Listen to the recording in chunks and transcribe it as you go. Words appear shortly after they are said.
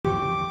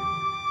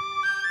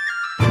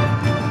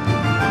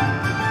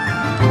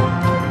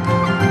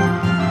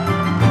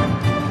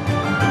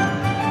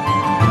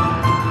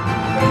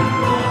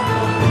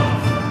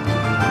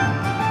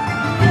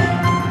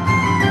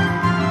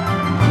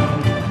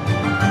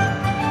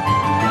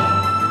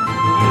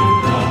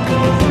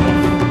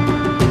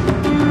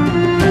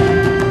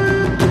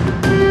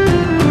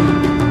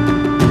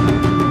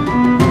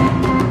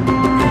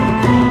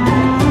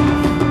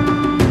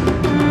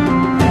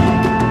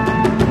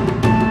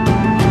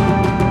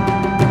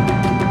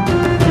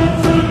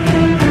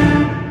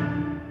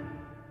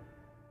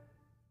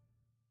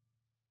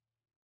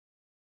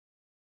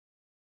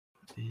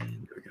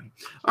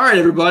All right,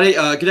 everybody.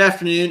 Good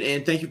afternoon,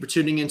 and thank you for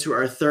tuning into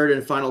our third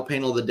and final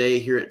panel of the day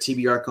here at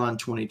TBRCon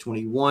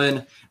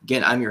 2021.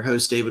 Again, I'm your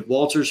host, David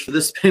Walters. For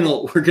this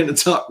panel, we're going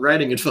to talk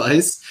writing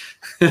advice.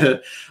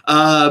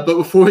 But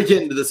before we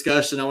get into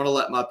discussion, I want to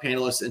let my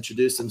panelists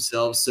introduce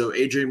themselves. So,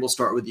 Adrian, we'll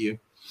start with you.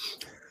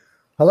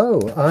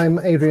 Hello, I'm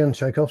Adrian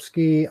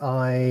Tchaikovsky.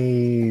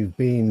 I've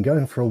been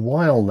going for a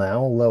while now,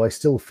 although I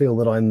still feel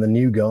that I'm the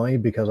new guy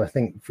because I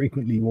think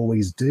frequently you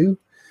always do.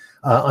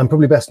 I'm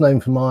probably best known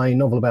for my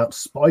novel about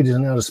spiders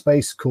in outer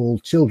space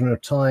called Children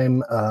of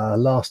Time.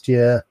 Last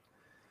year,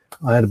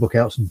 I had a book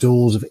out,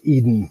 Doors of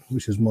Eden,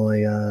 which is my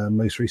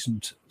most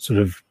recent sort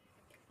of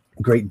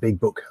great big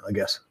book, I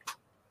guess.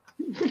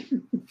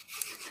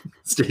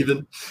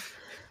 Stephen.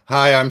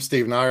 Hi, I'm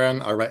Stephen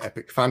Iron. I write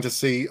epic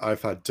fantasy.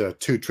 I've had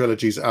 2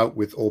 trilogies out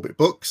with Orbit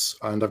Books,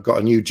 and I've got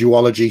a new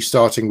duology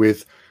starting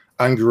with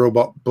Angry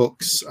Robot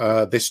Books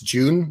this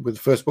June, with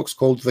the first book's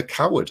called The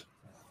Coward.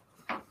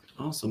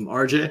 Awesome.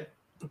 RJ?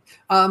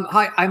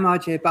 Hi, I'm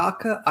RJ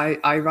Barker.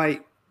 I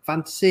write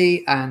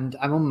fantasy, and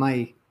I'm on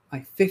my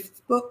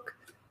 5th book,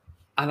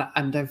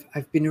 and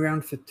I've been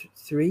around for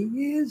 3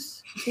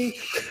 years. I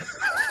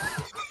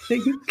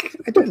think.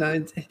 I don't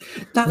know.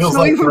 That's Feels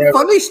not like even forever.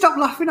 funny. Stop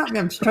laughing at me.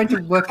 I'm just trying to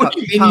work out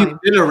the You've time.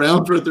 been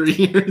around for 3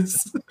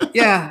 years.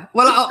 Yeah.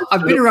 Well,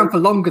 I've been around for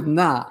longer than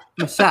that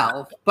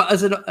myself, but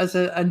as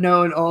a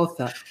known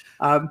author.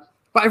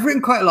 But I've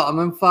written quite a lot. I'm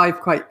on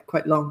 5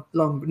 quite long,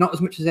 but not as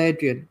much as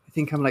Adrian. I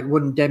think I'm like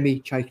 1 Demi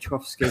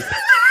Tchaikovsky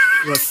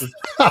worth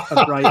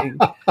of writing.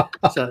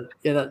 So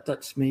yeah,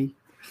 that's me.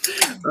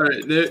 All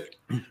right, Nick.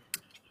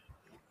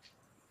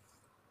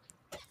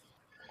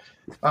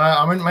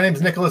 My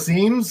name's Nicholas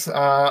Eames.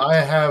 I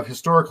have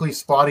historically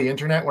spotty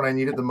internet when I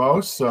need it the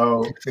most,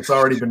 so it's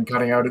already been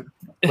cutting out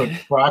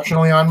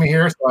fractionally on me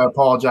here. So I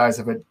apologize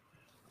if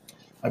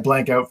I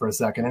blank out for a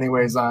second.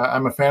 Anyways,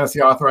 I'm a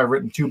fantasy author. I've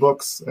written 2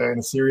 books in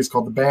a series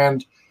called The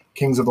Band,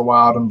 Kings of the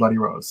Wild, and Bloody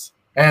Rose.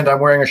 And I'm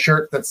wearing a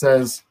shirt that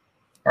says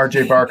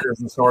RJ Barker is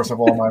the source of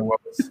all my woes,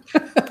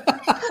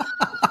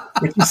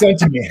 which you sent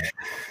to me.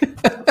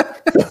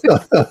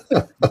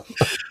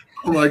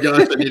 Oh my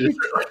gosh, I need a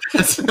shirt like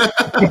this.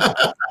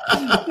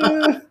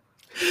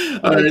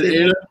 All right,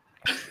 Anna.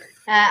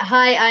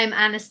 Hi, I'm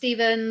Anna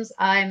Stevens.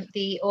 I'm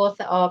the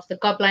author of the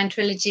Gobline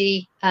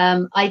trilogy.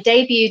 I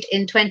debuted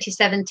in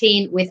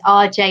 2017 with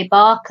RJ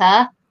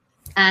Barker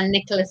and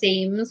Nicholas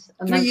Eames.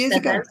 3 years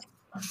ago.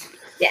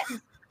 Yeah.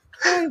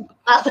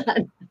 Well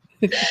done.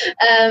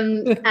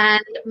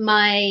 And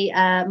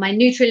my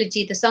new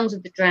trilogy, The Songs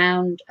of the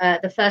Drowned,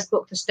 the first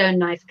book, The Stone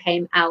Knife,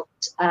 came out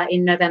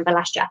in November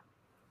last year.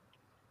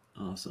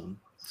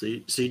 Awesome. So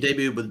you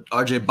debuted with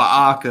RJ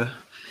Barker.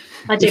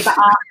 RJ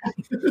Barker.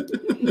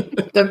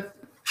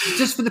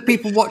 Just for the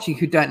people watching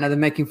who don't know, they're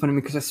making fun of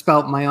me because I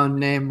spelt my own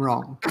name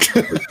wrong.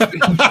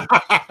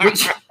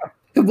 Which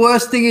the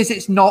worst thing is,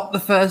 it's not the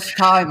first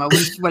time. I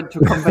once went to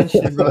a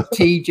convention and wrote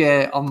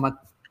TJ on my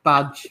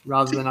badge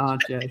rather than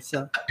RJ.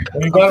 So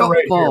Well, you got it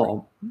right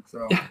form. here.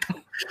 So.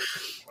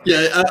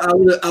 Yeah,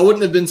 I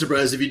wouldn't have been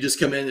surprised if you just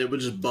come in and it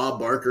was just Bob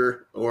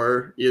Barker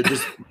or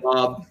just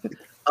Bob.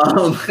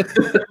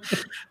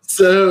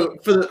 So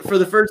for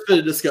the first bit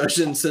of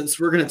discussion, since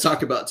we're going to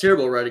talk about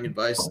terrible writing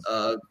advice,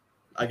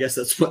 I guess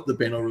that's what the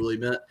panel really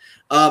meant.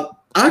 I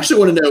actually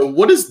want to know,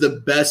 what is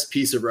the best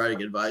piece of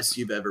writing advice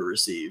you've ever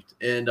received?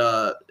 And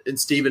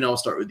Stephen, I'll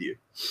start with you.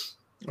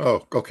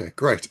 Oh, okay,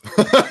 great.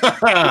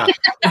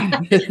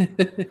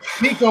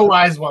 Nico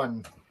Wise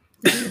one.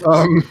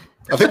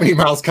 I think we need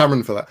Miles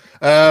Cameron for that.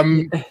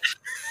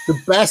 The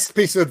best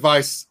piece of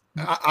advice,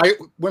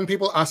 when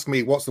people ask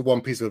me what's the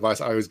one piece of advice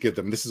I always give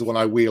them, this is the one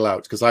I wheel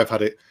out because I've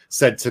had it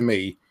said to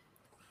me: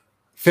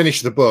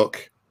 finish the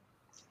book.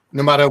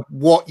 No matter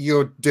what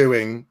you're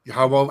doing,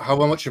 how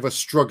much of a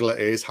struggle it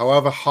is,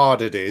 however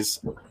hard it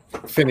is,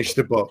 finish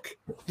the book.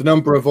 The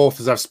number of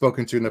authors I've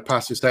spoken to in the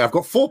past who say, I've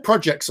got 4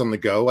 projects on the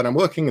go and I'm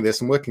working on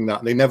this and working that,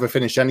 and they never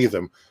finish any of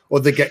them,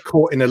 or they get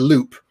caught in a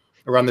loop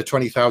around the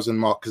 20,000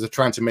 mark because they're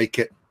trying to make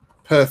it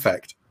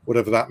perfect,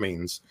 whatever that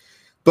means.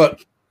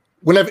 But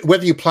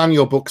whether you plan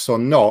your books or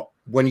not,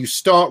 when you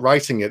start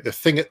writing it, the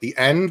thing at the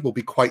end will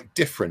be quite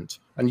different.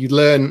 And you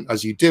learn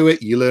as you do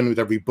it. You learn with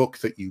every book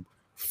that you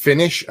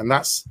finish. And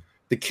that's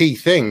the key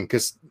thing,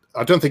 because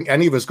I don't think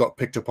any of us got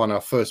picked up on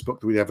our first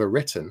book that we'd ever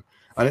written.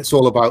 And it's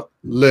all about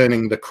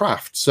learning the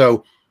craft.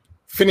 So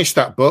finish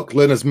that book,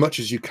 learn as much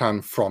as you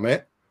can from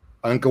it,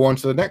 and go on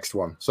to the next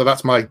one. So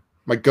that's my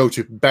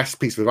go-to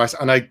best piece of advice.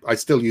 And I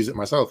still use it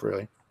myself,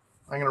 really.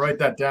 I'm going to write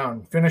that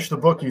down. Finish the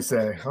book, you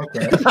say.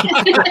 Okay.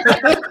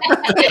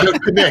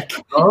 Nick.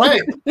 All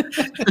right.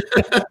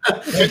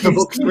 Hit the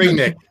book 3,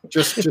 Nick.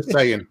 Just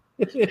saying.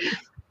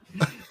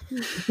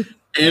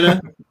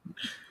 Anna?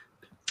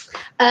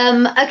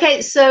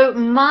 Okay, so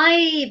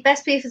my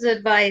best piece of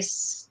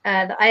advice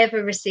that I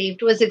ever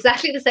received was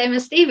exactly the same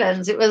as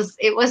Stephen's. It was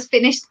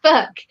finish the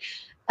book.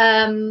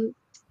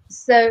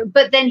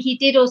 But then he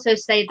did also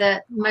say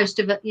that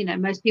most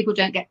people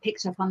don't get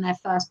picked up on their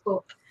first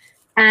book,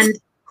 and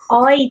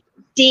I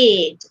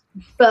did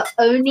but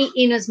only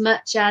in as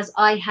much as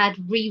I had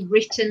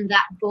rewritten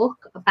that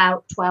book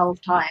about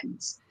 12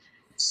 times.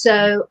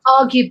 So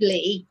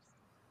arguably,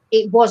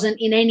 it wasn't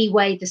in any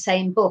way the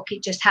same book.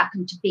 It just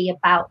happened to be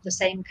about the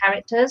same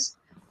characters.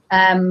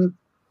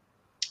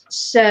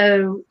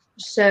 So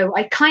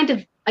I kind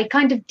of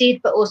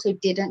did, but also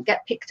didn't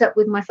get picked up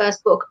with my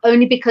first book,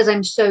 only because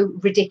I'm so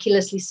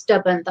ridiculously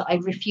stubborn that I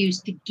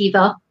refused to give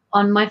up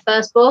on my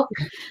first book.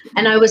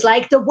 And I was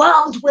like, the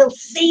world will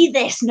see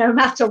this no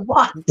matter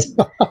what.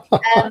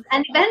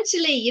 And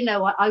eventually, you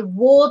know, I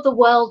wore the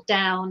world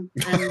down,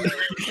 and it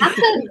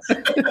happened. So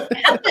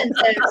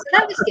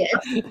that was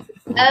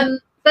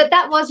good. But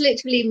that was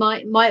literally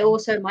my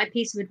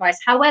piece of advice.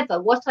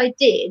 However, what I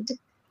did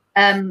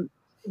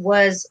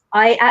was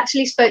I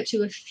actually spoke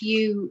to a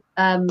few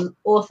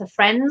author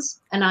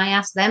friends, and I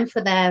asked them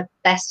for their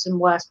best and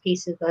worst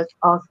pieces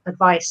of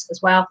advice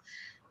as well.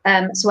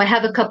 So I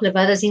have a couple of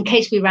others in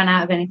case we ran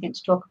out of anything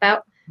to talk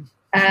about.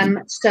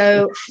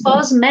 So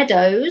Foz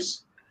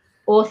Meadows,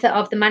 author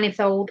of the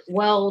Manifold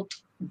World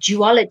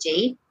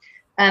Duology,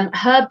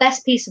 her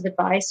best piece of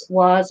advice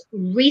was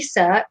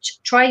research,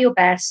 try your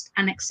best,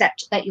 and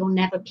accept that you'll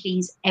never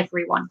please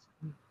everyone,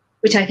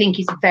 which I think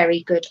is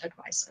very good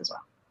advice as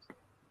well.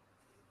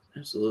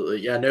 Absolutely.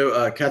 Yeah,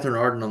 no, Catherine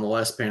Arden on the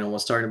last panel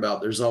was talking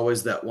about there's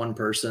always that one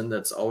person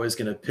that's always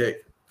going to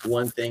pick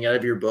one thing out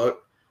of your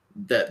book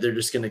that they're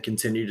just going to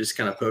continue just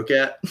kind of poke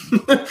at.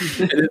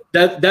 And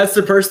that's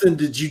the person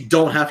that you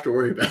don't have to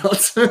worry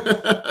about.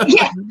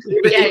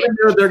 Even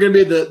though they're going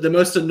to be the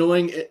most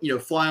annoying, you know,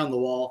 fly on the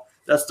wall,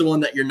 that's the one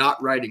that you're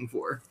not writing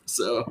for.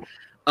 So,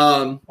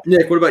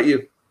 Nick, what about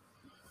you?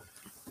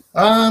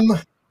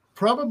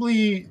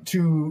 Probably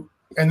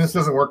and this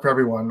doesn't work for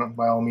everyone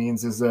by all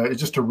means, is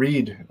just to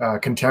read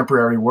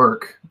contemporary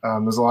work.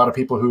 There's a lot of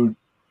people who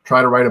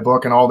try to write a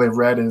book and all they've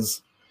read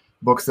is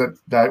books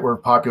that were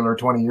popular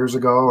 20 years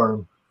ago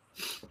or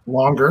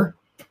longer.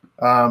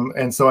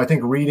 And so I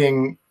think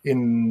reading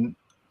in,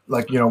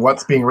 like, you know,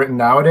 what's being written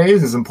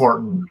nowadays is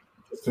important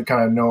to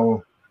kind of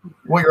know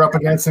what you're up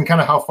against and kind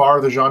of how far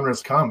the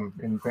genres come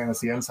in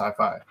fantasy and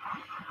sci-fi,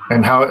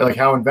 and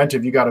how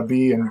inventive you got to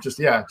be, and just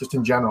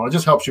in general, it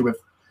just helps you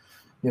with,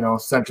 you know,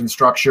 sentence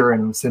structure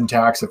and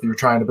syntax if you're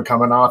trying to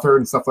become an author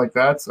and stuff like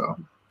that. So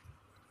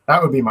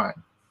that would be mine.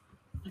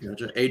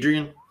 Gotcha.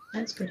 Adrian?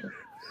 That's good.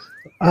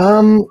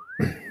 Some.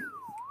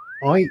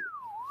 What?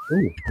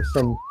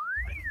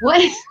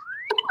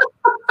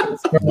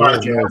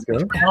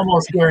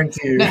 Almost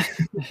guarantee you.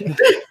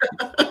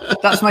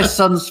 That's my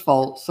son's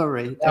fault.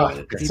 Sorry.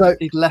 So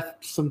he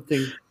left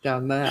something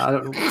down there. I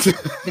don't know.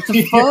 It's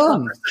a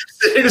fun.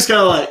 You're just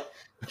kind of like.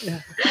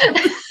 Yeah.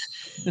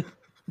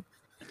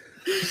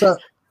 So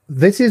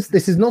this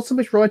is not so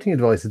much writing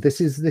advice.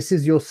 This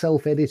is your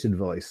self-edit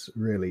advice,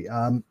 really.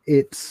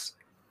 It's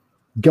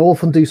go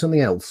off and do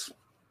something else,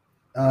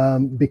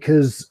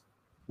 because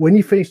when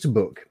you finish the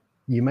book,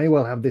 you may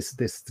well have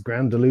this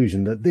grand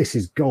delusion that this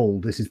is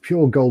gold, this is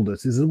pure gold,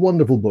 this is a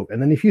wonderful book.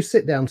 And then if you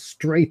sit down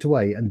straight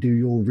away and do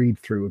your read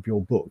through of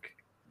your book,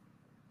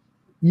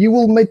 you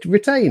will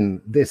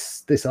retain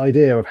this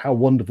idea of how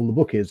wonderful the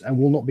book is and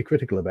will not be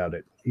critical about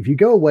it. If you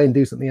go away and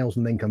do something else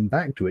and then come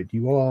back to it,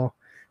 you are,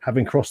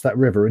 having crossed that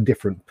river, a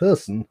different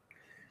person.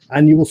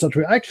 And you will start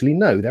to actually,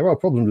 no, there are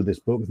problems with this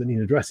book that need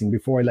addressing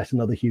before I let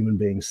another human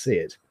being see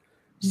it.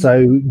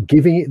 So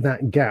giving it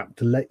that gap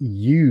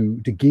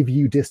to give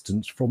you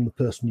distance from the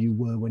person you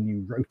were when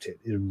you wrote it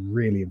is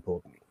really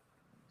important.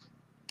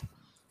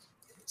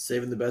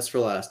 Saving the best for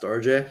last,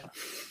 RJ.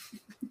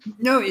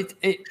 No,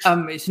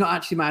 it's not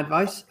actually my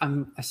advice.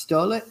 I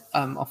stole it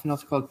off an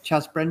author called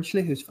Chaz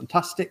Brenchley, who's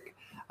fantastic,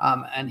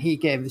 and he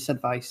gave this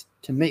advice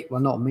to me.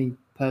 Well, not me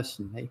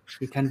personally.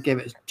 He kind of gave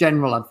it as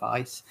general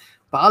advice,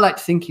 but I like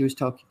to think he was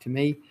talking to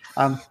me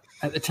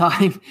at the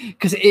time,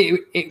 because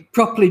it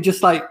properly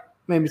just like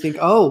made me think,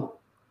 oh,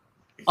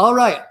 all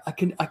right, I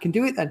can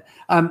do it then.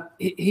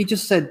 He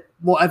just said,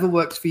 whatever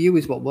works for you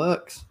is what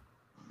works.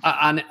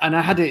 And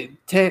I had it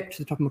taped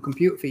to the top of my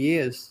computer for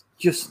years,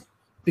 just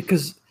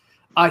because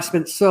I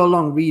spent so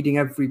long reading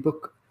every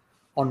book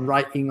on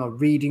writing or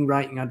reading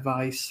writing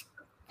advice.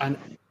 And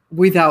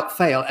without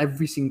fail,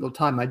 every single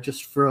time I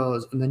just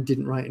froze and then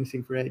didn't write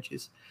anything for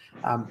ages.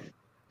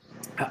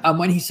 And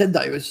when he said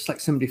that, it was just like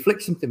somebody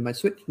flicked something in my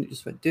switch and it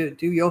just went, do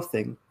your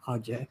thing,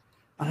 RJ.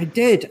 And I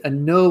did,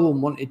 and no one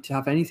wanted to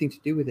have anything to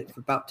do with it for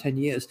about 10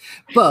 years.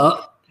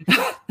 But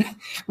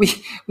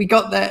we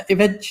got there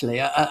eventually,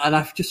 and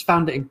I've just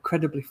found it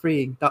incredibly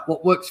freeing that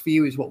what works for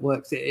you is what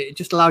works. It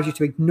just allows you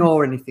to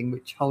ignore anything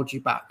which holds you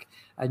back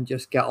and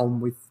just get on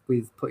with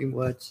putting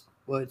words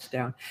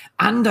down.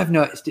 And I've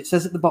noticed it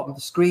says at the bottom of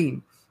the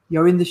screen,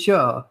 you're in the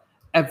show,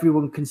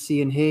 everyone can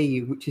see and hear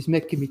you, which is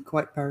making me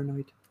quite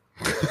paranoid.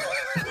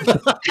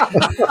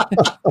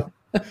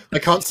 I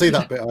can't see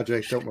that bit,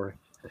 RJ, don't worry.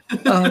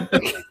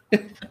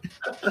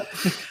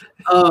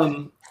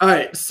 All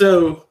right,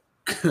 so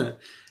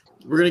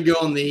we're gonna go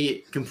on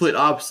the complete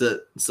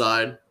opposite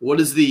side. What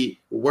is the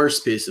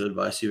worst piece of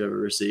advice you've ever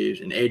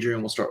received? And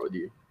Adrian, we'll start with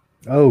you.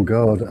 Oh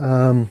God,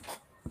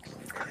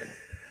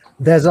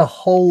 There's a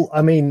whole,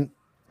 I mean,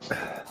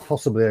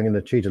 possibly I'm going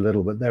to cheat a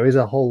little, but there is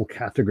a whole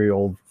category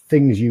of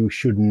things you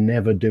should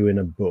never do in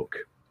a book.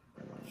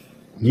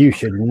 You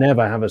should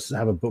never have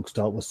a book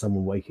start with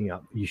someone waking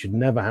up. You should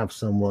never have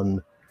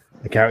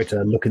a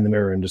character look in the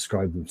mirror and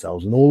describe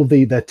themselves. And all of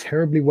they're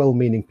terribly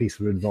well-meaning piece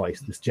of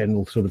advice, this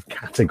general sort of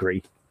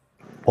category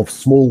of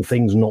small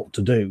things not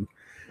to do.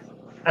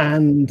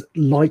 And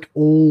like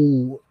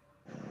all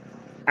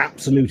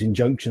absolute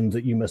injunctions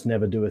that you must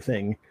never do a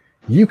thing,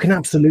 you can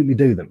absolutely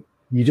do them.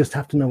 You just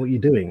have to know what you're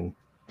doing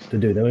to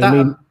do them. I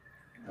mean,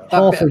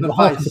 half of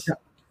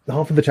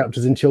the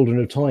chapters in Children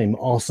of Time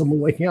are someone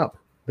waking up.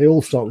 They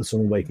all start with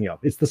someone waking up.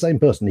 It's the same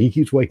person. He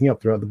keeps waking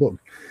up throughout the book.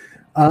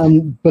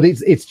 But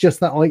it's just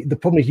that the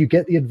problem is you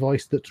get the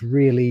advice that's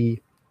really,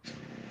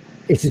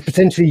 it's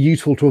potentially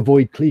useful to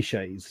avoid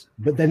cliches,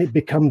 but then it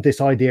becomes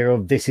this idea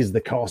of this is the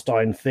cast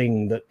iron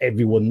thing that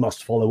everyone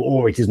must follow,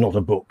 or it is not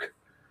a book.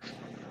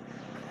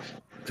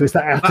 So it's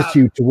that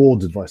attitude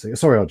towards advice.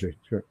 Sorry, Audrey.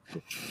 Sure.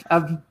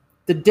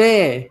 The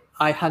day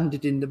I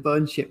handed in the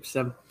Bone Ships,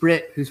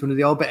 Britt, who's one of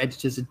the Orbit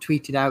editors, had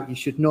tweeted out, you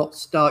should not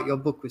start your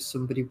book with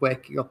somebody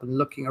waking up and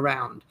looking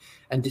around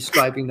and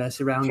describing their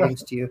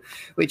surroundings to you,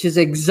 which is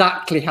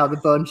exactly how the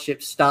Bone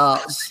Ship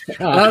starts.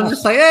 And I'm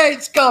just like, hey,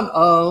 it's gone.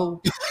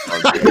 Oh.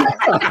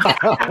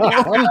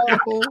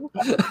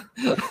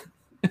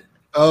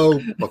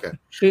 Oh, okay.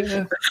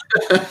 Yeah.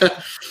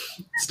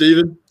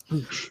 Stephen?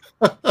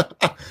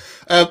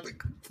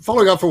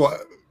 Following on from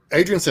what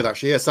Adrian said,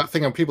 actually, yes, that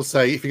thing when people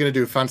say, if you're going to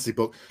do a fantasy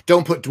book,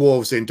 don't put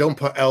dwarves in, don't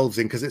put elves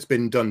in because it's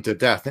been done to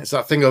death. And it's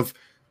that thing of,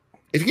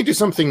 if you can do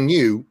something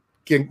new,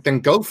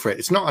 then go for it.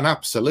 It's not an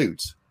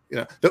absolute. You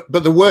know,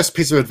 but the worst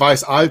piece of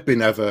advice I've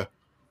been ever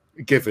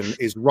given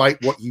is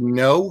write what you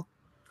know.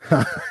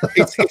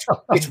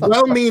 It's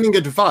well-meaning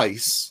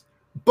advice,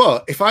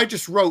 but if I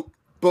just wrote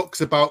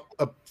books about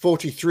a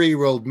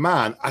 43-year-old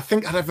man, I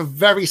think I'd have a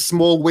very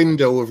small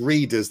window of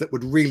readers that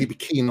would really be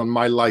keen on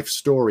my life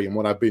story and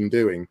what I've been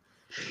doing.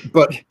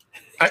 But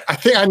I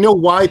think I know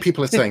why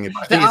people are saying it.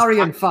 The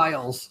Aryan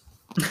Files.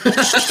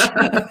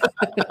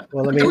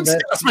 Well, I mean,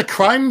 that's my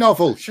crime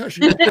novel. Shush.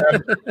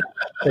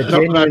 There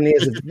genuinely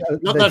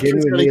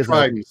is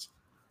crimes,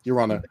 Your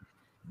Honor.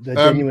 There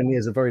genuinely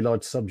is a very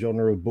large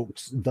subgenre of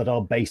books that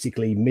are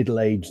basically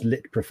middle-aged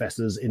lit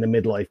professors in a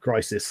midlife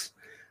crisis,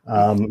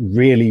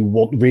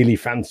 really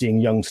fancying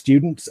young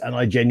students, and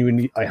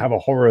I have a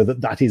horror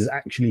that is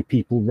actually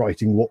people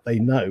writing what they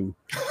know.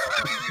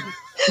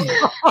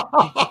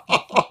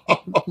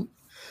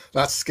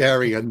 That's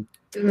scary and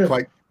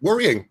quite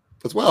worrying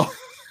as well.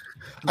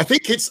 I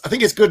think it's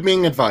good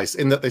meaning advice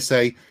in that they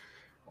say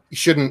you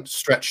shouldn't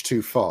stretch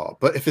too far.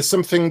 But if it's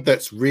something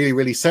that's really,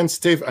 really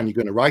sensitive and you're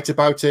going to write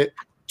about it,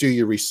 do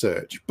your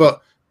research.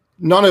 But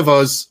none of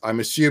us,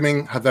 I'm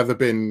assuming, have ever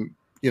been,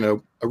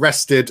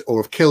 arrested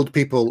or have killed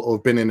people or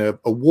have been in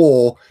a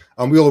war.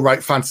 And we all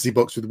write fantasy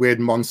books with weird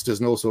monsters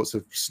and all sorts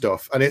of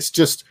stuff. And it's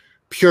just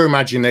pure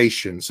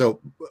imagination. So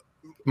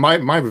my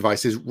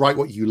advice is write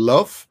what you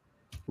love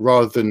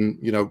rather than,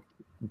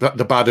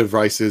 the bad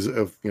advice is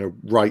of,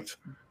 write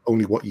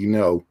only what you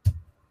know.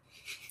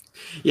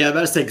 Yeah, I'm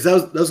about to say, because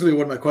that was going to be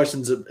one of my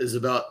questions is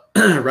about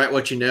write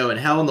what you know and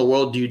how in the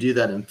world do you do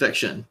that in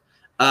fiction?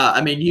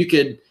 I mean, you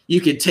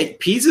could take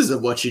pieces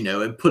of what you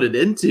know and put it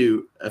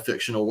into a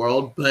fictional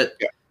world, but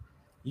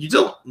you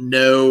don't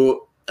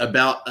know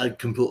about a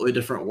completely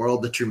different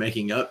world that you're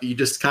making up. You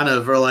just kind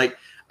of are like,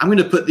 I'm going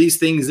to put these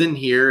things in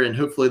here and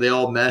hopefully they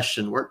all mesh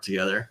and work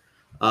together.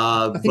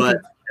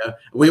 But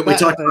we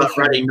talked about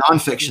writing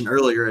nonfiction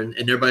earlier and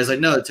everybody's like,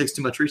 no, it takes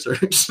too much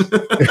research. So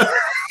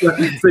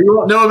you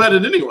won't know about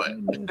it anyway.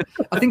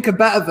 I think a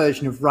better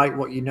version of write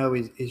what you know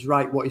is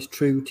write what is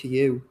true to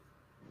you.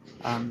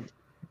 And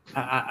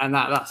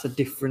that's a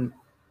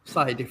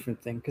slightly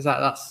different thing, because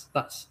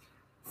that's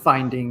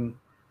finding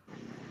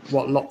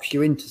what locks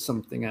you into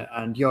something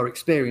and your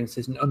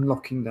experiences and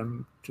unlocking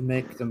them to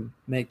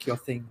make your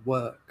thing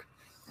work.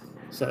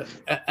 So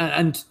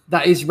and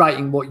that is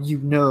writing what you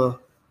know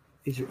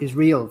is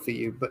real for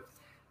you, but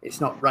it's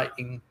not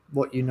writing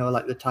what you know,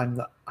 like the time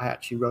that I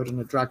actually rode on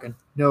a dragon.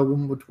 No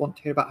one would want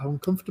to hear about how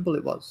uncomfortable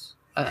it was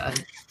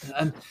and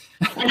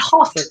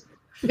hot.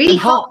 Really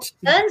hot.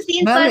 Burns the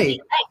inside of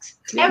the legs.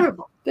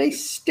 Terrible. Yeah, they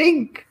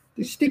stink.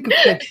 They stink of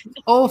fish.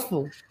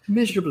 Awful,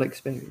 miserable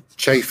experience.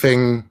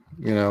 Chafing,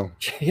 Yeah.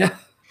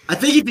 I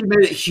think if you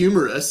made it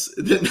humorous,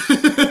 then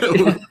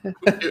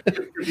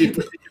it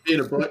could be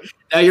in a book.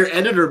 Now your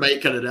editor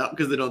might cut it out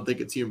because they don't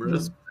think it's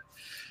humorous.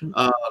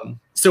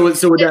 So would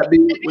that be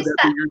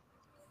your?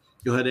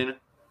 Go ahead, Anna.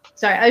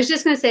 Sorry, I was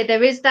just going to say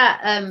there is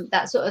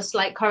that sort of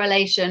slight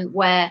correlation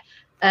where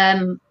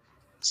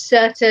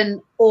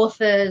certain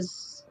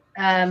authors.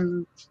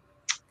 In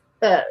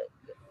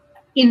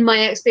my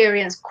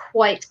experience,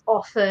 quite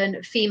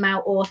often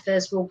female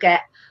authors will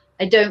get,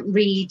 I don't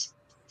read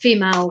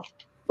female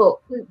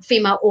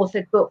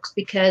authored books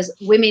because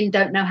women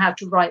don't know how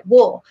to write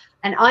war.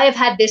 And I have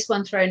had this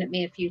one thrown at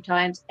me a few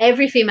times.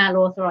 Every female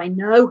author I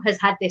know has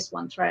had this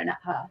one thrown at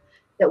her,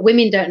 that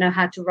women don't know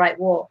how to write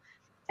war.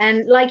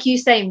 And like you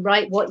saying,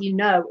 write what you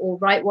know or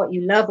write what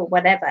you love or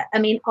whatever. I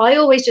mean, I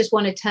always just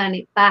want to turn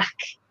it back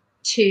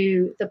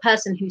to the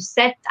person who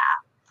said that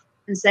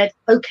and said,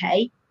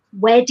 okay,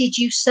 where did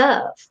you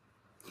serve?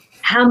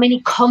 How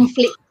many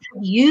conflicts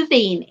have you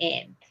been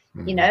in?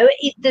 You know,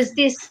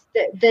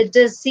 there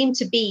does seem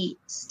to be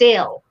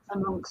still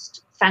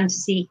amongst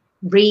fantasy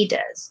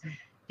readers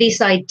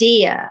this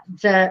idea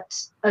that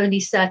only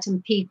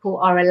certain people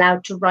are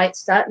allowed to write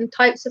certain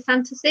types of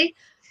fantasy.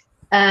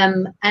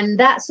 And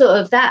that sort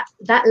of that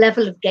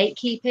level of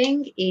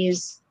gatekeeping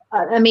is,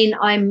 I mean,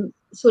 I'm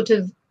sort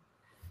of,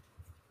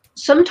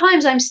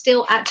 sometimes I'm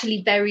still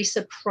actually very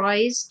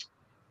surprised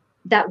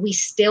that we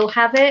still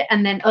have it.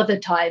 And then other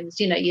times,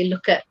 you know, you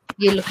look at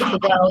the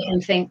world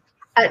and think,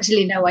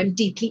 actually, no, I'm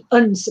deeply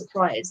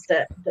unsurprised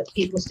that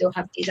people still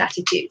have these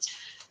attitudes.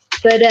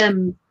 But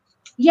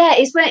yeah,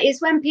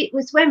 it's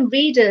when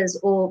readers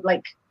or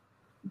like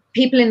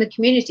people in the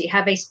community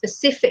have a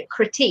specific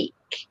critique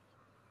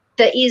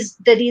that is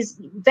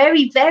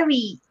very,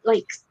 very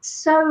like,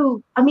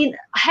 so, I mean,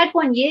 I had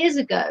one years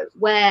ago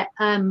where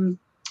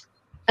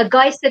a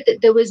guy said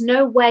that there's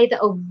no way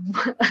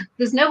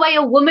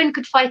a woman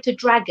could fight a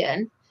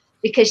dragon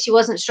because she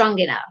wasn't strong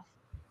enough,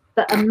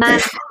 but a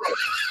man.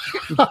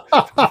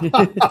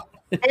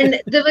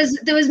 And there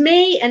was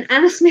me and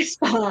Anna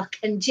Smith-Spark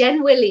and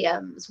Jen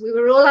Williams. We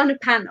were all on a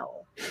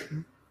panel,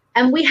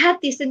 and we had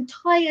this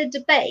entire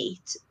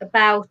debate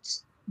about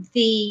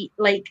the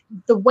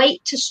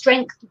weight to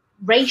strength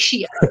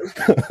ratio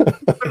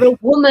for a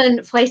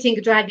woman fighting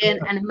a dragon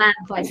and a man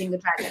fighting a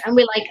dragon. And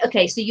we're like,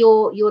 okay, so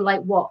you're like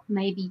what,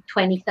 maybe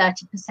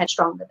 20-30%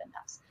 stronger than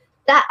us.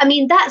 That, I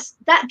mean, that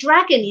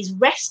dragon is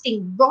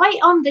resting right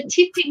on the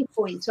tipping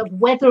point of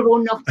whether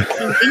or not it's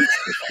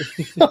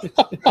invincible.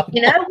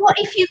 You know, what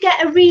if you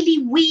get a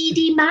really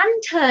weedy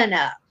man turn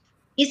up?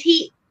 Is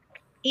he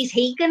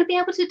going to be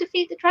able to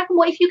defeat the dragon?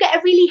 What if you get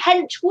a really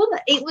hench woman?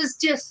 It was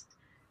just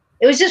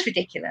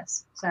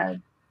ridiculous. So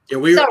Yeah,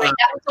 sorry,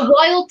 that was a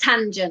wild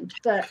tangent,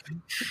 but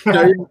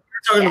no, we were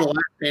talking about the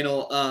last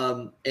panel,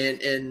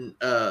 and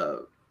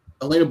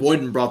Elena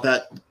Boyden brought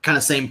that kind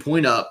of same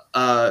point up.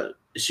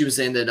 She was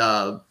saying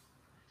that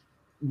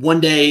one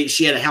day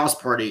she had a house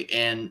party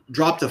and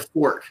dropped a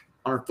fork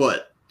on her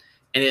foot,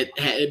 and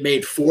it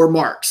made 4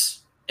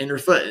 marks in her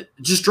foot,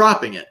 just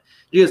dropping it.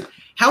 She goes,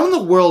 how in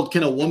the world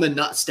can a woman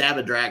not stab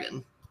a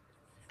dragon?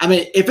 I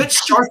mean, if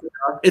it's sharp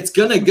enough, it's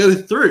going to go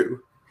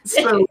through.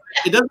 So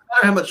it doesn't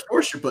matter how much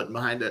force you're putting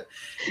behind it.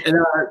 And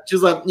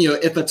she's like, you know,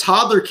 if a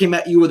toddler came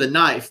at you with a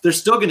knife, they're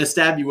still going to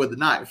stab you with a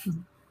knife.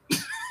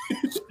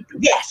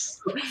 yes.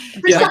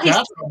 Yeah, My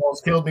cat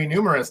almost killed me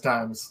numerous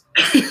times.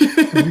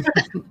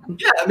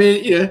 Yeah, I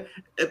mean, you know,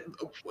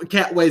 a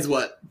cat weighs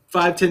what,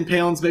 5-10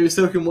 pounds, maybe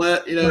soaking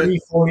wet, you know,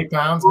 40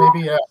 pounds,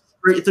 maybe. Yeah.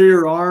 right through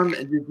your arm,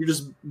 and you're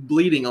just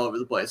bleeding all over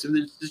the place.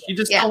 You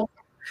just don't.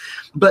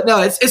 But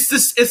no, it's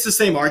the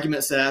same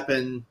arguments that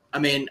happen. I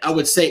mean, I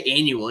would say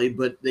annually,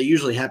 but they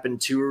usually happen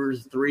 2 or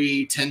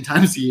 3, 10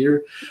 times a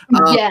year.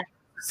 Yeah.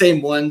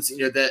 Same ones, you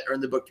know, that are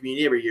in the book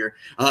community every year.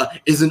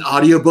 Is an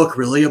audiobook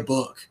really a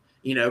book?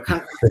 You know,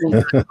 kind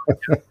of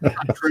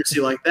controversy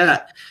like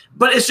that.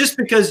 But it's just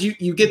because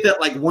you get that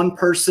like one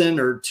person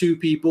or 2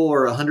 people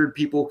or 100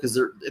 people, because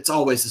it's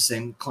always the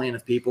same clan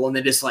of people, and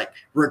they just like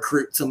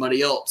recruit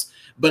somebody else.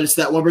 But it's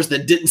that one person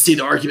that didn't see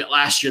the argument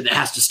last year that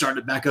has to start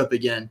it back up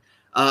again.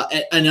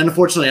 And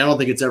unfortunately, I don't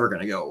think it's ever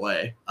going to go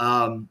away.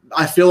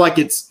 I feel like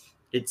it's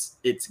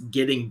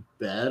getting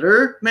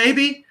better,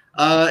 maybe,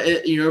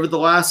 you know, over the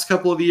last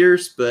couple of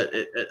years. But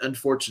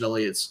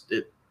unfortunately,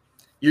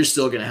 you're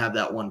still going to have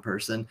that one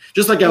person.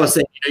 Just like I was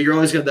saying, you know, you're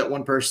always going to have that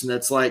one person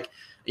that's like,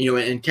 you know,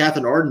 in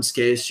Catherine Arden's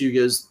case, she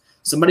goes,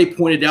 somebody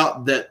pointed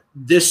out that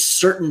this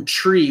certain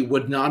tree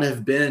would not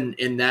have been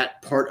in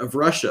that part of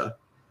Russia.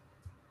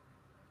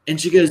 And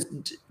she goes,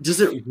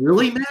 does it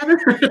really matter?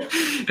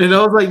 And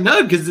I was like,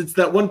 no, because it's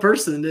that one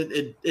person,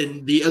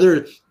 and the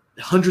other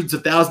hundreds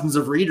of thousands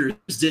of readers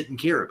didn't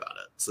care about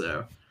it.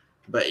 So,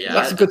 but yeah.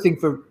 That's a good thing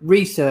for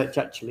research,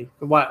 actually,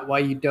 for why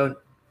you don't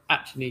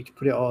actually need to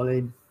put it all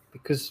in,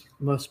 because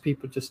most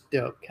people just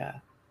don't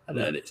care.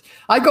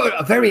 I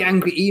got a very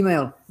angry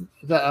email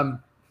that,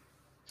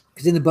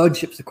 because in the bone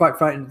ships, they're quite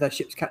frightened their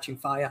ship's catching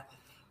fire,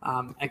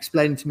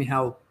 explaining to me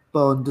how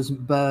bone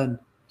doesn't burn.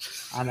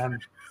 And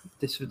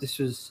this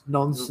was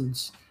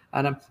nonsense.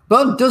 And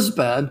bone does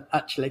burn,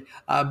 actually.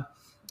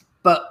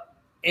 But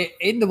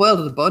in the world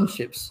of the bone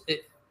ships,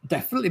 it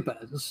definitely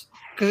burns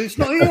because it's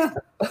not here.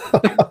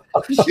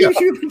 Just use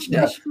your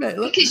imagination, mate.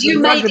 Look, because you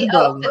made it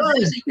up.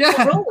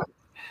 Yeah.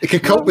 It can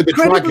cope with the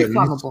Incredibly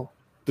dragons. flammable.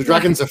 The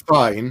dragons are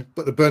fine,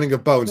 but the burning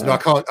of bones, no, I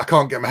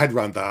can't get my head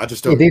around that. I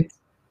just don't.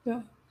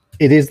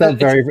 It is that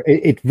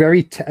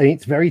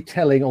it's very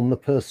telling on the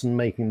person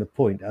making the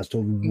point as to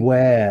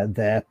where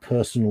their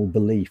personal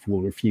belief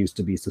will refuse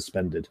to be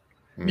suspended.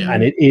 Yeah.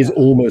 And it is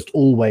almost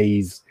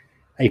always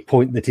a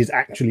point that is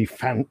actually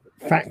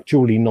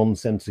factually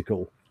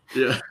nonsensical.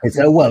 Yeah. It's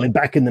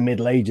back in the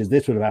Middle Ages,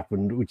 this would have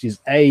happened, which is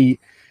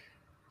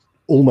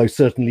almost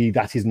certainly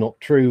that is not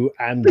true,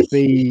 and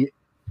B,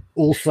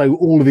 also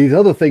all of these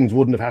other things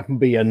wouldn't have happened,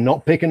 but you're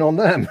not picking on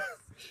them.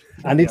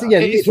 And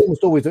it's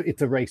almost always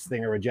it's a race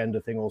thing or a gender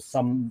thing or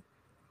some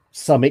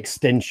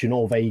extension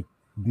of a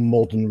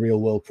modern real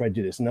world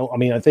prejudice. No, I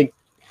mean, I think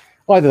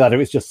either that or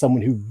it's just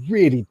someone who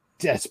really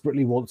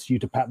desperately wants you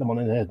to pat them on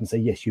the head and say,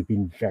 yes, you've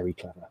been very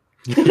clever.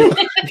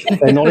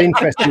 They're not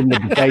interested in the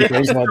debate or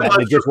anything like that.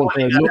 They just want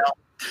to look.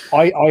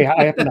 I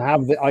happen to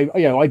have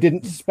I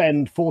didn't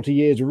spend 40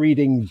 years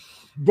reading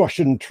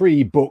Russian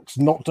tree books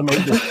not to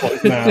make this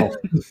point now.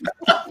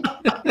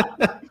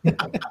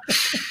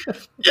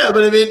 Yeah,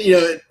 but I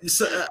mean,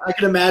 so I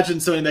can imagine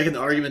somebody making the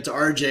argument to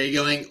RJ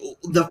going,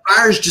 the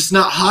fire's just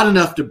not hot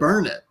enough to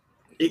burn it.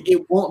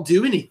 It won't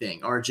do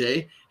anything,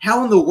 RJ.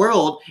 How in the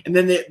world? And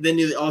then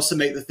they also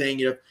make the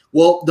thing,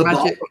 well, the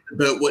bottom of the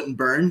boat wouldn't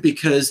burn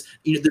because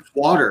there's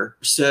water.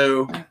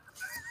 So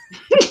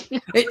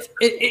it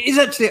is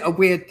actually a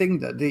weird thing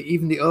that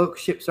even the oak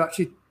ships are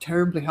actually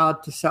terribly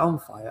hard to set on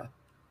fire.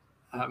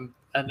 And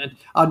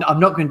I'm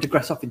not going to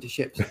digress off into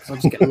ships because I'll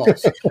just get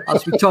lost. I'll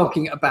just be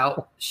talking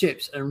about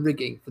ships and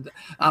rigging.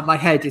 My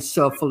head is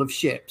so full of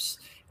ships,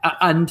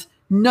 and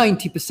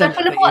 90%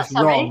 of it is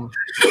wrong.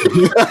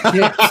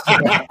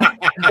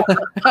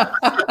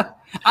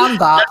 And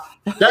that.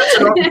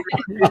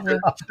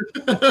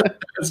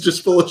 That's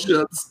just full of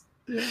ships.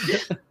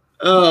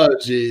 Oh,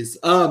 geez.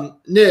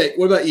 Nick,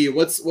 what about you?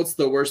 What's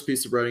the worst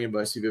piece of writing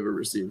advice you've ever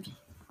received?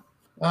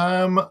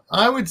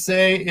 I would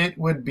say it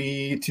would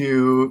be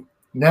to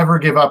never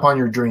give up on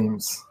your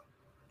dreams,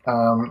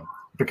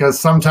 because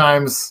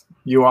sometimes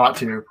you ought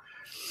to.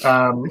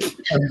 And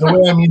the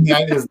way I mean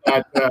that is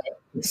that,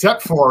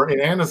 except for in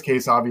Anna's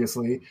case,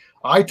 obviously,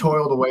 I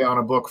toiled away on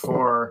a book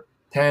for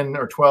 10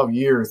 or 12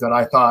 years that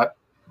I thought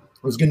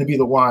was going to be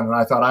the one. And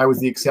I thought I was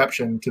the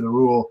exception to the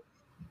rule,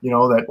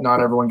 that not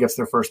everyone gets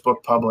their first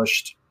book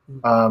published.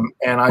 And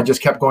I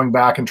just kept going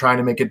back and trying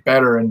to make it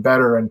better and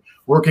better and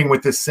working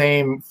with the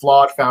same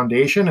flawed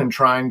foundation and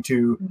trying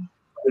to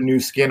put a new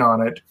skin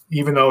on it,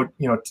 even though,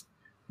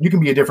 you can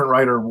be a different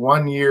writer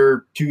 1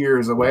 year, 2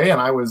 years away. And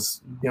I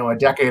was, a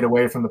decade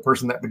away from the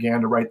person that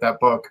began to write that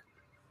book.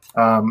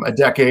 A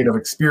decade of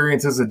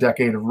experiences, a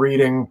decade of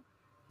reading,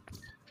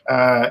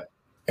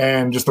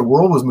 and just the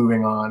world was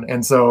moving on.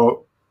 And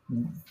so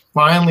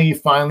finally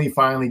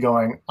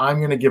going, I'm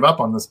going to give up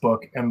on this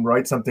book and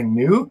write something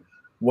new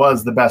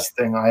was the best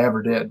thing I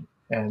ever did.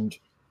 And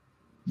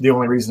the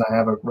only reason I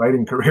have a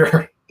writing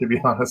career, to be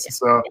honest.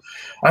 So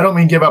I don't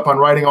mean give up on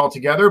writing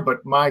altogether,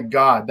 but my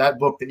God, that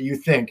book that you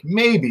think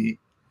maybe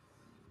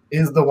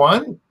is the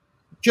one,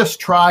 just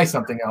try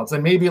something else.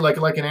 And maybe like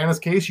in Anna's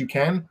case, you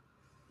can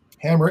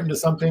hammer it into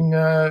something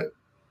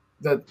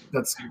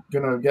that's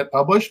going to get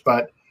published,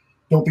 but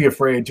don't be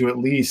afraid to at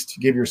least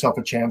give yourself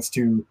a chance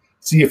to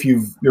see if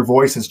your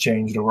voice has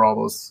changed over all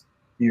those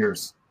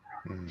years.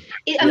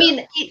 I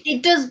mean,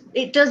 it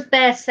does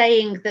bear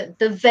saying that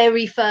the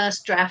very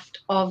first draft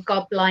of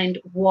Godblind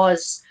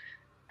was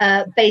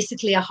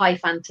basically a high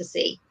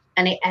fantasy,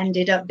 and it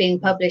ended up being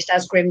published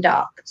as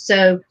Grimdark.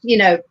 So,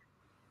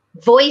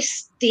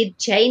 voice did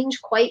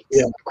change quite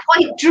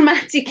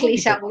dramatically,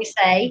 shall we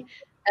say,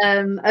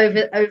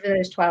 over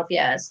those 12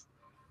 years.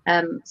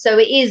 So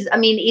it is,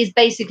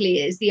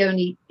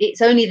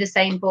 it's only the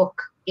same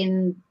book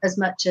in as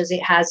much as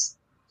it has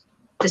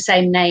the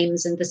same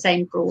names and the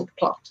same broad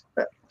plot.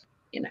 But,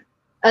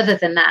 other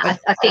than that,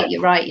 I think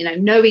you're right.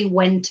 Knowing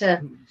when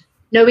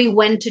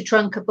to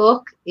trunk a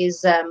book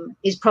is a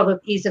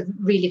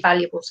really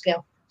valuable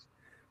skill.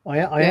 I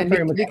am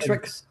very much.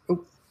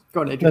 Oh,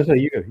 go on, Adrian. No,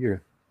 you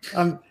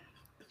go.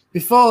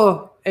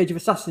 Before Age of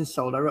Assassins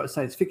sold, I wrote a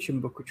science fiction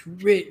book which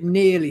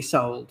nearly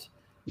sold,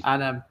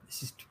 and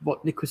this is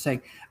what Nick was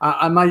saying.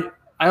 I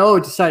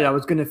always decided I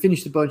was going to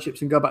finish the Bone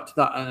Ships and go back to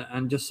that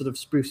and just sort of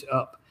spruce it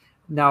up.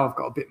 Now I've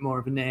got a bit more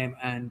of a name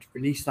and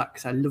release that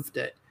because I loved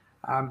it.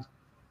 And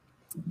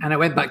I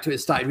went back to it,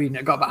 started reading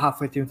it, got about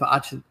halfway through and thought,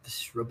 actually,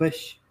 this is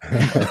rubbish.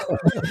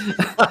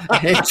 I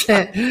hate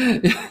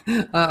it.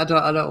 I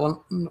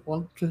don't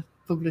want to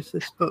publish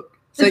this book.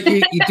 So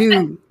you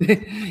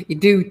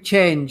do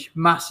change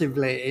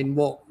massively in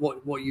what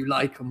you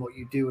like and what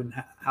you do and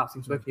how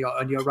things work.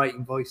 And your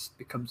writing voice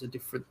becomes a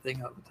different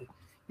thing over the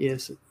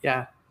years.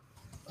 Yeah.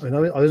 I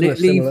was in a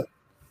similar...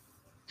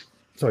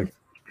 Sorry.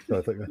 No,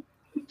 I thought you were...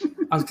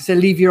 I was going to say,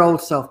 leave your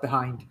old self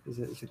behind is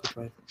a good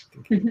way of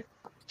thinking.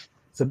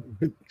 So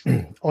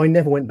I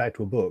never went back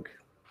to a book.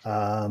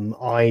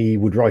 I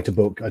would write a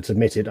book, I'd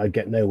submit it, I'd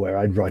get nowhere,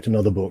 I'd write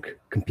another book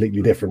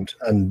completely different.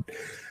 And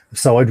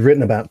so I'd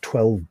written about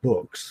 12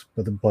 books,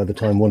 but by the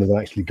time one of them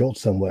actually got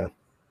somewhere,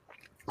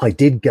 I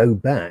did go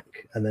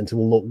back and then said,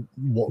 well, look,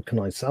 what can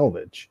I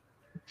salvage?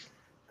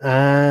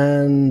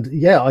 And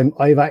yeah,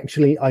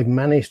 I've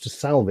managed to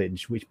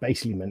salvage, which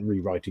basically meant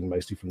rewriting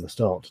mostly from the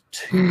start,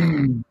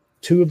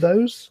 two of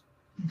those.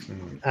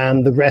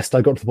 And the rest,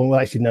 I got to the point where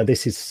actually, no,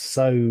 this is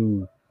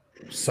so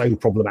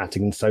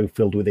problematic and so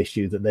filled with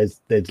issues that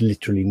there's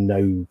literally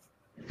no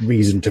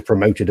reason to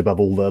promote it above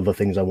all the other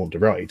things I want to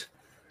write.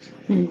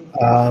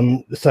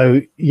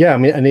 So yeah, I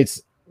mean, and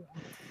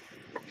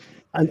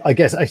And I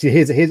guess actually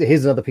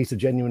here's another piece of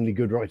genuinely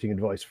good writing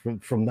advice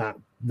from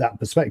that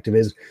perspective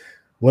is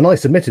when I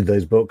submitted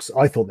those books,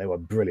 I thought they were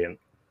brilliant.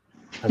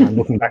 And I'm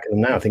looking back at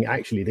them now, I think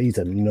actually these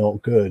are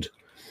not good.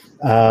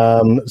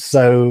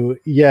 So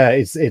yeah,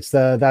 it's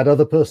that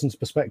other person's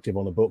perspective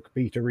on a book,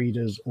 beta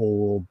readers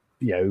or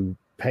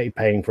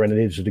paying for an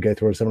editor to go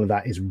through some of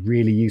that is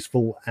really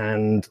useful,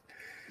 and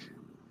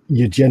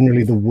you're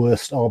generally the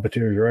worst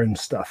arbiter of your own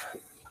stuff.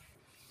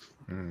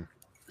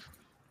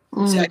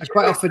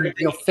 Quite often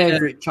your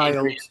favorite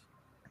child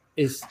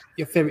is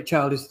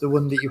the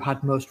one that you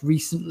had most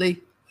recently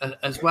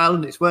as well,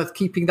 and it's worth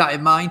keeping that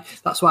in mind.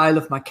 That's why I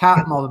love my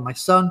cat more than my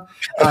son.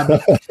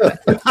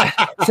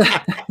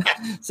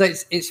 So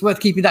it's worth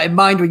keeping that in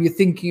mind when you're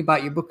thinking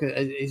about your book.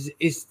 Is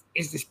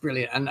this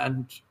brilliant?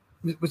 And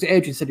was it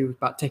Adrian said it was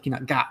about taking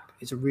that gap?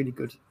 It's a really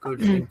good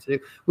thing to do.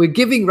 We're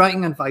giving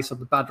writing advice on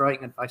the bad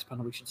writing advice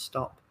panel. We should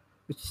stop.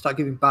 We should start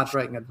giving bad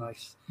writing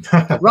advice.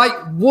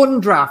 Write one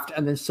draft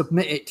and then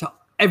submit it to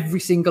every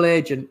single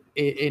agent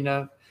in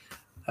a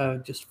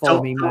just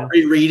form email. Don't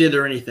reread it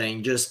or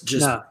anything. Just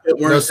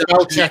no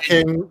spell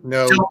checking.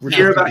 No, don't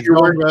hear about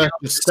your work.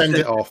 Just send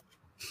it off.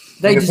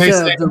 They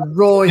deserve the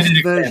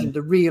rawest version,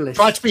 the realist.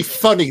 Try to be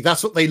funny.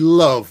 That's what they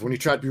love when you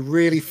try to be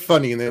really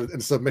funny in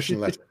the submission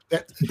letter.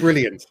 That's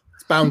brilliant.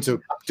 It's bound to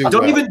do.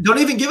 Don't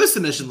even give a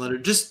submission letter.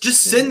 Just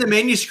send the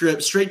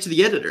manuscript straight to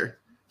the editor.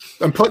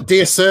 And put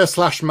 "Dear Sir"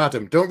 /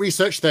 "Madam." Don't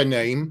research their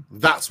name.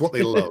 That's what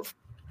they love.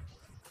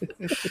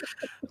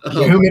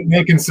 Whom it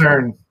may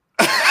concern.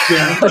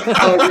 Yeah.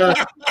 Oh, God.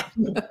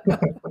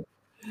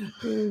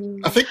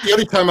 I think the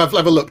only time I've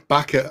ever looked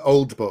back at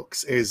old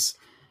books is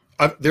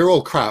they're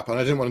all crap, and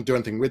I didn't want to do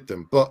anything with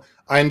them. But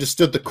I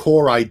understood the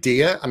core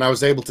idea, and I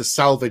was able to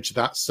salvage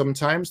that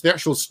sometimes. The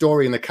actual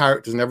story and the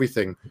characters and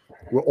everything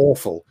were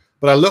awful.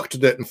 But I looked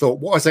at it and thought,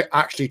 what was I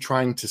actually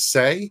trying to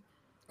say?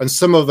 And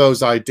some of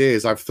those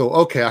ideas, I've thought,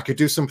 okay, I could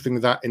do something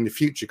with that in the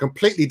future.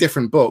 Completely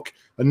different book,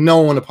 and no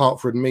one apart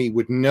from me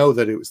would know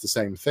that it was the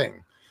same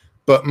thing.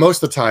 But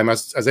most of the time,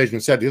 as Adrian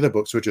said, the other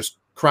books were just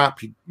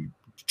crap. You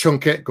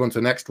chunk it, go on to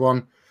the next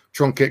one,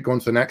 chunk it, go on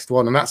to the next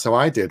one. And that's how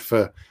I did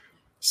for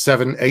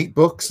 7, 8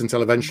 books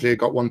until eventually I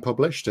got one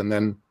published. And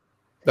then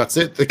that's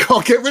it. They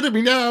can't get rid of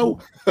me now.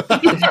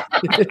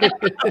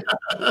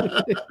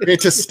 Here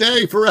to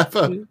stay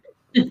forever.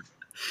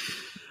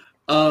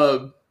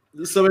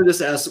 Somebody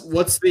just asked,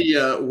 what's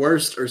the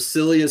worst or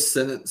silliest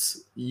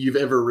sentence you've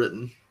ever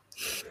written?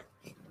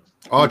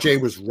 RJ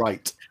was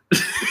right.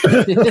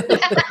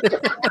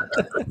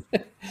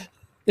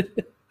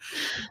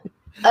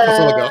 That's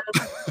all I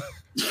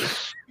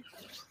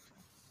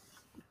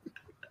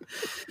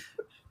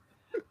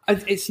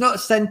got. It's not a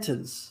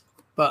sentence,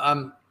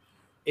 but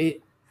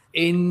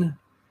in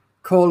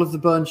Call of the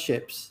Bone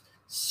Ships,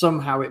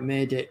 somehow it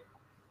made it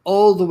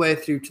all the way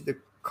through to the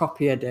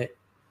copy edit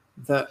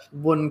that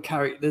one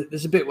character,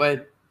 there's a bit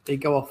where they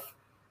go off,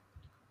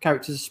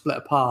 characters are split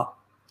apart,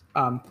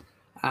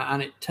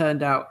 and it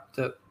turned out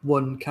that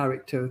one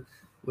character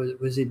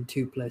was in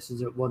 2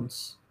 places at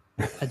once.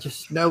 And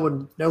just no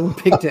one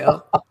picked it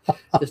up.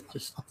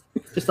 just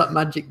that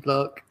magic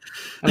bloke.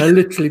 And I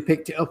literally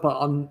picked it up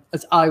on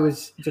as I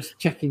was just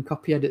checking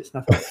copy edits,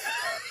 and I thought,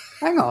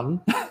 hang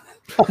on.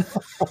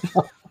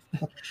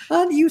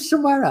 Aren't you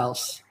somewhere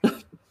else?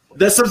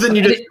 That's something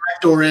you just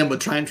backdoor in with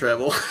time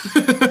travel.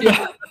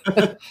 Yeah.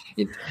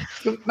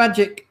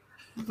 Magic.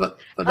 But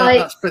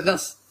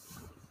that's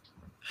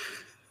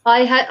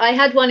I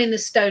had one in the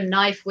Stone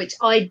Knife, which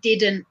I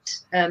didn't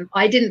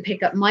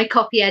pick up. My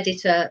copy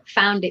editor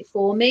found it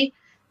for me,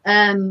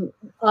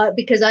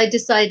 because I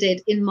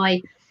decided in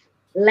my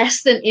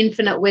less than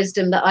infinite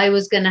wisdom that I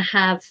was going to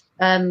have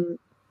 2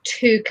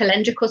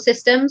 calendrical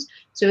systems.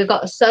 So we've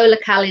got a solar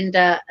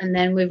calendar, and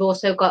then we've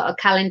also got a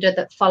calendar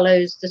that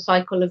follows the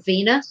cycle of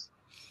Venus.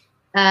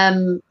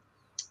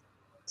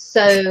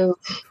 So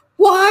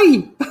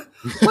why?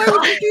 Why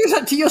would you do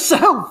that to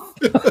yourself?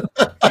 It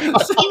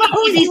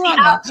is the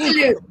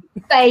absolute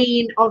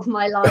bane of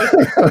my life.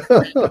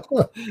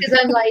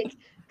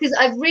 Because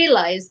I've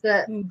realized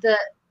that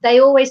they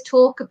always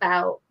talk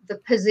about the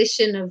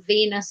position of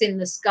Venus in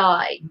the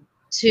sky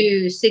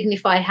to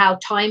signify how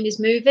time is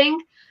moving.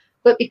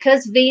 But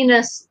because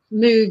Venus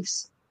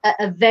moves at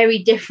a very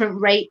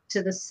different rate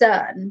to the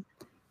sun,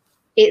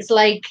 it's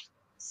like,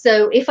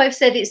 so if I've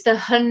said it's the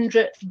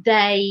 100th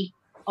day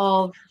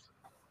of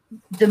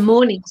the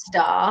morning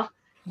star,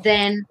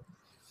 then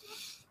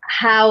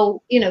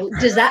how,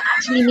 does that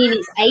actually mean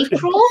it's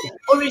April,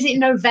 or is it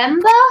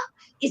November?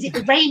 Is it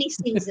the rainy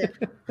season?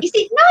 Is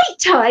it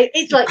nighttime?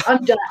 It's like,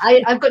 I'm done.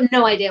 I've got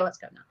no idea what's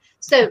going on.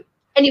 So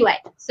anyway,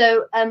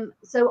 so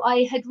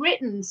I had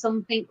written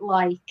something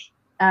like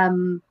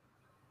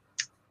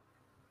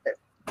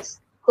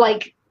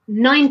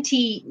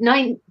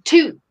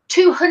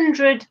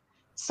 200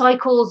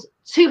 cycles,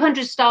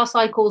 200 star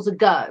cycles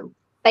ago,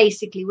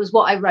 basically was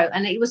what I wrote.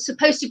 And it was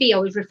supposed to be, I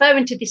was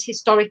referring to this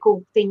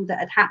historical thing that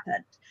had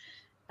happened.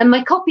 And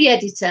my copy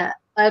editor,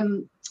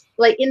 in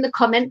the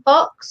comment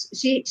box,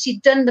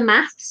 she'd done the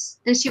maths,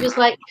 and she was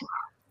like,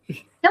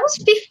 that was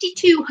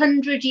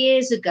 5,200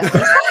 years ago.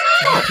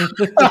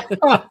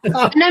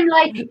 And I'm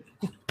like,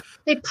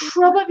 they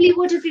probably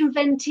would have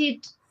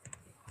invented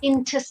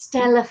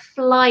interstellar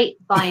flight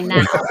by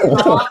now,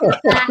 rather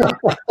than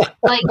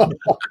like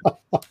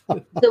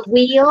the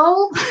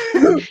wheel.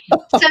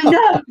 So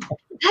no,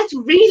 that's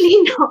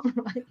really not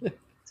right.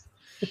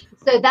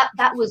 So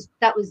that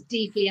was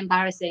deeply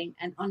embarrassing,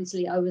 and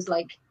honestly, I was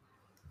like,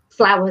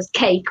 flowers,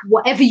 cake,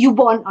 whatever you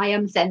want, I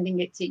am sending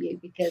it to you,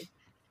 because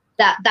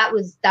that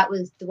was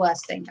the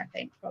worst thing, I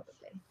think, probably.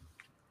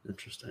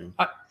 Interesting.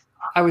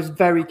 I was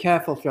very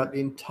careful throughout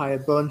the entire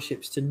Bone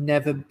Ships to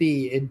never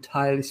be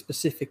entirely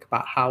specific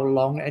about how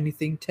long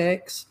anything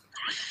takes.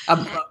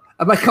 And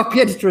my copy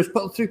editor has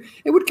put through,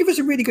 it would give us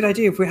a really good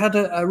idea if we had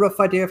a rough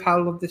idea of how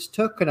long this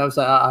took. And I was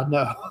like,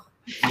 no.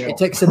 It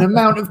takes an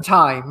amount of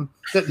time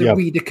that the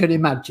reader can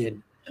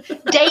imagine.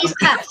 Days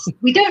pass.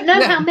 We don't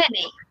know how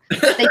many.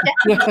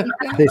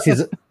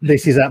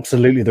 This is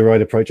absolutely the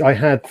right approach. I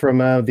had from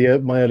my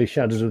early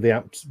Shadows of the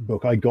Alps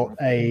book, I got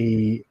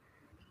a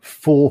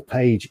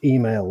 4-page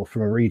email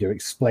from a reader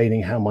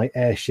explaining how my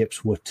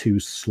airships were too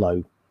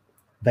slow.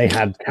 They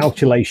had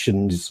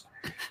calculations,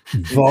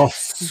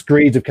 vast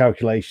screeds of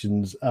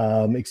calculations,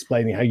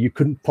 explaining how you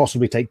couldn't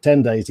possibly take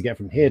 10 days to get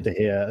from here to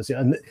here.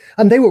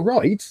 And they were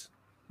right.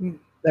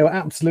 They were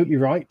absolutely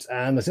right.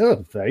 And I said,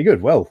 oh, very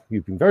good. Well,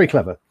 you've been very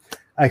clever.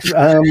 It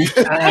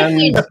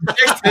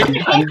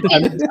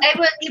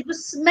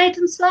was made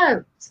them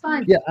slow. It's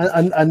fine. Yeah,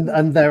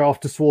 and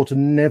thereafter swore to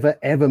never,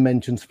 ever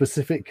mention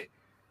specific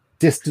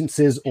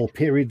distances or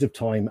periods of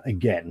time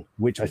again,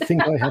 which I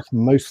think I have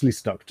mostly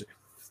stuck to.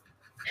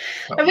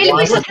 I really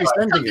wish I had this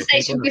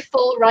conversation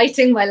before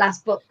writing my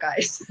last book,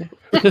 guys.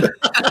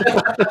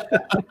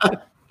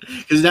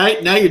 Because now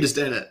you're just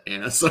in it,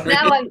 Anna. Sorry.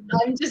 Now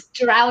I'm just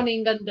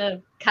drowning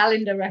under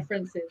calendar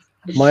references.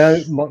 My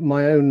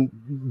own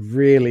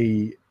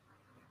really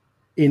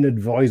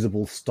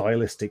inadvisable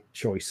stylistic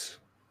choice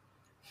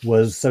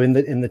was, so in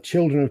the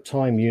Children of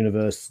Time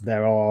universe,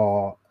 there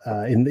are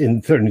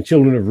in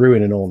Children of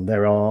Ruin and on,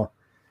 there are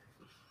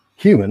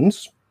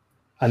humans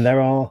and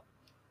there are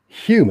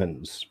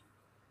humans.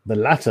 The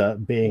latter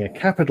being a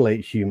capital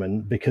H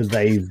human because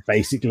they've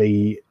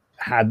basically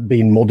had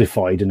been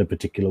modified in a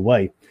particular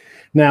way.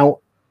 Now,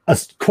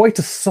 quite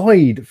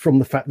aside from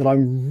the fact that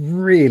I'm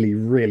really,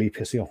 really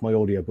pissing off my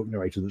audiobook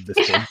narrators at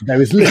this point,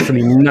 there is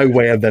literally no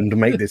way of them to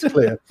make this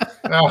clear.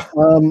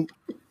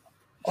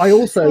 I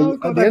also,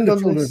 at the end of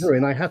Children of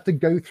Ruin, I had to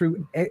go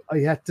through, I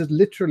had to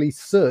literally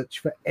search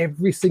for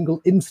every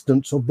single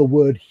instance of the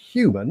word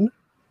human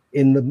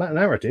in the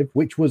narrative,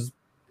 which was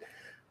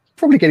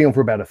probably getting on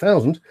for about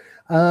 1,000,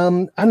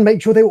 and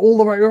make sure they were all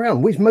the right way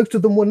around, which most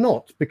of them were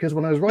not, because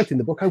when I was writing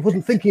the book, I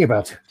wasn't thinking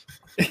about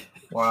it.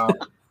 Wow.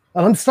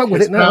 And I'm stuck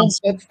with it now.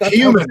 That's how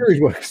the series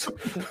works.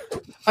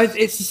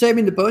 It's the same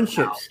in the Bone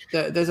Ships.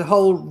 There's a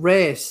whole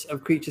race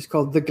of creatures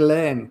called the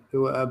Gleam,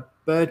 who are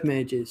bird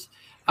mages.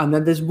 And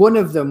then there's one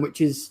of them,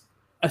 which is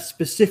a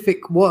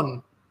specific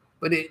one,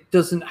 but it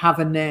doesn't have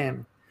a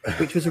name,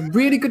 which was a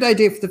really good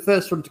idea for the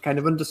first one to kind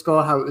of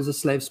underscore how it was a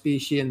slave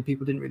species and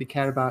people didn't really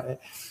care about it.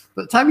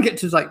 But the time you get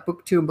to like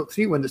book 2 and book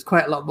 3, when there's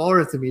quite a lot more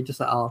of them, you're just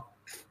like, oh,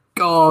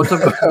 God,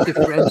 I've got to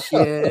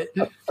differentiate.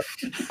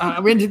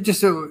 We ended up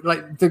just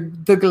like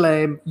the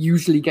Gleam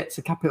usually gets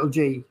a capital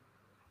G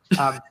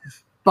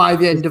by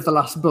the end of the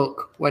last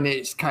book, when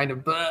it's kind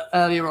of, but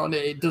earlier on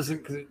it doesn't,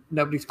 because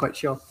nobody's quite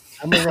sure.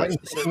 Am I right in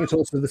thinking it's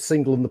also the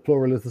single and the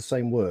plural of the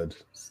same word?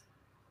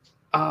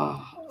 For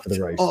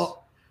the race.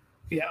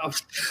 Yeah,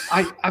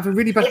 I have a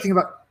really bad thing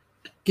about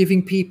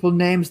giving people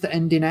names that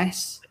end in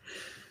S,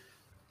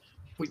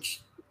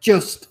 which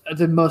just are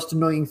the most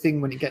annoying thing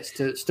when it gets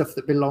to stuff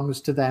that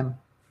belongs to them.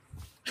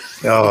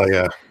 Oh,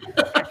 yeah.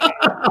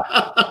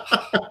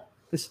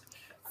 This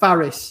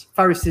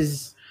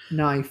Faris's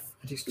knife.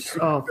 It's just,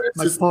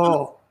 my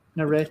poor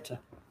narrator.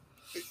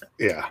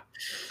 Yeah.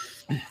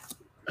 Oh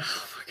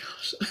my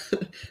gosh.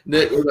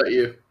 Nick, what about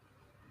you?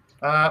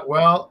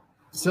 Well,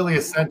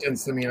 silliest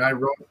sentence. I mean, I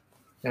wrote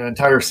an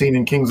entire scene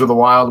in Kings of the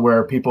Wild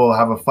where people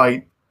have a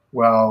fight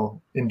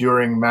while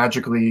enduring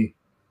magically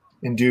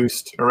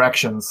induced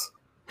erections.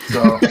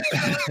 So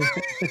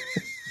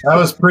that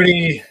was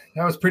pretty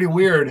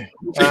weird.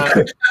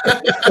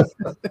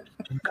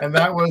 And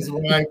that was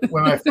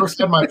when I first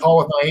had my call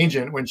with my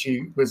agent, when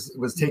she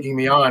was taking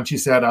me on. She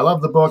said, "I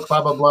love the book,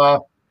 blah blah blah.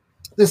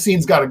 This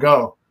scene's got to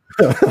go."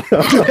 And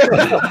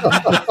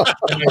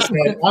I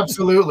said,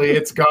 "Absolutely,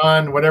 it's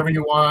gone. Whatever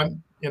you want."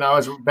 You know, I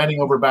was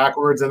bending over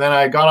backwards, and then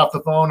I got off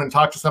the phone and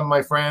talked to some of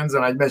my friends,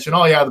 and I mentioned,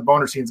 "Oh yeah, the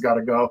boner scene's got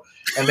to go,"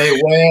 and they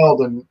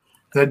wailed and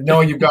said,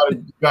 "No, you've got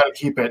to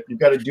keep it. You've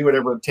got to do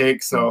whatever it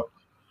takes." So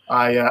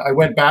I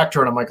went back to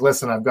her and I'm like,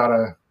 "Listen, I've got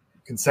a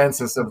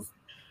consensus of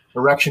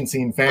erection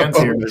scene fans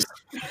here." So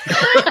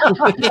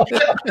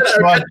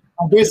I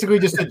basically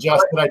just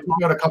adjusted. I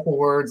took out a couple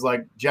words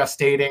like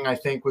gestating, I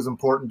think was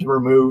important to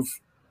remove.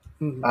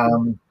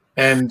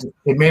 And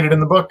it made it in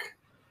the book,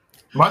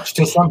 much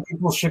to some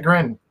people's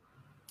chagrin.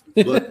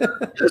 Look,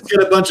 let's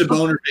get a bunch of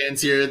boner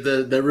fans here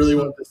that really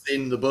want to see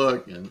in the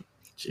book. And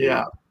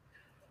Yeah.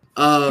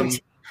 Um,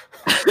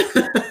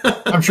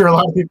 I'm sure a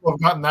lot of people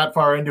have gotten that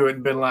far into it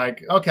and been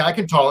like, okay, I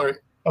can tolerate.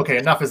 Okay,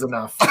 enough is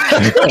enough.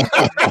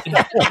 You've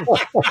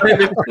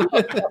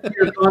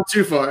gone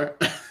too far.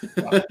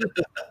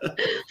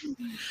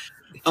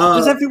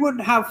 Does everyone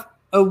have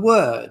a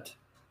word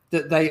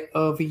that they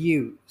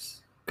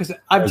overuse? Because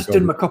I've just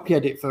done my copy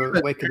edit for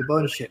Wake of the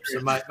Bone Ships,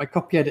 and my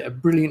copy editor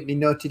brilliantly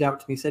noted out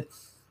to me, said,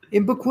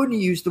 in book 1 you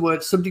used the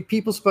word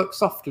people spoke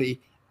softly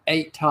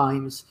 8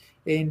 times.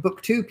 In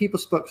book 2, people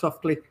spoke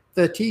softly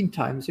 13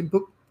 times. In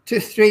book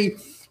 3,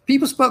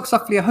 people spoke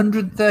softly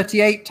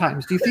 138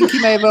 times. Do you think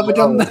you may have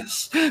overdone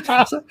this?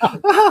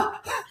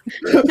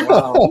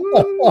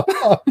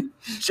 Wow.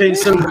 Change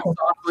some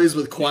softlies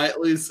with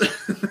quietlies.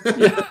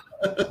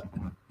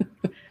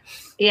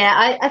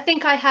 Yeah, I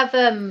think I have,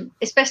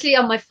 especially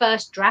on my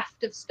first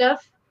draft of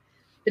stuff,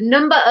 the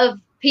number of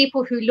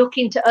people who look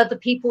into other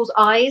people's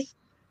eyes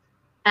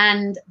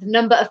and the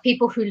number of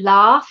people who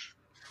laugh,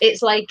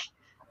 it's like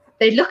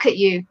they look at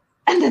you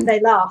and then they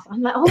laugh.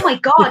 I'm like, oh my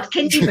God,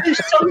 can you do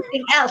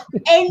something else?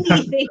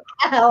 Anything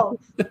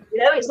else? You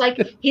know, it's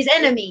like his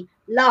enemy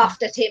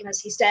laughed at him as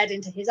he stared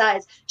into his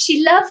eyes.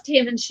 She loved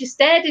him and she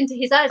stared into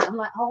his eyes. I'm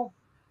like, oh.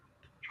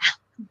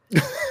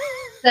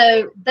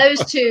 So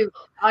those two,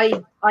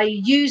 I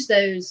use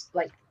those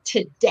like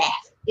to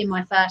death in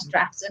my first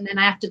drafts, and then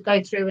I have to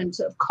go through and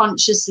sort of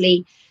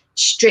consciously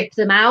strip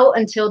them out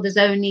until there's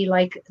only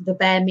like the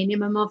bare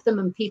minimum of them,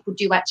 and people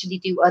do actually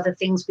do other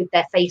things with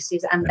their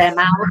faces and their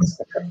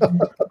mouths.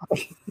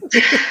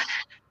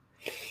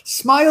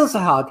 Smile's a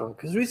hard one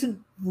because there isn't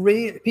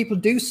really, people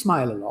do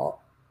smile a lot,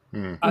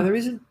 and there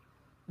isn't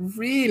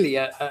really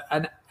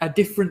a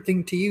different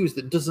thing to use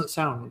that doesn't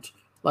sound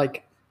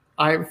like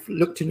I've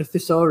looked in a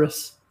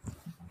thesaurus.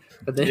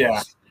 But then,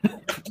 Yeah.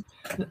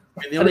 I mean,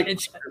 the only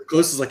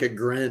close is like a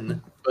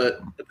grin, but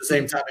at the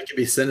same time, it can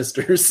be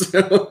sinister.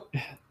 So.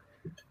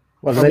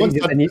 Well,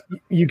 then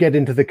you get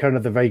into the kind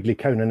of the vaguely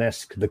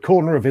Conan-esque, the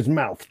corner of his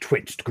mouth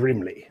twitched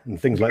grimly and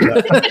things like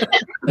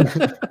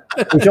that,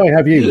 which I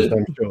have used,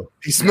 I'm sure.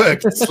 He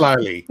smirked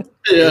slyly.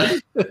 Yeah.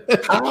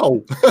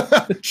 How?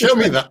 Show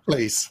me that,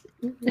 please.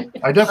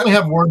 I definitely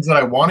have words that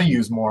I want to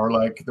use more,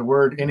 like the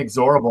word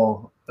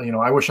inexorable. You know,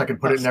 I wish I could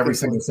put it in every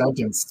single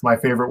sentence. It's my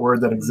favorite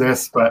word that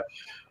exists, but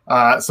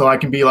so I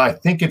can be like, I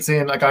think it's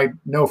in, like, I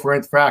know for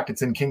a fact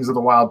it's in Kings of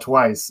the Wild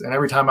twice. And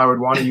every time I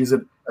would want to use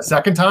it a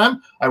second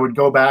time, I would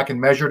go back and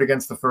measure it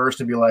against the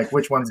first and be like,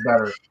 which one's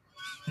better?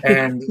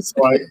 And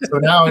so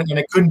now, and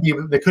they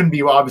couldn't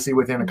be obviously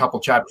within a couple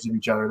chapters of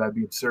each other. That'd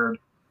be absurd.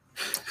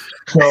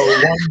 So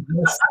one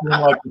exists in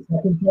like the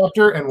second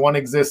chapter and one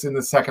exists in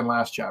the second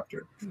last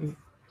chapter.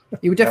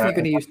 You were definitely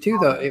going to use 2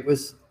 though. It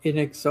was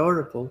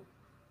inexorable.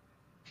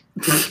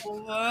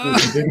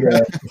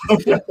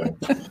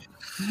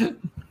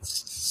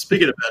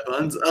 Speaking of bad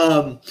puns,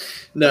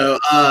 no.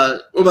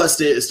 What about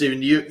Stephen?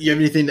 Do you have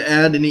anything to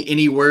add?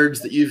 Any words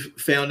that you've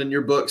found in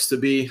your books to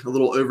be a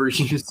little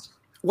overused?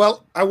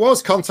 Well, I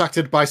was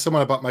contacted by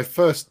someone about my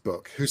first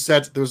book who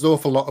said there was an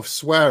awful lot of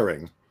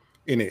swearing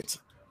in it.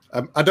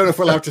 I don't know if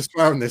we're allowed to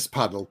swear on this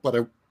panel, but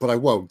I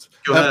won't.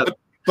 Go ahead.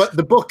 But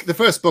the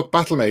first book,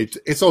 Battlemade,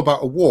 it's all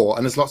about a war,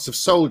 and there's lots of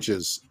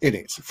soldiers in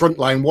it,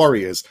 frontline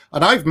warriors.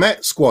 And I've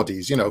met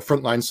squaddies, you know,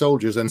 frontline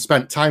soldiers, and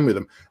spent time with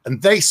them,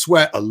 and they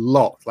swear a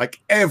lot.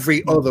 Like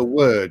every other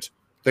word,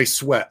 they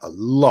swear a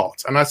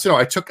lot. And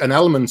I took an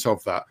element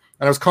of that,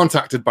 and I was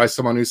contacted by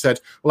someone who said,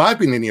 "Well, I've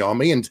been in the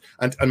army, and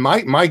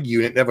my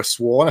unit never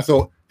swore." And I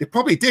thought they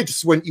probably did,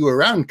 just when you were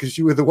around, because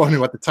you were the one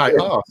who had the tight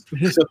arse.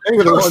 So they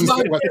were the ones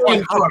that were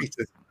quite happy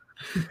to.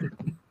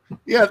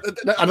 Yeah,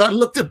 and I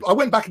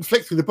went back and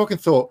flicked through the book and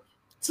thought,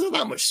 it's not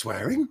that much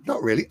swearing.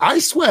 Not really. I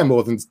swear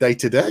more than day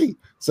to day.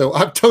 So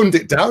I've toned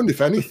it down,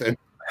 if anything.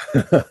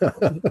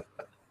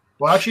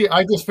 Well, actually,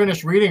 I just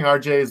finished reading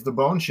RJ's The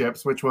Bone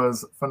Ships, which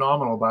was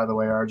phenomenal, by the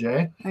way,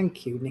 RJ.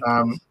 Thank you,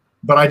 Nicholas.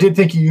 But I did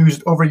think you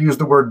overused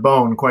the word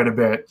bone quite a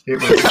bit.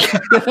 It was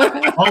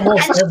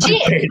almost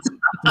every page.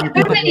 To be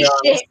perfectly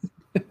honest.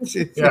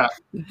 Yeah.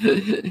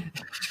 You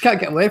can't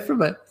get away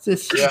from it.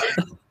 It's just...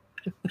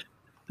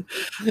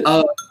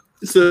 Yeah.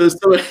 So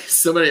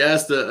somebody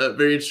asked a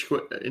very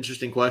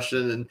interesting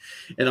question,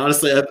 and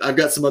honestly, I've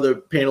got some other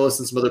panelists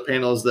and some other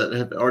panels that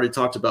have already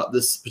talked about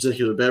this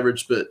particular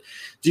beverage. But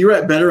do you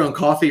write better on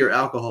coffee or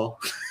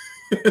alcohol?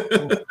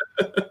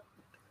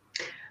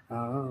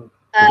 Oh.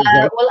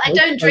 Well, I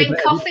don't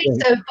drink coffee,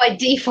 so by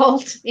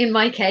default, in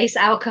my case,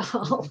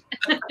 alcohol.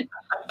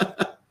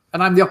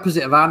 And I'm the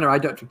opposite of Anna. I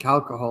don't drink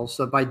alcohol,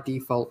 so by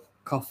default,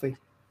 coffee.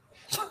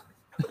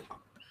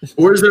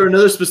 Or is there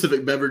another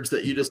specific beverage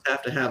that you just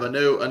have to have? I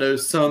know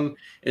some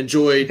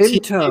enjoy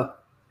Vimto,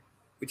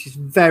 which is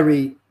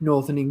very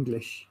Northern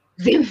English.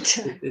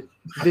 Vimto.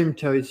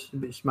 Vimto is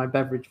my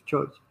beverage of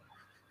choice.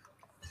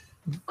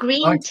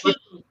 Green tea.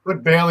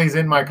 Put Bailey's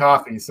in my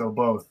coffee, so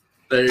both.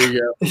 There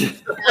you go.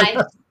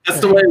 Nice.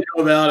 That's the way to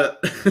go about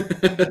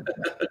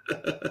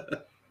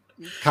it.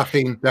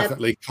 Caffeine,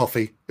 definitely.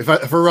 Coffee. If I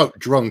wrote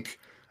drunk,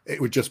 it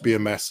would just be a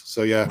mess.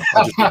 So yeah,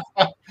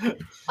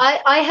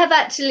 I have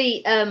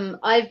actually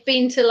I've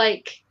been to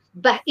like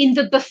back in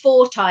the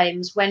before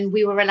times when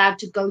we were allowed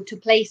to go to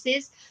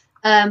places.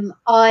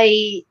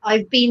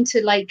 I've been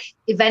to like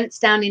events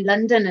down in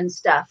London and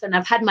stuff, and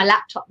I've had my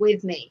laptop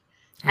with me,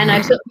 and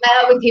I've sort of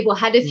met up with people,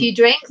 had a few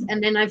drinks,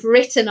 and then I've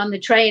written on the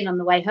train on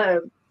the way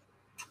home,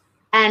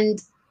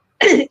 and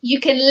you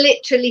can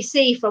literally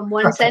see from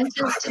one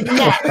sentence to the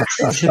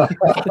next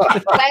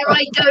where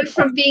I go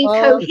from being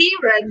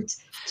coherent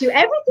to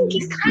everything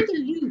is kind of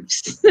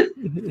loose.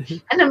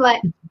 And I'm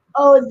like,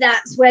 oh,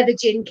 that's where the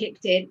gin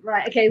kicked in.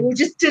 Right, okay, we'll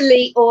just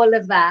delete all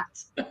of that.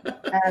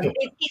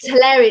 It's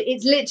hilarious.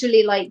 It's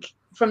literally like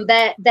from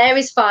there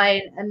is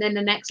fine, and then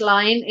the next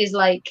line is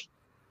like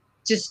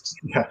just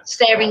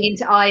staring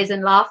into eyes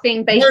and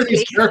laughing, basically. Where are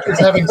these characters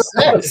having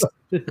sex?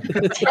 you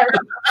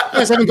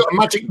guys haven't got a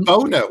magic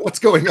boner. What's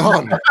going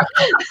on?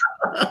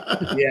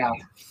 Yeah.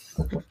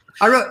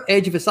 I wrote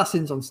Age of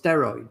Assassins on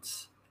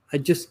steroids. I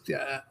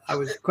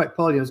was quite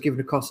poorly. I was given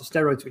a course of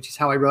steroids, which is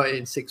how I wrote it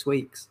in 6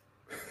 weeks.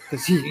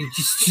 Because you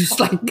just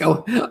like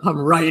go, I'm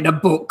writing a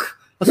book.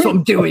 That's what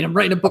I'm doing. I'm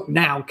writing a book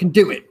now. Can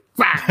do it.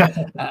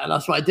 Bang!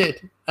 That's what I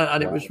did,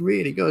 and it was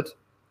really good.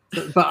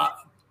 But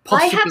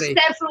I have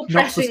several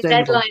pressing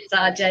deadlines,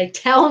 RJ.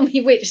 Tell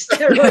me which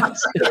steroids.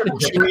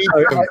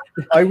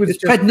 I was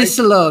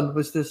prednisolone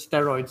was the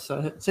steroid.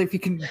 So if you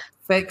can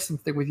fake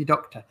something with your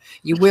doctor,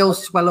 you will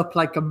swell up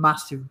like a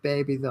massive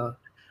baby, though.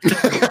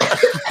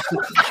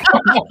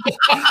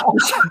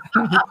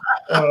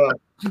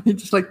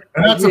 Just like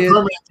that's a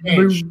permanent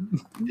change.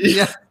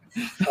 Yeah.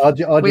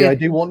 RJ, I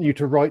do want you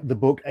to write the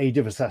book Age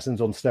of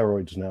Assassins on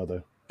steroids now,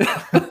 though.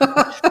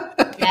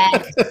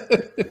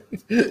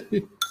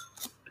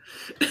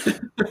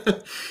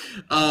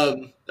 All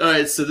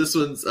right, so this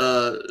one's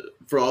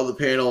for all the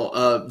panel.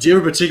 Do you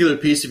have a particular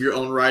piece of your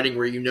own writing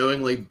where you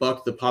knowingly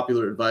bucked the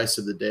popular advice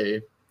of the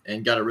day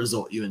and got a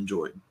result you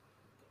enjoyed?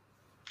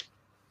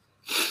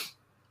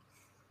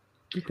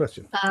 Good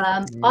question.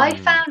 I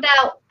found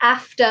out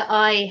after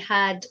I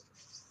had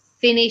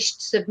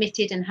finished,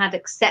 submitted, and had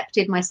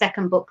accepted my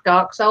second book,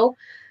 Dark Soul,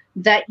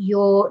 that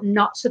you're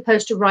not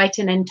supposed to write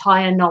an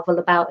entire novel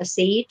about a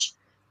siege,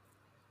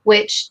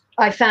 which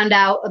I found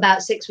out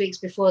about 6 weeks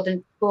before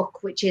the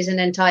book, which is an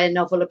entire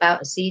novel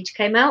about a siege,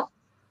 came out.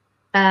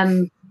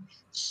 And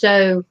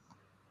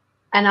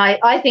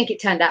I think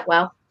it turned out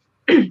well.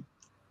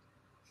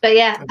 But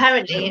yeah,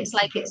 apparently it's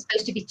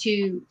supposed to be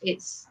too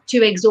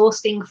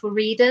exhausting for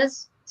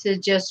readers to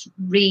just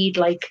read,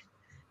 like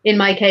in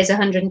my case,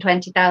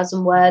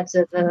 120,000 words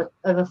of a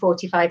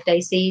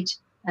 45-day siege.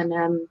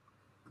 And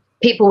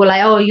people were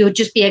like, oh, you'll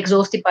just be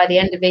exhausted by the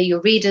end of it.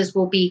 Your readers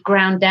will be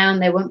ground down.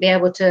 They won't be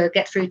able to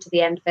get through to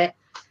the end of it.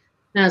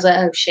 And I was like,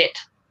 oh shit,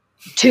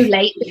 too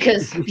late,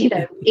 because,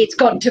 it's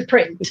gone to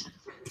print.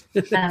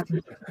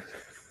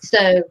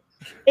 So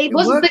it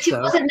wasn't, but it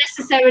wasn't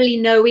necessarily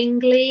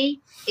knowingly.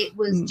 It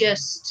was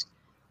just,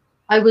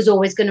 I was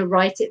always going to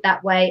write it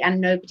that way, and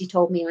nobody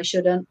told me I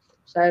shouldn't.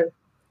 So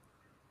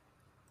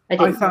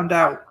I found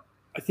out,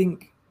 I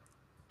think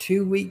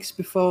 2 weeks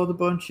before the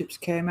Bone Ships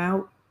came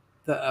out,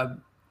 that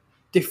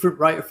different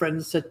writer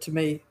friends said to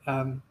me,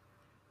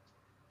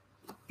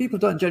 people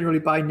don't generally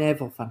buy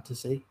naval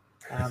fantasy,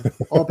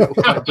 albeit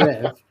we're quite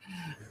brave.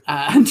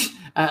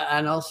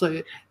 And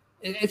also,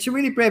 it's a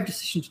really brave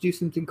decision to do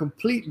something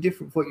completely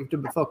different from what you've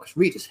done before, because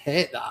readers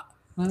hate that.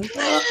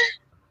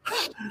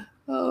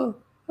 Oh,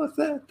 what's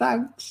that?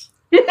 Thanks.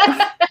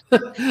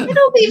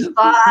 It'll be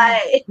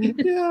fine.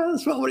 Yeah,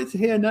 that's what I wanted to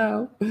hear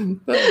now.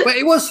 But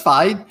it was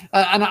fine.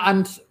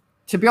 And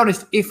to be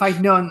honest, if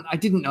I'd known, I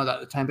didn't know that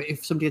at the time, but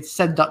if somebody had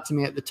said that to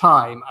me at the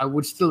time, I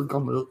would still have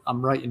gone, well,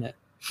 I'm writing it.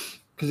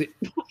 Because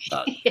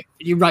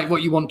you write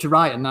what you want to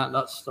write, and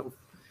that's sort of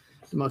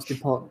the most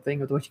important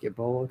thing, otherwise you get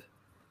bored.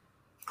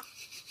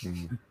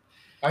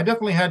 I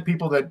definitely had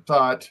people that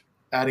thought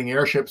adding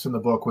airships in the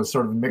book was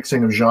sort of a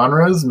mixing of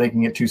genres,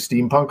 making it too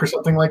steampunk or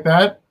something like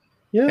that.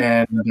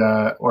 Yeah. And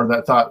or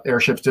that thought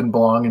airships didn't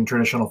belong in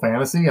traditional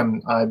fantasy,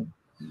 and I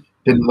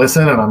didn't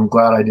listen, and I'm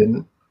glad I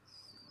didn't.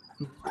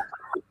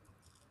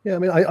 Yeah, I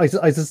mean, I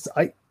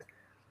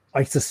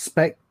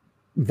suspect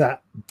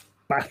that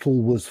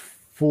battle was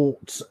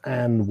fought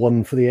and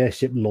won for the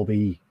airship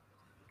lobby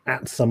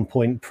at some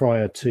point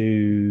prior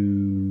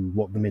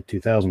to the mid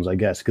 2000s, I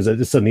guess,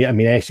 because suddenly, I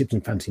mean, airships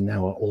in fantasy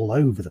now are all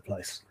over the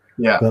place.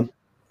 Yeah, but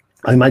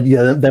I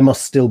imagine there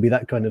must still be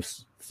that kind of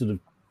sort of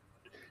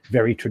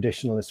very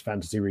traditionalist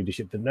fantasy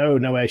readership that no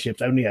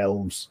airships, only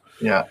elves.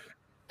 Yeah.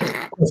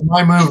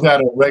 I moved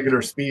at a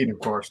regular speed, of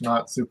course,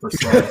 not super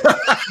slow.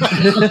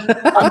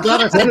 I'm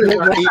glad I sent you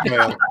an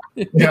email.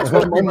 Yeah,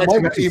 my email to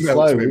me. You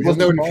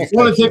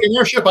want to take an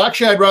airship?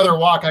 Actually, I'd rather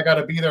walk. I got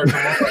to be there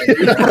tomorrow.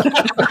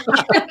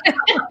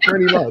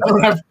 Pretty much. I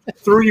don't have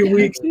 3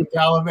 weeks to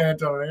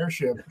gallivant on an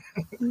airship.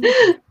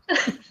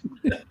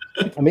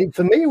 I mean,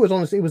 for me, it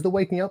was the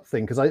waking up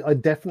thing, because I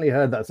definitely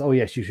heard that. Oh,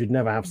 yes, you should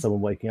never have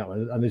someone waking up.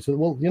 And they said,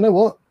 well, you know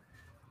what?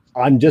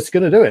 I'm just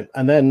going to do it.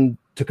 And then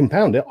to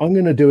compound it, I'm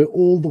going to do it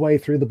all the way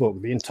through the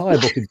book. The entire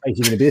book is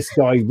basically going to be this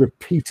guy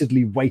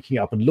repeatedly waking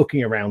up and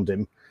looking around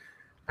him,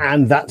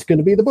 and that's going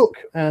to be the book.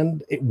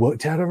 And it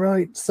worked out all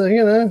right. So,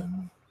 you know.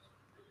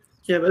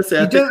 Yeah, that's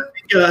it.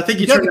 I think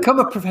you don't become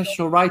a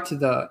professional writer,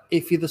 though,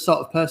 if you're the sort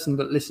of person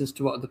that listens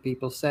to what other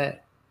people say.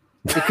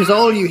 Because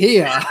all you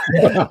hear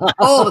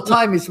all the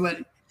time is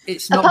when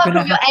it's not going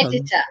to happen.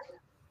 Editor.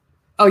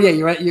 Oh yeah,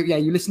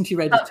 you listen to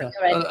your editor.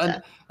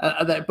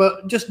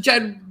 But just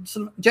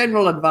some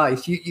general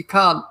advice. You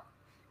can't,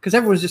 because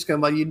everyone's just going,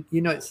 well, you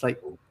know, it's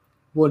like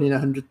 1 in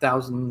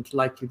 100,000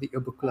 likely that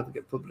your book will ever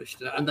get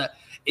published, and that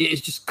it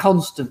is just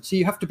constant. So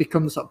you have to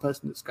become the sort of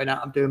person that's going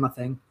out. I'm doing my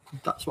thing.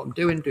 That's what I'm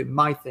doing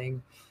my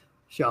thing.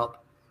 Sharp.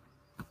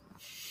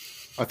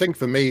 I think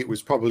for me, it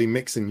was probably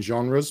mixing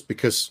genres,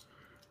 because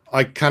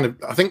I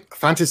think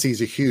fantasy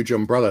is a huge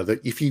umbrella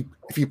that if you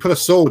put a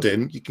sword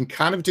in, you can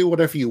kind of do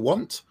whatever you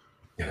want.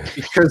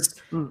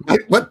 Because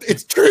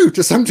it's true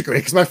to some degree,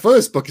 because my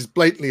first book is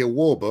blatantly a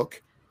war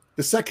book.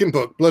 The second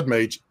book, Blood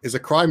Mage, is a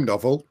crime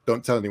novel.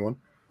 Don't tell anyone.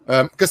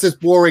 Because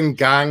there's warring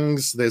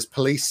gangs, there's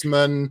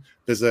policemen,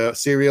 there's a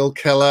serial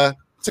killer.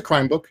 It's a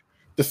crime book.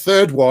 The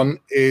third one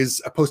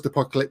is a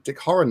post-apocalyptic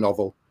horror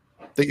novel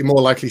that you're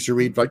more likely to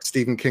read, like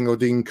Stephen King or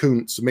Dean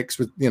Koontz, mixed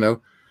with, you know,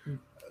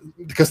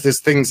 because there's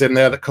things in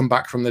there that come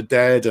back from the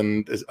dead,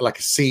 and it's like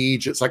a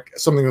siege. It's like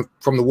something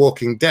from The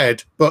Walking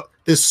Dead, but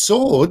there's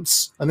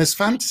swords and there's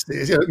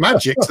fantasy, you know,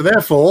 magic, so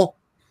therefore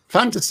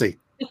fantasy.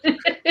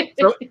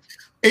 So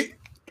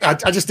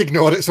I just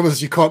ignored it. Someone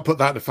says you can't put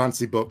that in a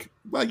fantasy book.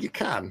 Well, you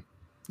can.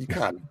 You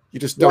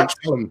just don't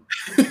tell them.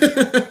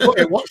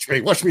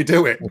 Watch me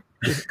do it.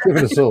 Just give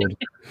it a sword.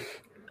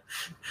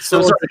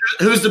 So, sorry,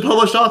 who's the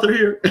published author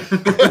here?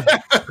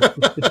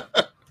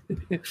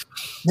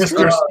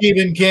 Mr.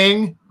 Stephen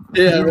King.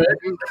 Yeah, right.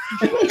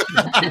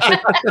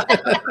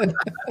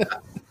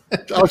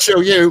 I'll show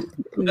you.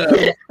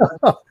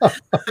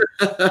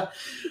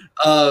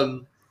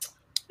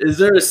 Is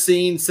there a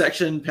scene,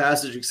 section,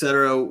 passage,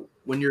 etc.,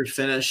 when you're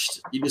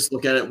finished, you just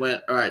look at it and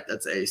went, all right,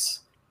 that's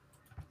ace?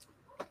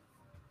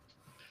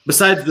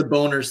 Besides the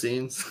boner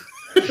scenes.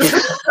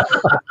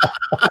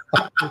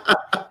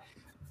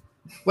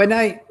 When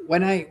I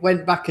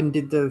went back and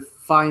did the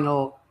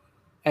final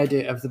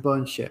edit of the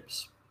Bone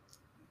Ships,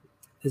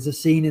 there's a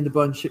scene in the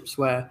Bone Ships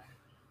where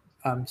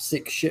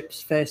 6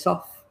 ships face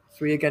off,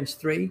 3 against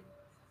 3.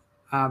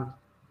 And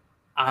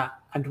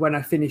when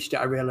I finished it,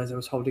 I realized I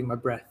was holding my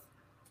breath.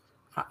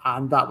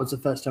 And that was the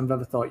first time I've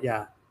ever thought,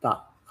 yeah,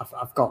 that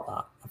I've got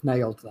that. I've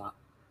nailed that.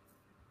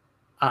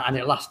 And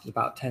it lasted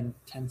about 10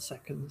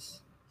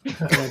 seconds.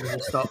 And then I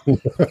stopped. And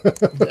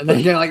then,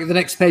 you know, like the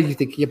next page, you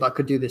think, yeah, but I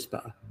could do this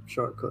better. I'm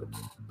sure I could.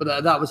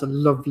 But that was a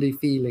lovely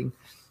feeling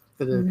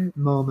for the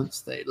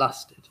moments that it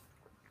lasted.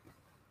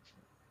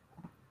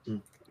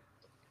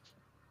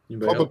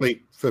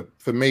 Probably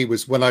for me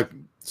was when I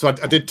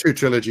did 2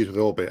 trilogies with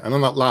Orbit, and on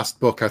that last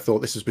book I thought,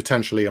 this is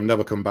potentially, I'm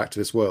never coming back to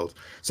this world,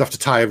 so I have to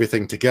tie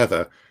everything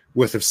together,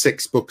 worth of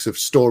 6 books of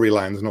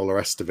storylines and all the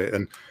rest of it,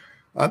 and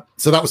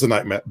so that was a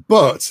nightmare.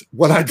 But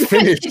when I'd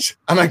finished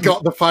and I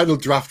got the final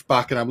draft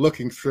back and I'm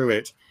looking through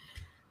it,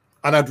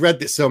 and I'd read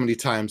this so many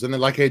times, and then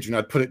like Adrian,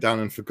 I'd put it down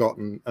and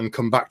forgotten and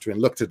come back to it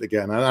and looked at it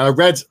again, and I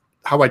read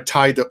how I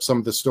tied up some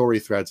of the story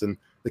threads and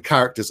the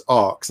characters'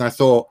 arcs, and I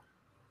thought,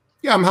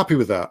 yeah, I'm happy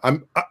with that.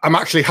 I'm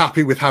actually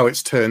happy with how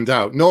it's turned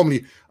out.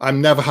 Normally,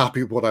 I'm never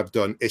happy with what I've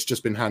done. It's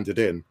just been handed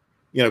in,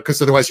 you know,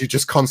 because otherwise you're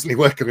just constantly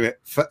working on it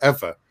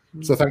forever.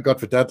 So thank God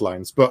for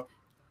deadlines. But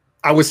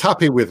I was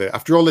happy with it.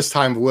 After all this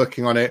time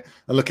working on it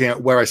and looking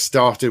at where I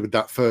started with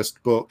that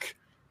first book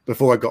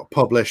before I got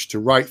published, to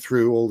write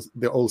through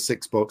all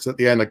 6 books, at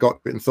the end I got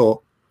it and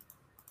thought,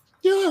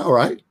 yeah, all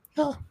right.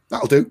 Yeah,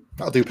 that'll do.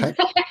 That'll do, Peg.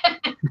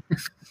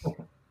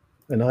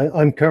 And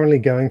I'm currently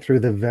going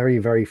through the very,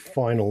 very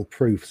final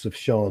proofs of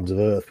Shards of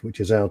Earth, which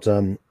is out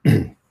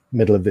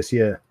middle of this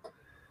year.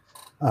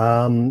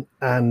 And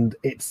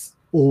it's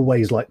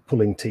always like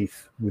pulling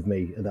teeth with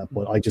me at that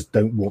point. I just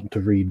don't want to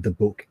read the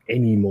book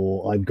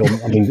anymore.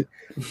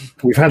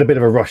 We've had a bit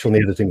of a rush on the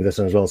editing with this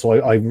one as well.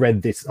 So I've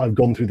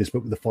gone through this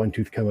book with a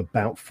fine-tooth comb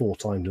about 4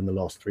 times in the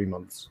last 3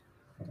 months.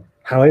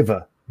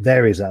 However,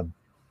 there is a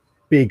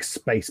big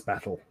space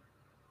battle,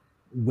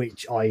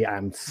 which I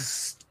am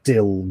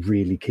still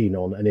really keen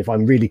on, and if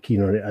I'm really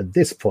keen on it at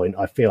this point,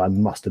 I feel I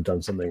must have done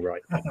something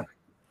right.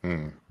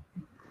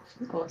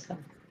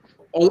 Awesome.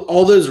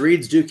 All those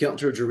reads do count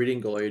towards your reading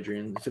goal,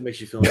 Adrian, if it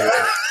makes you feel like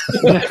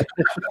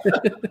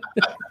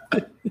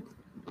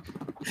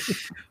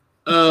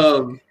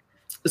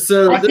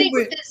so I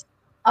think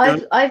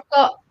I've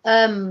got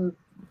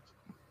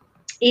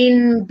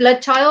in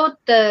Bloodchild,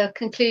 the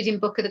concluding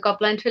book of the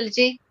Goblin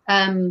trilogy,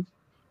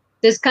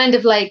 there's kind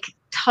of like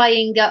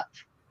tying up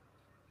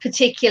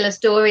particular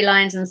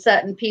storylines, and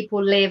certain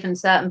people live and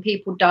certain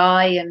people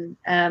die, and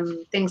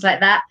things like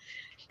that.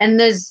 And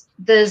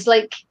there's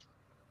like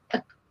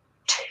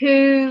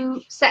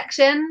 2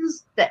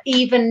 sections that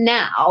even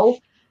now,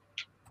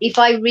 if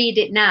I read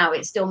it now,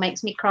 it still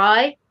makes me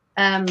cry.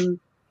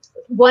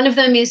 One of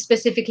them is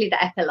specifically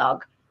the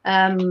epilogue,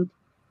 but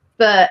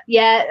But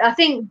yeah, I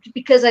think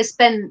because I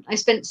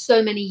spent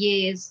so many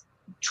years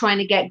trying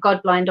to get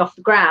Godblind off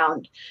the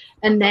ground,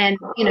 and then,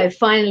 you know,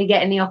 finally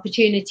getting the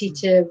opportunity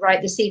to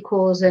write the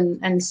sequels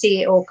and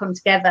see it all come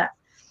together.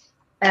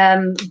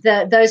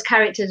 Those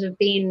characters have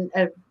been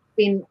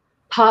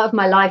part of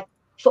my life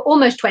for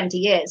almost 20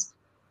 years.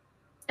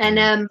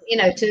 And, you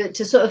know,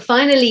 to sort of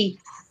finally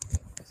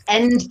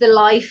end the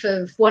life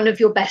of one of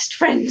your best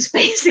friends,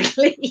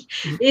 basically,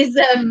 is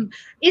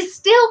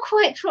still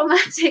quite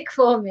traumatic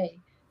for me.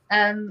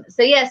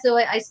 So yeah, so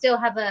I still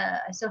have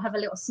a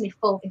little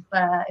sniffle if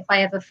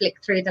I ever flick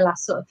through the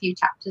last sort of few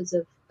chapters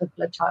of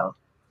Bloodchild.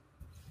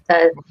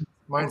 So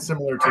mine's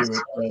similar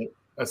to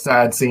a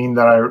sad scene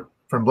that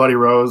from Bloody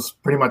Rose,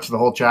 pretty much the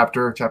whole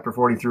chapter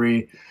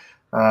 43.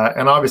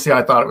 And obviously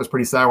I thought it was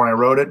pretty sad when I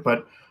wrote it,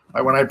 but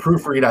when I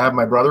proofread, I have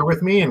my brother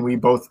with me and we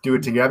both do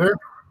it together.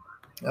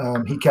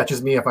 He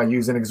catches me if I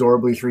use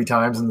inexorably 3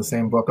 times in the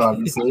same book,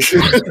 obviously.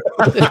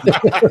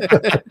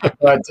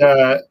 But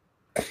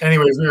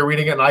anyways, we were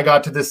reading it and I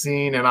got to the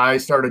scene and I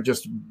started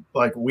just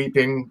like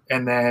weeping.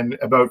 And then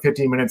about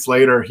 15 minutes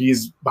later,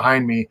 he's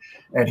behind me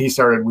and he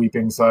started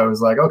weeping. So I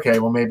was like, okay,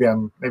 well, maybe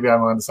I'm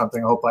onto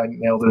something. I hope I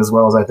nailed it as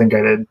well as I think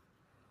I did.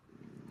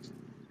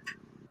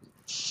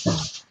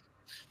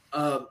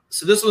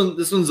 So this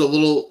one's a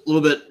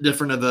little bit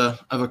different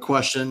of a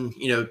question.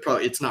 You know,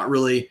 probably it's not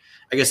really,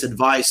 I guess,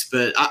 advice,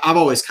 but I've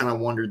always kind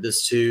of wondered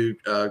this too,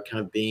 kind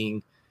of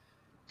being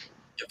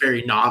a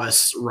very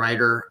novice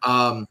writer.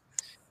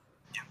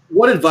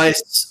 What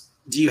advice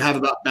do you have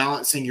about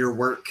balancing your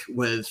work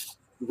with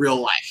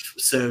real life?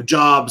 So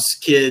jobs,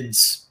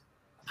 kids,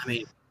 I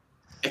mean,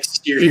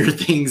 exterior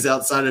things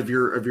outside of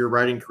your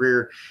writing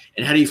career,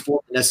 and how do you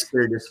form the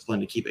necessary discipline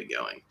to keep it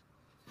going?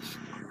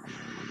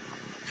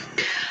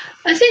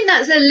 I think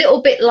that's a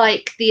little bit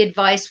like the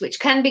advice, which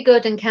can be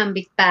good and can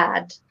be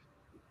bad,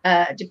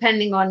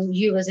 depending on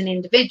you as an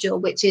individual,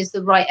 which is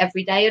the right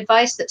everyday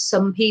advice that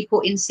some people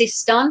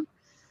insist on.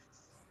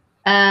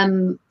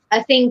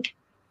 I think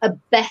a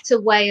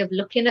better way of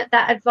looking at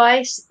that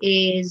advice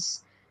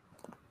is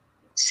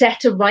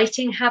set a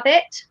writing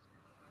habit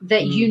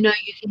that you know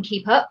you can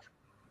keep up.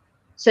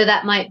 So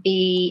that might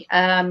be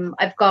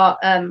I've got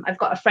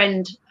a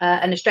friend,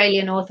 an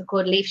Australian author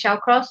called Leaf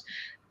Shallcross,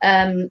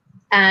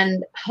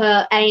 and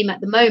her aim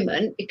at the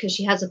moment, because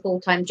she has a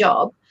full-time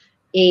job,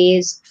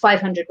 is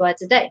 500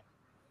 words a day.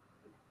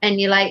 And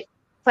you're like,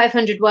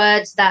 500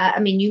 words, that, I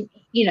mean,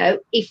 you know,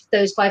 if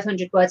those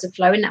 500 words are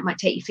flowing, that might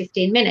take you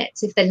 15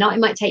 minutes. If they're not, it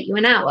might take you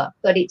an hour,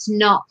 but it's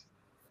not,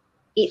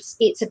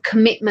 it's a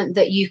commitment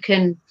that you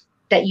can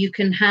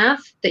have,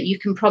 that you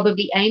can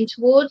probably aim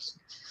towards.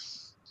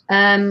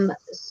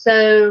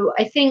 So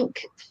I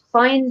think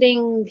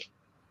finding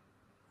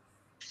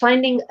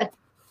a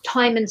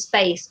time and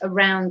space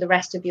around the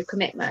rest of your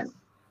commitment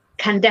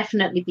can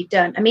definitely be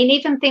done. I mean,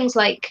 even things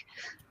like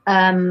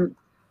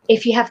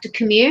if you have to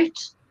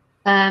commute,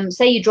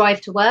 say you drive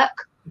to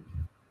work,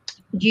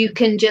 you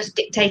can just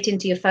dictate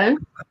into your phone,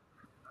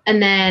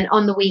 and then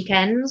on the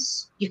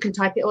weekends you can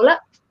type it all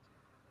up.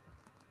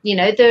 You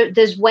know,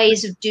 there's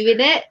ways of doing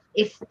it.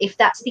 If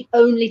that's the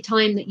only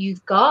time that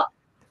you've got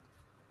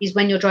is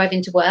when you're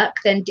driving to work,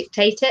 then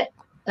dictate it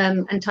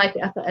and type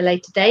it up at a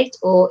later date.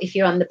 Or if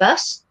you're on the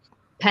bus,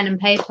 pen and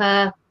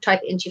paper, type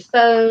it into your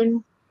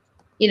phone.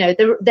 You know,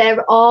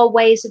 there are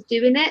ways of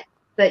doing it,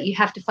 but you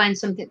have to find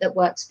something that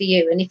works for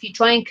you. And if you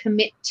try and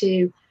commit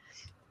to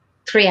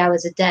 3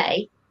 hours a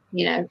day,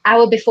 you know,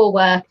 hour before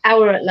work,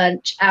 hour at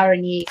lunch, hour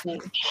in the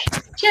evening,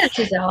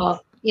 chances are,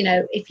 you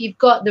know, if you've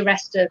got the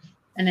rest of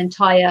an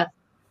entire,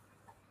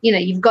 you know,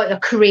 you've got a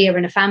career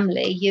and a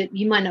family,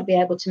 you might not be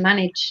able to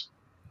manage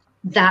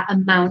that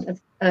amount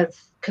of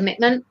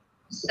commitment.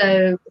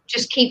 So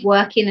just keep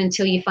working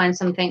until you find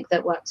something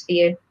that works for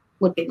you,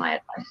 would be my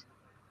advice.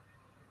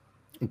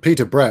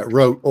 Peter Brett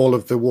wrote all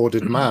of The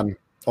Warded Man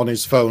on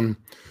his phone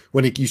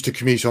when he used to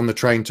commute on the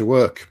train to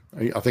work.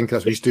 I think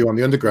that's what he used to do on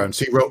the Underground.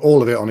 So he wrote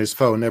all of it on his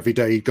phone every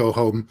day. He'd go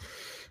home,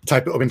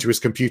 type it up into his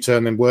computer,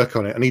 and then work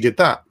on it. And he did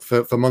that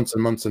for months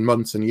and months and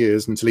months and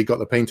years until he got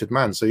The Painted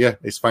Man. So yeah,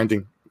 it's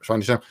finding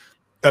time.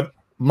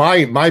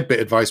 My bit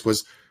of advice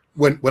was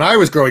when I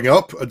was growing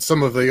up, and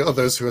some of the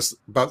others who are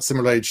about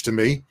similar age to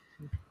me,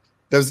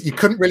 you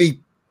couldn't really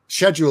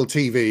schedule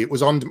TV. It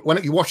was on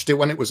when you watched it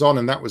when it was on,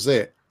 and that was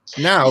it.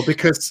 Now,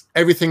 because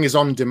everything is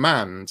on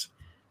demand,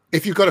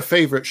 if you've got a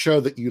favorite show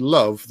that you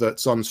love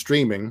that's on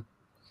streaming,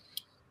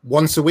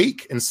 once a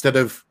week, instead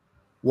of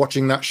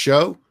watching that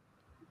show,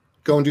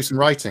 go and do some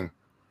writing.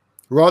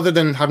 Rather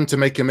than having to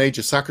make a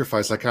major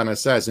sacrifice, like Anna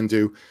says, and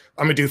I'm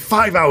going to do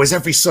 5 hours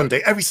every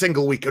Sunday, every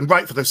single week, and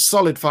write for those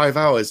solid 5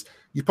 hours.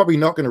 You're probably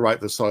not going to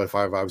write those solid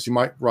 5 hours. You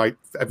might write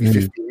every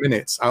 15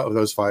 minutes out of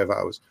those 5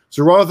 hours.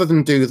 So rather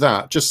than do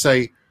that, just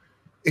say,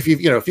 if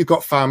you've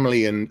got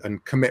family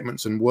and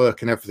commitments and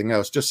work and everything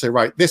else, just say,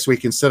 right, this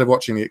week, instead of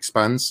watching The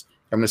Expanse,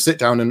 I'm going to sit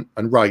down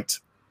and write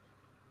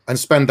and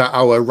spend that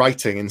hour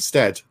writing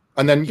instead.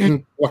 And then you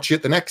can watch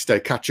it the next day,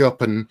 catch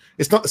up. And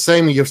it's not the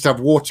same when you have to have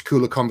water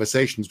cooler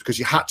conversations because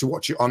you had to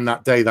watch it on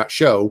that day, that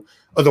show.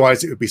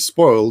 Otherwise, it would be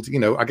spoiled. You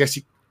know, I guess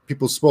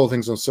people spoil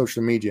things on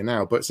social media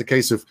now, but it's a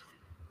case of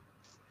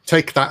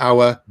take that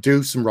hour,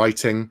 do some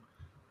writing,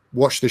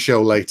 watch the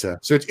show later.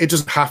 So it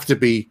doesn't have to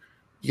be,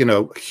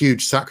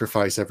 huge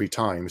sacrifice every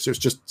time. So it's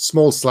just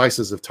small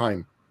slices of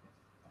time.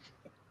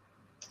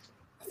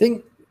 I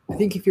think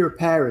if you're a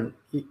parent,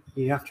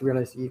 you have to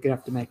realize that you're going to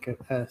have to make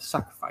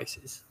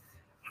sacrifices,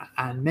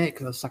 and make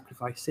those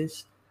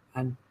sacrifices,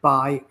 and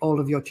buy all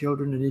of your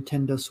children a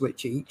Nintendo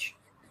Switch each,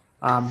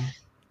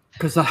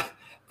 because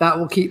that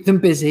will keep them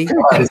busy.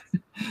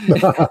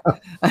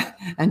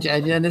 and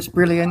it's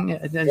brilliant.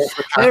 And they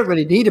don't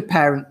really need a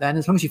parent then,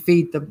 as long as you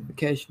feed them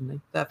occasionally.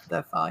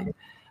 They're fine.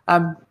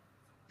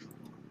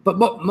 But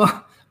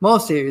more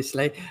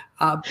seriously,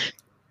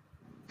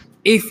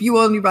 if you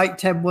only write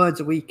 10 words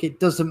a week, it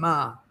doesn't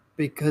matter,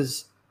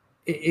 because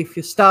if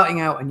you're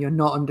starting out and you're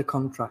not under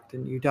contract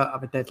and you don't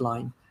have a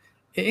deadline,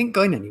 it ain't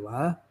going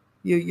anywhere.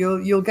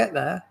 You'll get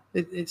there.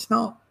 It's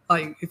not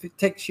like if it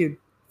takes you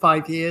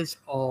 5 years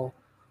or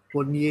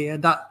 1 year,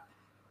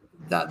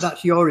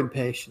 that's your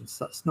impatience.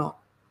 That's not.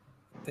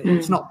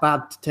 It's not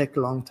bad to take a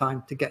long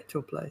time to get to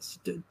a place.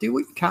 Do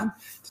what you can.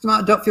 Doesn't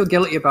matter. Don't feel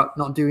guilty about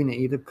not doing it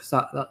either, because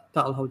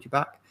that'll hold you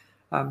back.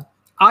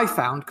 I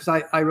found, because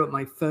I wrote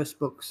my first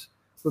books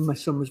when my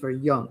son was very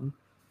young,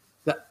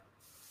 that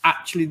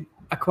actually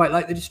I quite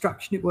like the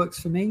distraction. It works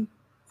for me,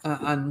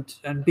 and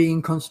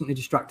being constantly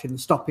distracted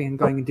and stopping and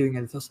going and doing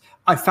anything else.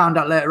 I found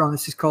out later on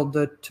this is called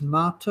the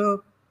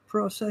tomato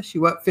process.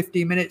 You work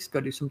 15 minutes, go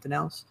do something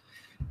else.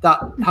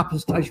 That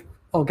happens to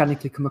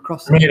organically come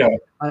across. Tomato.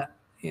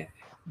 Yeah.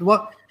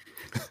 What?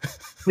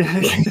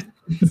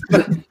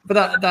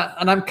 but that,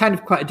 and I'm kind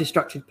of quite a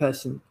distracted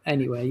person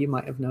anyway. You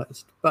might have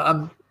noticed,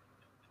 but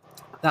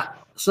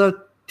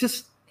so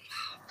just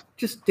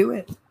do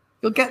it.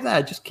 You'll get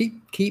there. Just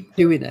keep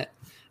doing it,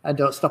 and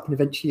don't stop. And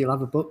eventually, you'll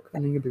have a book,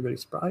 and then you'll be really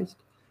surprised.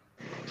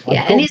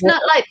 Yeah, and it's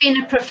not like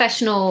being a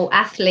professional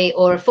athlete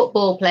or a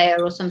football player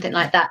or something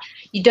like that.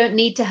 You don't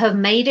need to have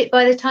made it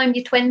by the time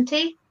you're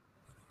 20.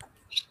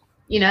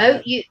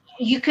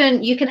 You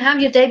can have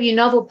your debut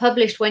novel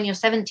published when you're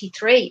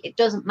 73. It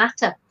doesn't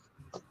matter.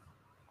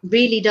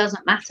 Really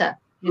doesn't matter.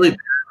 Really bad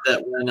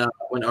that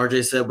when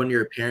RJ said when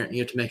you're a parent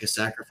you have to make a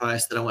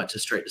sacrifice, that I went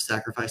straight to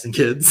sacrificing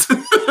kids. You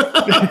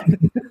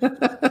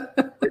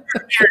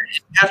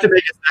have to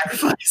make a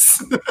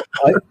sacrifice.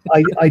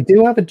 I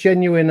do have a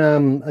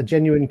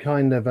genuine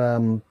kind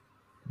of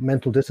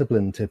mental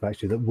discipline tip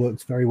actually that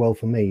works very well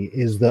for me,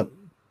 is that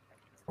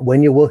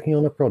when you're working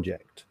on a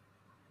project,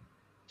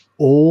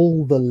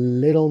 all the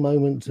little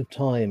moments of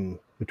time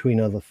between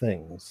other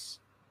things,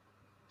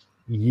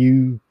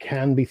 you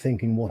can be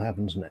thinking what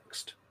happens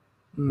next.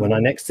 When I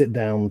next sit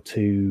down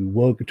to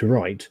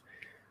write,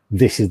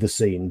 this is the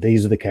scene,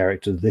 these are the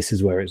characters, this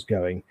is where it's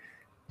going.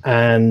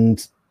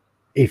 And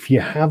if you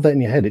have that in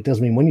your head, it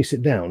does mean when you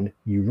sit down,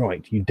 you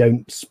write. You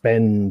don't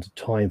spend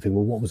time thinking,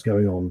 well, what was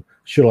going on?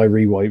 Should I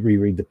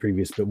reread the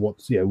previous bit?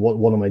 What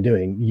am I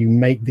doing? You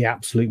make the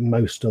absolute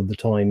most of the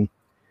time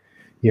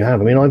you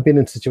have. I mean, I've been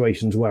in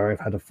situations where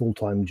I've had a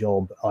full-time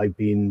job. I've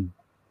been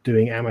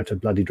doing amateur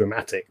bloody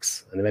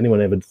dramatics. And if anyone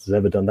has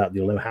ever done that,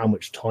 you'll know how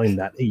much time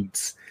that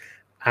eats.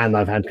 And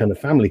I've had kind of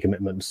family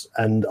commitments,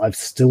 and I've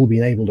still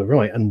been able to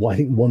write. And I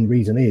think one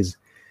reason is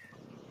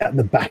at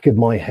the back of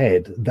my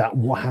head that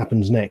what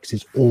happens next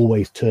is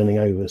always turning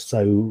over.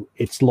 So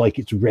it's like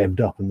it's revved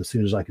up, and as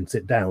soon as I can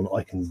sit down,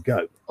 I can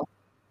go.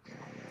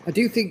 I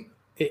do think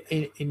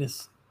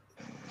it's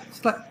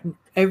like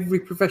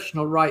every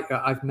professional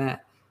writer I've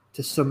met,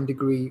 to some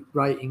degree,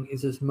 writing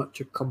is as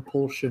much a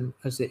compulsion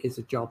as it is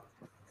a job.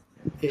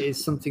 It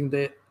is something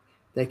that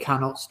they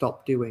cannot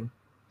stop doing.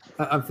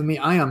 And for me,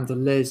 I am the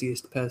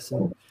laziest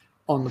person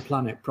on the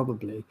planet,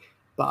 probably,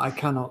 but I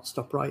cannot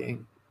stop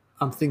writing.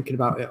 I'm thinking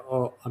about it,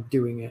 or I'm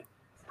doing it,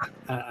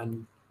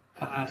 and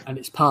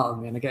it's part of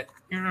me. And I get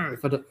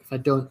if I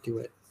don't do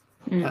it,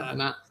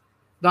 and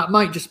that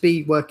might just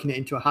be working it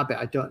into a habit.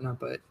 I don't know,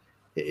 but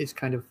it is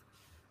kind of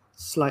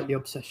slightly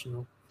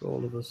obsessional for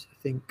all of us, I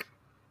think.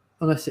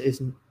 Unless it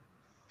isn't.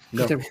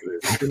 No.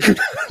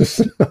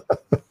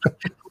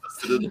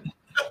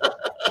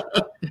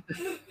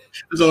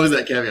 There's always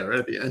that caveat right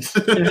at the end.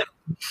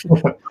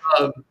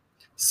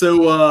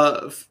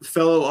 So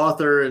fellow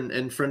author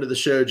and friend of the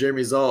show,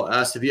 Jeremy Zoll,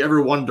 asked if you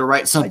ever wanted to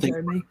write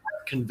something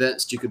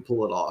convinced you could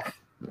pull it off.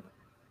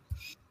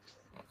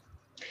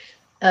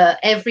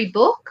 Every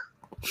book.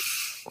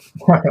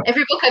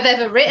 Every book I've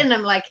ever written,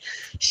 I'm like,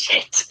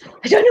 shit,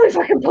 I don't know if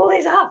I can pull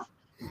this off.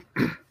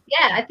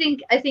 Yeah, I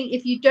think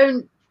if you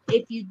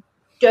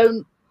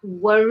don't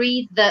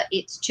worry that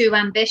it's too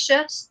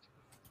ambitious,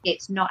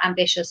 it's not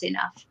ambitious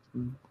enough.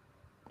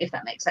 If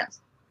that makes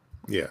sense.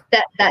 Yeah.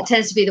 That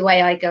tends to be the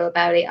way I go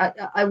about it.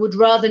 I would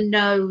rather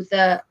know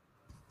that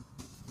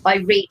I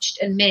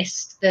reached and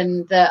missed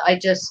than that I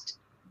just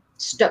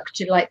stuck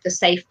to like the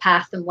safe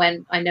path, and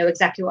when I know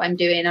exactly what I'm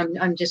doing,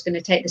 I'm just going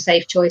to take the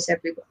safe choice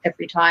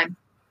every time.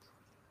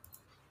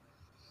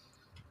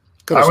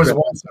 I was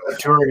once on a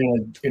tour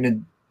in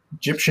an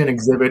Egyptian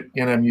exhibit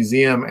in a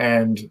museum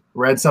and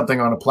read something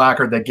on a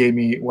placard that gave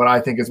me what I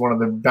think is one of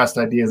the best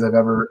ideas I've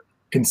ever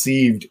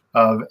conceived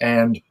of,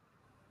 and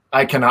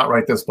I cannot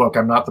write this book.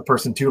 I'm not the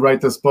person to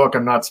write this book.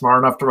 I'm not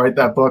smart enough to write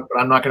that book, but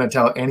I'm not going to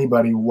tell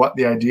anybody what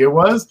the idea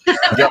was.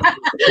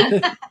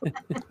 I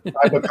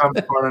become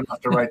smart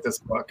enough to write this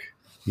book.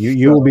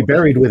 You will be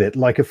buried with it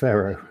like a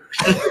pharaoh.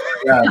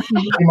 Yeah,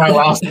 my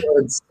last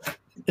words.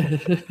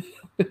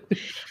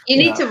 You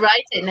need to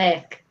write it,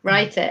 Nick.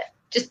 Write it.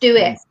 Just do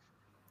it.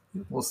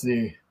 We'll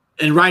see.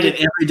 And write it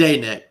every day,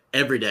 Nick.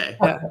 Every day.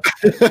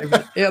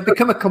 It'll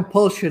become a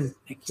compulsion.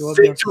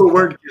 Stick to a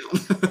word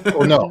count.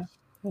 Or no.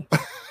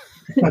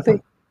 I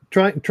think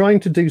trying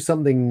to do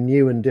something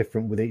new and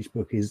different with each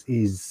book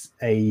is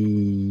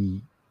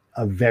a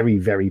very,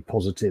 very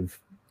positive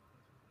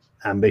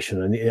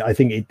ambition, and I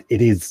think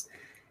it is.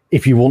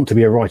 If you want to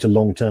be a writer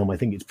long term, I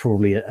think it's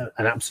probably an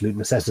absolute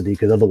necessity,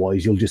 because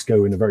otherwise you'll just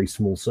go in a very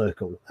small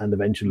circle and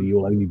eventually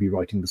you'll only be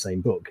writing the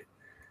same book.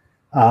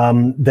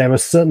 There are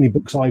certainly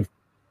books I've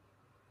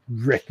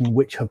written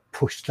which have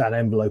pushed that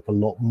envelope a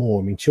lot more.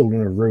 I mean,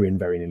 Children of Ruin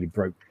very nearly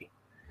broke me,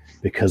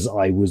 because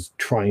I was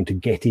trying to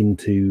get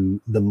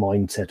into the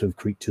mindset of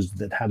creatures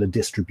that had a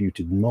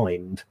distributed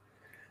mind.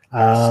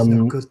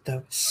 So good,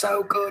 though.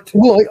 So good.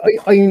 Well,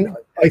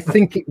 I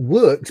think it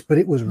worked, but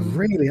it was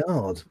really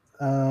hard.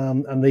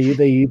 And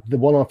the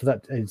one after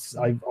that is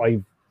I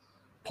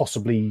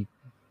possibly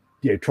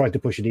tried to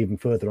push it even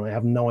further. And I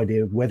have no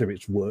idea whether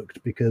it's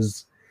worked,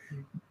 because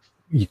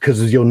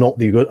you're not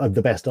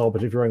the best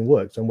arbiter of your own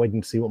work. So I'm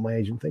waiting to see what my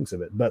agent thinks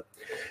of it. But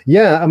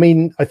yeah, I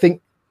mean, I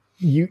think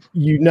you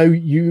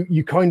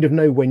kind of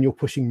know when you're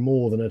pushing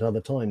more than at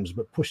other times,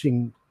 but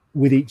pushing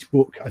with each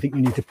book, I think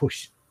you need to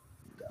push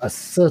a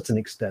certain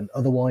extent,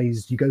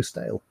 otherwise you go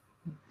stale.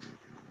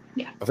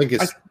 Yeah, I think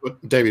it's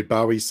what David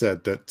Bowie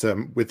said, that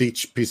with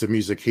each piece of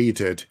music he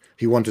did,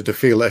 he wanted to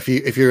feel if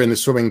you're in the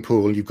swimming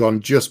pool and you've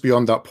gone just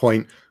beyond that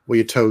point where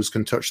your toes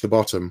can touch the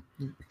bottom,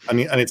 and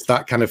it's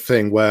that kind of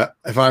thing where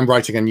if I'm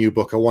writing a new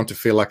book, I want to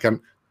feel like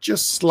I'm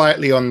just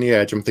slightly on the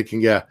edge. I'm thinking,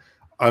 yeah,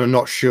 I'm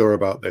not sure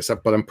about this,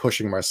 but I'm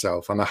pushing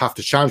myself and I have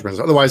to challenge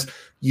myself. Otherwise,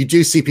 you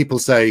do see people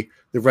say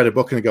they've read a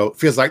book and they go, it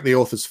feels like the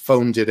author's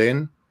phoned it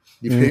in.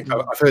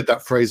 I've heard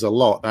that phrase a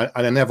lot, and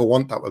I never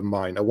want that with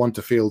mine. I want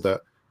to feel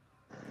that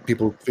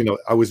people,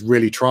 I was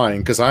really trying,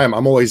 because I'm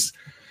always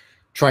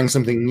trying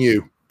something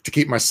new to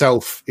keep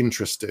myself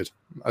interested.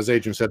 As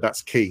Adrian said,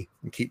 that's key,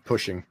 and keep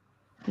pushing.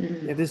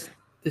 Yeah, there's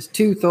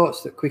two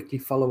thoughts that quickly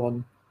follow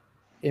on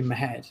in my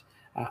head,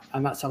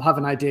 and that's I'll have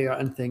an idea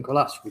and think, well,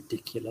 that's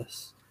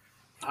ridiculous,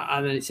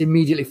 and then it's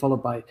immediately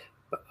followed by,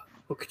 but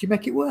could you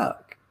make it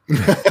work?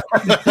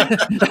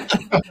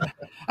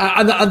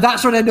 and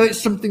that's when I know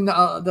it's something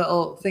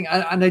that'll think.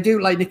 And I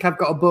do, like Nick, I've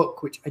got a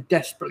book which I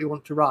desperately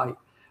want to write,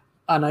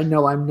 and I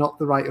know I'm not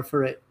the writer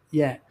for it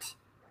yet,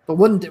 but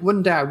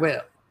one day I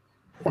will.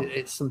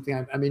 It's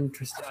something I'm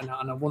interested in,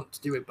 and I want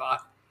to do it,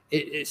 but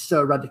it's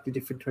so radically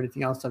different to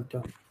anything else I've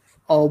done,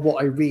 or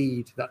what I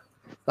read, that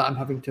I'm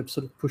having to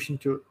sort of push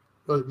into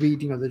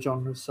reading other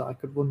genres, so I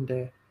could one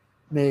day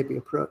maybe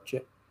approach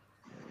it.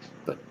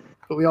 But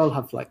we all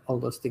have like all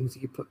those things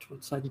that you put to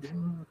one side and go,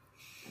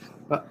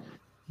 but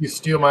you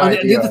steal my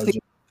idea. The other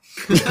thing,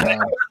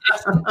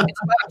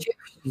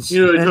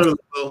 Totally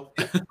will.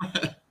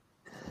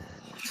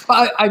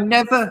 But I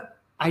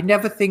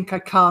never think I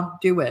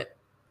can't do it.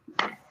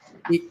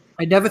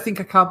 I never think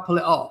I can't pull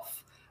it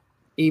off,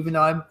 even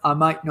though I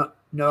might not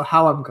know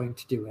how I'm going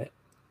to do it.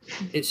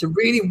 It's a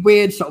really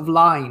weird sort of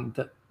line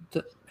that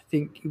I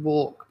think you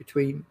walk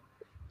between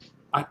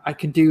I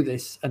can do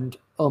this and,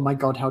 oh my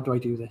God, how do I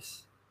do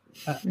this?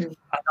 And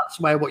that's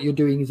where what you're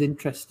doing is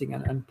interesting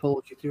and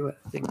pulls you through it,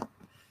 I think,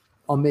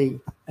 on me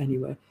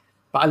anyway.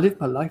 But I live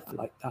my life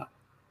like that.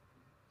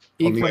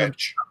 On the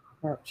edge.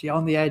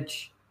 On the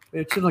edge.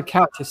 It's on the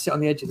couch. I sit on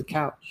the edge of the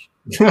couch.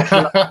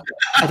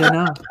 I don't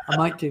know. I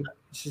might do.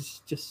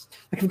 It's just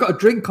like I've got a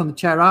drink on the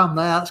chair arm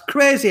there. That's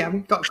crazy. I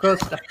haven't got a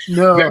coaster.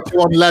 No.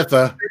 On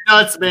leather.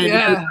 Nuts, man.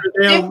 Yeah.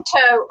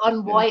 Vimto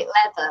on white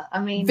leather. I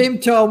mean,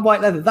 Vimto on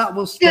white leather. That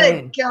will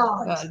stay. Good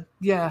God.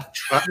 Yeah.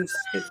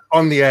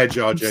 On the edge,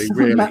 RJ.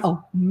 Really.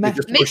 Metal.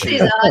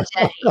 Mixes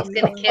RJ. He's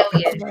going to kill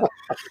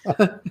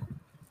you.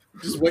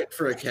 Just wait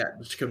for a cat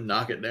just to come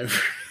knock it over.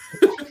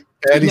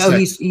 No,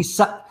 he's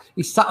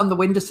sat on the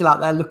windowsill out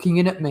there looking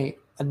in at me,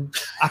 and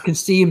I can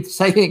see him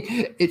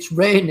saying, "It's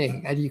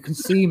raining," and you can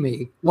see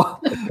me. Why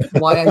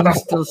are you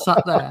still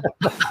sat there?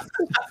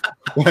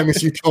 Why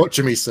must you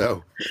torture me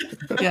so?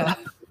 Yeah.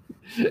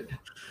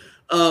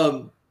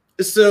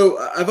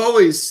 So I've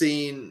always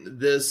seen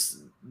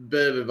this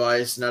bit of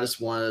advice, and I just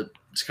want to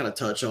just kind of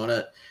touch on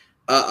it.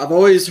 I've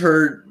always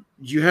heard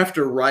you have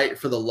to write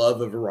for the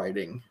love of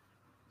writing.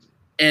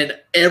 And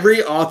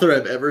every author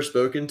I've ever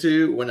spoken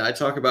to, when I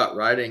talk about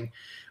writing,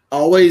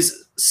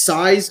 always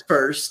sighs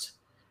first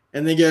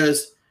and then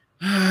goes,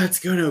 it's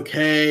going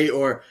okay,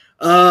 or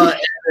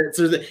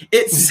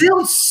it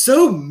sounds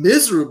so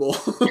miserable.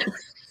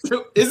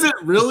 So is it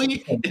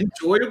really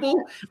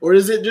enjoyable, or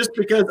is it just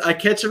because I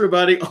catch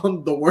everybody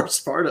on the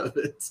worst part of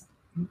it?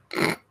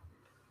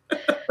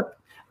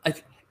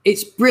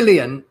 It's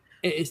brilliant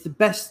it is the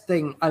best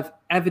thing I've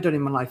ever done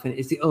in my life, and it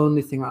is the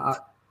only thing I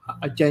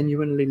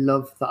genuinely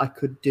love that I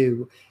could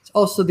do. It's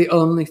also the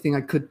only thing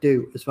I could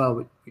do as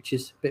well, which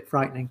is a bit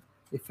frightening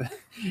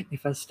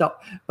if I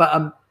stop.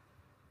 But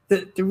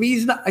the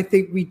reason I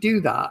think we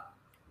do that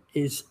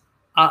is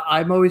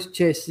I'm always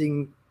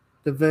chasing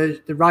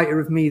the writer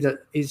of me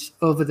that is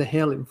over the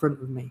hill in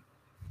front of me.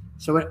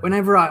 So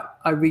whenever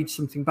I read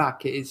something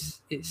back,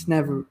 it's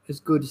never as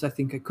good as I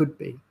think it could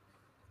be.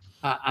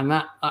 And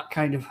that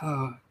kind of,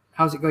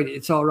 how's it going?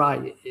 It's all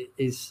right.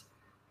 It's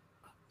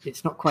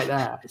not quite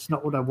there. It's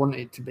not what I want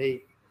it to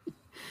be.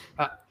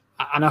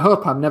 And I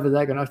hope I'm never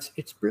there going,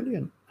 it's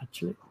brilliant,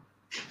 actually.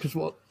 Because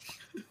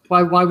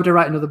why would I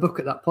write another book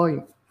at that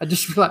point? I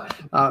just feel like,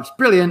 it's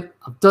brilliant.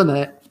 I've done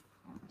it.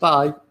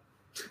 Bye.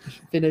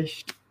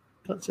 Finished.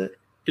 That's it.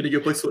 Gonna go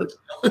play Switch.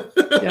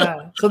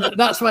 Yeah. So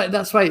that's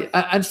why.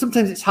 And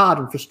sometimes it's hard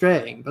and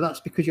frustrating, but that's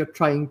because you're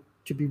trying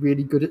to be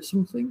really good at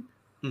something.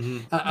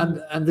 Mm-hmm.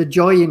 And the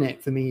joy in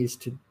it for me is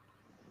to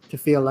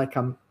feel like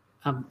I'm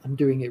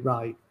doing it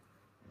right.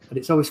 But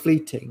it's always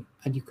fleeting,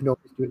 and you can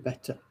always do it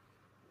better.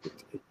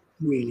 It's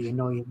really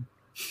annoying,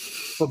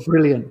 but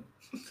brilliant,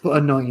 but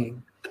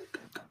annoying,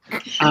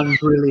 and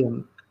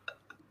brilliant,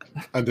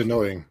 and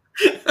annoying.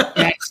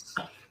 Yes.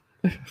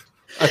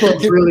 I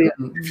think brilliant.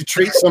 If you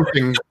treat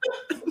something,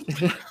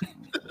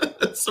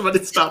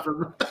 somebody stop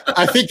him.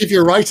 I think if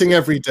you're writing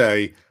every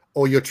day,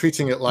 or you're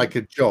treating it like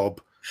a job,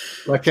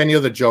 like any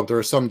other job, there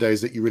are some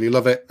days that you really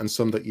love it and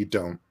some that you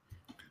don't.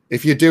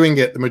 If you're doing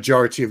it the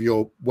majority of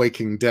your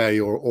waking day,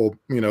 or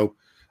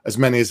as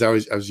many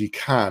hours as you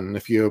can,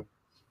 if you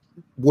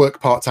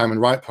work part-time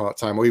and write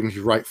part-time, or even if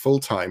you write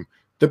full-time,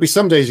 there'll be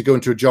some days you go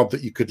into a job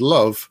that you could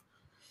love.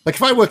 Like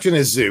if I worked in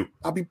a zoo,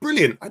 I'd be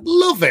brilliant. I'd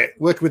love it.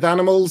 Work with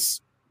animals,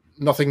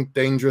 nothing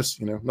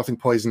dangerous, nothing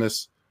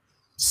poisonous,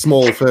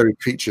 small furry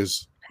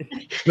creatures.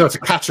 No, it's a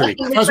cattery.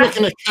 If I was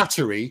working in a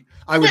cattery,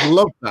 I would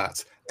love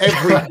that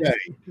every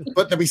day.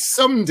 But there'll be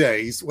some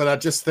days when I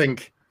just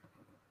think,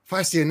 if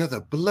I see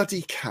another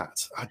bloody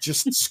cat, I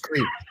just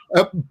scream.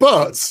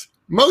 But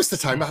most of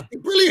the time, I'd be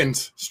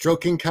brilliant.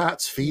 Stroking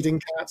cats,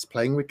 feeding cats,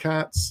 playing with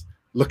cats,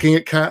 looking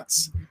at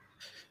cats.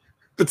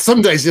 But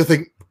some days you'll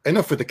think,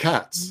 enough with the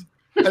cats.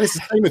 And it's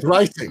the same with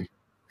writing.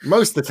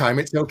 Most of the time,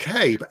 it's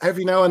okay. But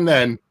every now and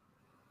then,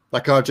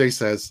 like RJ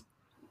says,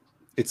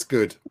 it's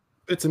good.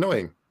 But it's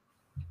annoying.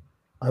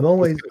 I'm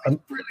always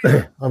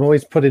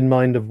put in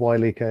mind of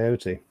Wile E.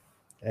 Coyote.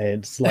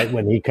 It's like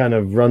when he kind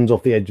of runs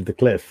off the edge of the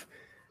cliff.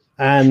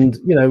 And,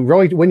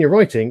 when you're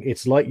writing,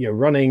 it's like you're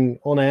running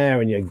on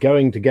air and you're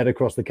going to get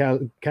across the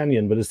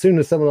canyon. But as soon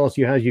as someone asks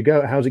you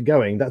how's it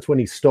going? That's when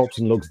he stops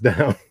and looks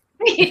down.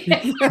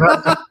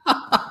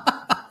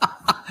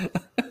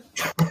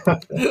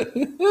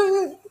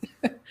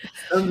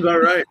 Sounds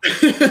about right.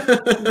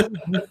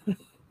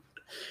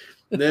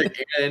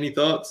 Nick, any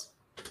thoughts?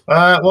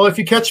 Well, if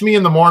you catch me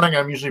in the morning,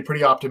 I'm usually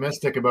pretty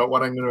optimistic about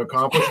what I'm going to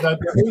accomplish that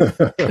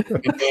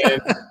day.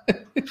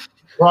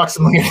 And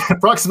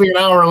approximately an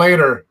hour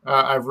later,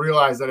 I've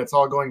realized that it's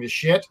all going to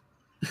shit.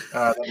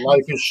 That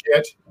life is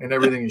shit and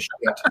everything is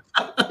shit.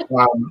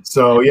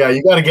 So yeah,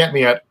 you got to get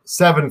me at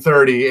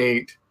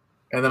 7:38,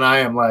 and then I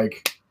am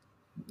like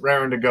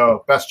raring to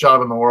go. Best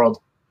job in the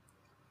world.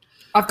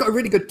 I've got a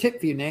really good tip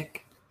for you,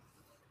 Nick.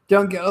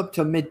 Don't get up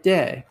till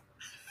midday,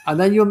 and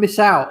then you'll miss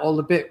out all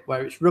the bit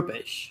where it's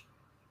rubbish,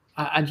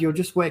 and you'll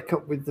just wake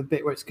up with the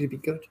bit where it's going to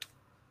be good.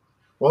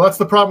 Well, that's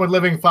the problem with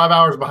living 5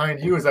 hours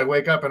behind you. Is I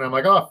wake up and I'm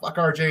like, oh, fuck,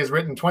 RJ has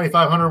written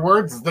 2,500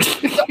 words. The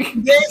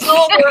day's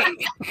over.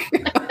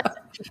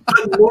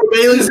 More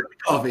Baileys and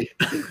coffee.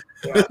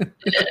 Yeah.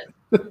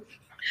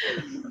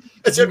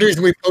 That's the only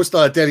reason we post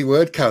our daily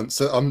word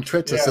counts on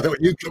Twitter, so that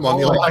when you come on,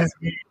 you're like,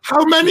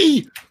 how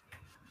many?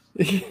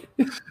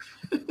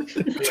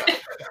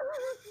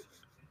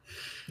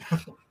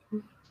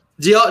 Do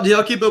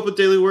y'all keep up with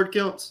daily word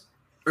counts,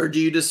 or do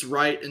you just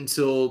write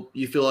until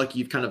you feel like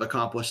you've kind of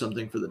accomplished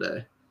something for the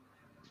day?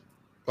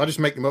 I just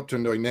make them up to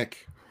annoy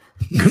Nick.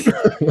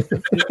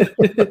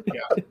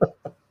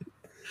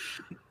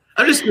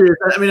 I'm just curious.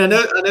 I mean, I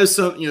know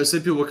some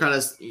people kind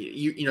of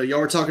y'all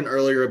were talking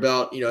earlier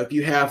about if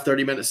you have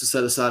 30 minutes to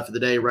set aside for the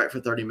day, write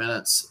for 30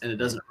 minutes, and it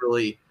doesn't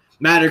really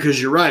matter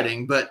because you're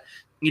writing. But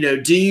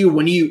do you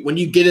when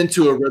you get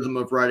into a rhythm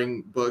of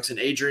writing books, and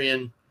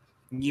Adrian,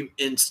 you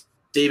and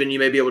Stephen, you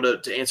may be able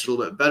to answer a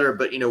little bit better.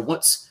 But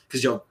once,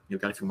 because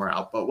you've got a few more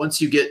out, but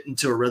once you get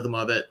into a rhythm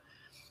of it,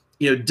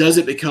 does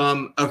it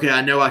become okay?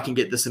 I know I can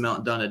get this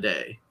amount done a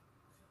day,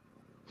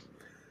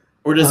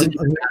 or does it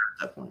matter at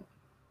that point?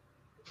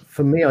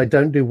 For me, I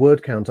don't do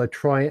word counts. I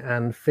try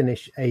and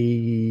finish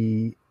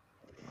a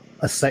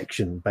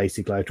section,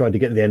 basically. I try to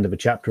get to the end of a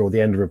chapter or the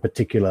end of a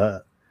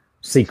particular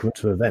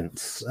sequence of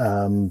events,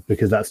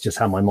 because that's just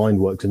how my mind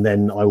works. And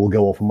then I will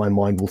go off and my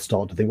mind will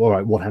start to think, all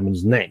right, what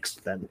happens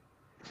next then?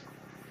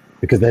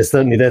 Because there's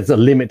a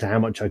limit to how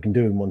much I can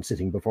do in one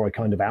sitting before I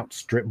kind of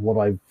outstrip what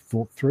I've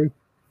thought through.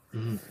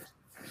 Mm-hmm.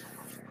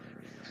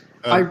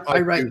 I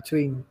write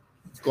between...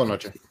 Go on,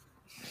 Roger.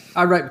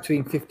 I write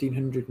between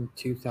 1,500 and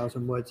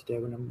 2,000 words a day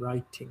when I'm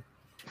writing.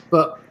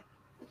 But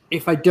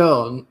if I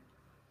don't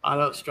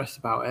stress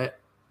about it.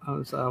 I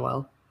was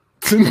well.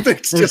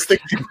 It's just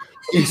thinking,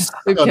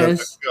 Who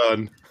cares?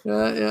 gone.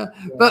 Yeah.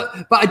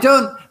 But I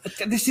don't.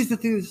 This is the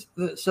thing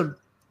that's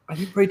I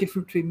think very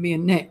different between me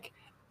and Nick.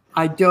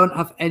 I don't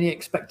have any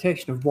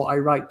expectation of what I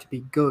write to be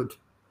good.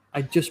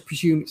 I just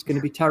presume it's going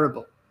to be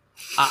terrible,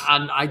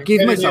 and I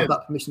give myself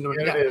that permission.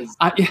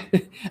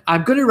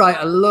 I'm going to write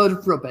a load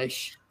of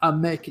rubbish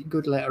and make it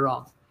good later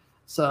on.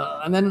 So,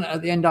 and then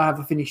at the end, I have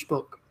a finished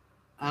book,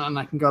 and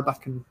I can go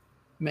back and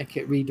make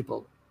it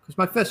readable. Because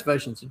my first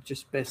versions are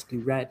just basically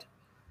read.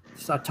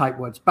 So I type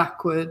words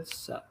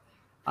backwards.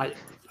 I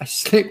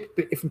slip.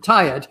 If I'm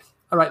tired,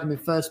 I write them in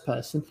first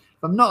person.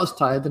 If I'm not as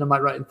tired, then I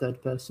might write in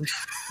third person.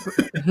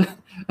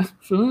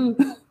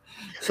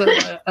 So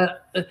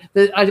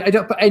I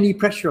don't put any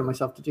pressure on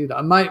myself to do that.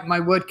 And my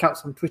word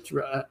counts on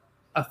Twitter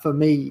are for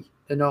me.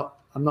 They're not.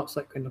 I'm not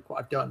saying look what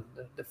I've done.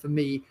 They're for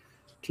me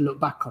to look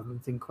back on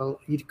and think, well,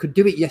 you could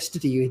do it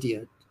yesterday, you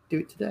idiot. Do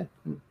it today.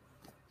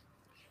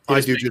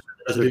 I do just.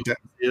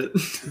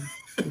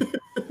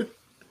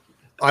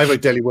 I have a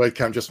daily word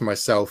count just for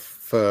myself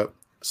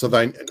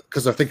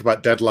because I think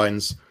about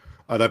deadlines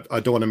and I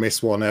don't want to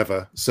miss one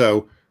ever.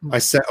 So I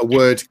set a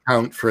word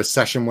count for a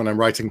session when I'm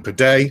writing per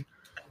day,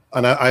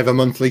 and I have a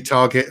monthly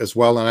target as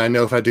well. And I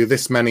know if I do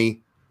this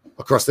many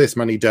across this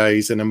many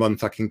days in a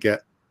month, I can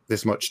get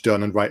this much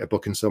done and write a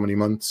book in so many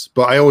months.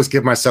 But I always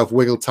give myself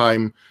wiggle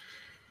time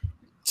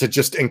to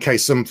just in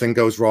case something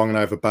goes wrong and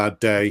I have a bad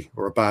day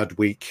or a bad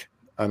week,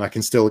 and I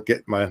can still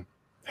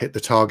hit the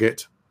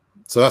target.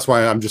 So that's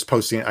why I'm just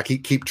posting it. I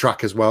keep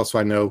track as well, so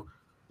I know.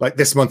 Like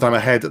this month, I'm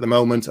ahead at the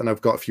moment, and I've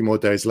got a few more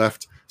days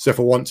left. So if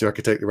I want to, I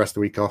could take the rest of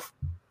the week off,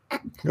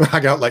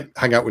 hang out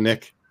with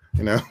Nick,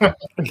 you know.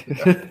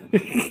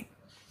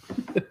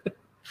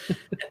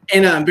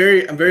 And I'm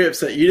very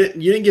upset. You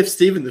didn't give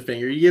Stephen the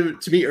finger. You gave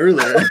it to me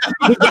earlier.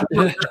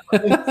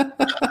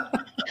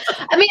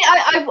 I mean,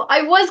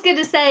 I was going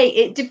to say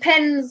it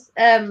depends.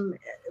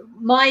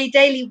 My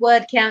daily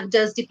word count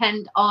does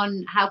depend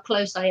on how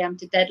close I am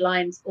to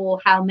deadlines or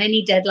how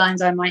many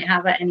deadlines I might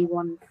have at any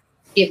one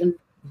given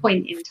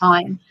point in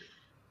time.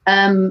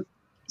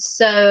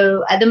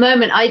 So at the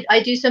moment,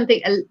 I do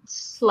something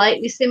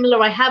slightly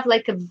similar. I have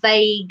like a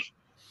vague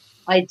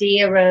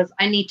idea of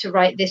I need to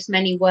write this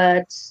many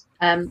words.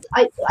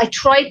 I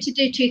tried to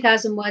do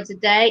 2,000 words a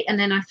day, and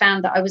then I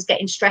found that I was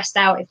getting stressed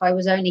out if I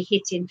was only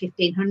hitting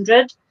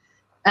 1,500.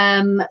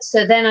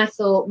 So then I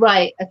thought,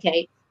 right,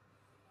 okay,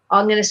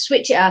 I'm going to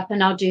switch it up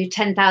and I'll do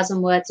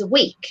 10,000 words a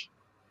week.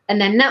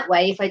 And then that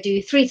way, if I do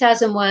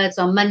 3,000 words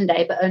on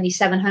Monday, but only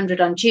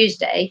 700 on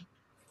Tuesday,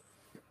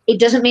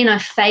 it doesn't mean I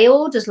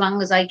failed as long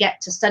as I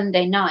get to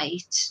Sunday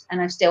night and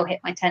I've still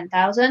hit my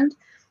 10,000.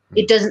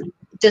 It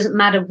doesn't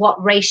matter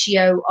what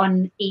ratio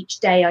on each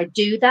day I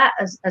do that,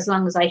 as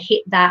long as I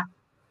hit that.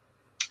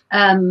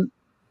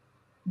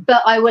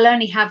 But I will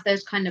only have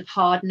those kind of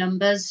hard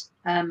numbers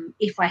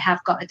if I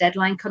have got a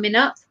deadline coming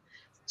up.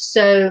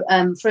 So,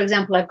 for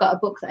example, I've got a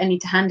book that I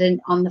need to hand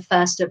in on the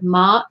 1st of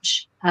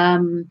March,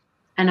 and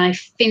I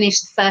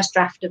finished the first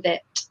draft of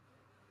it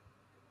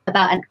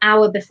about an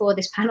hour before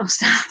this panel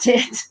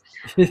started,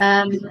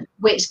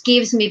 which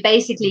gives me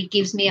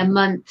a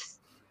month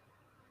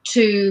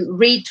to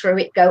read through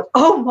it, go,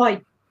 oh my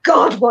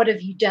God, what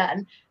have you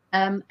done?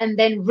 And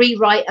then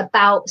rewrite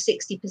about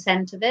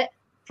 60% of it,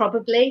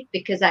 probably,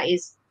 because that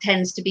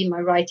tends to be my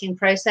writing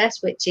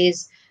process, which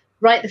is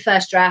write the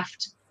first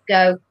draft,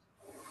 go,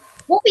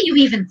 what were you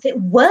even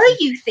were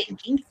you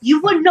thinking?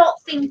 You were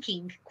not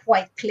thinking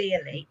quite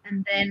clearly,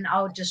 and then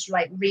I'll just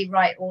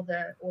rewrite all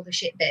the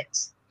shit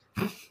bits.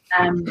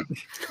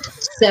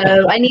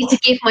 So I need to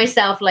give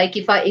myself,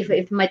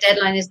 if my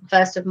deadline is the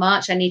 1st of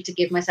March, I need to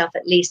give myself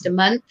at least a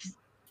month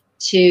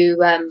to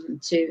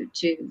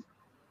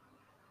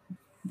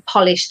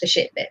polish the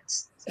shit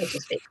bits, so to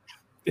speak.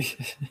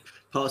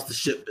 Polish the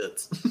shit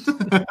bits.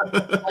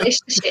 Polish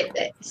the shit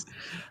bits.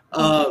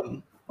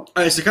 All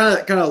right, so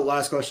kind of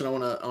last question I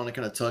want to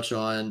kind of touch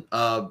on.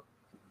 A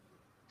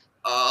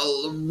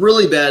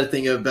really bad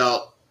thing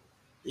about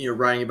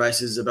writing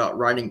advice is about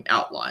writing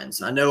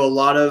outlines. I know a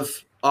lot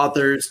of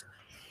authors,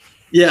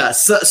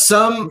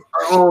 some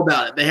are all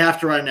about it. They have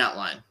to write an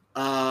outline,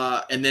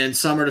 and then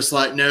some are just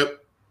like,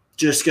 nope,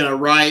 just gonna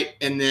write,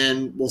 and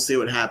then we'll see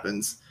what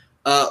happens.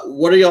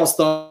 What are y'all's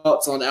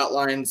thoughts on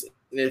outlines?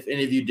 And if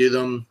any of you do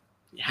them,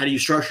 how do you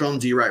structure them?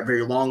 Do you write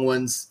very long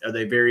ones? Are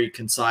they very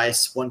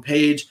concise, 1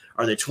 page?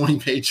 Are they 20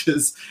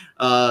 pages?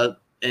 And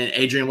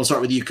Adrian, we'll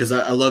start with you because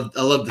I love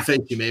the face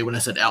you made when I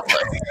said outline.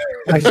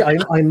 Actually,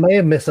 I may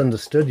have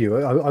misunderstood you.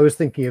 I was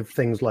thinking of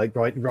things like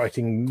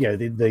writing,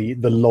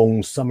 the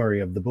long summary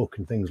of the book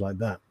and things like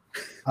that.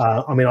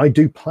 I mean, I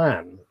do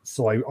plan,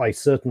 so I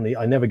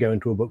never go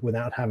into a book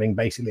without having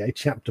basically a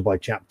chapter by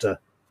chapter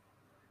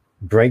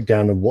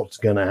breakdown of what's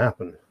going to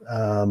happen.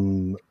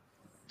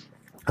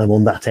 I'm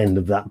on that end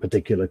of that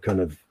particular kind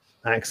of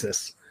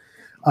axis.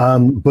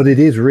 But it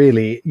is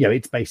really,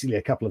 it's basically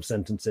a couple of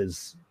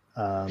sentences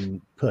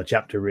per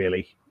chapter,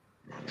 really.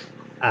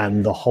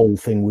 And the whole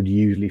thing would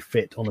usually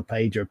fit on a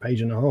page or a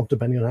page and a half,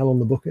 depending on how long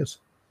the book is.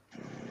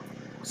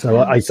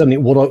 So I suddenly,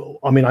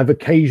 I've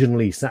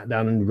occasionally sat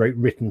down and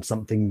written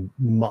something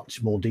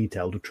much more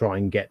detailed to try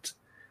and get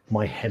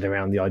my head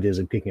around the ideas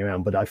of kicking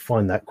around, but I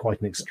find that quite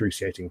an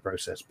excruciating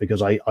process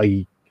because I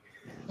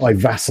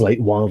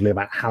vacillate wildly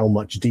about how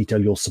much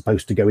detail you're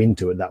supposed to go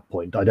into at that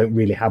point. I don't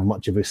really have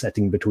much of a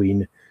setting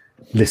between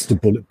list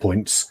of bullet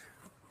points,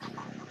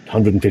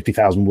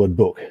 150,000 word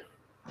book.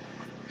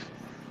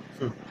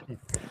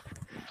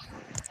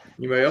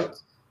 Anybody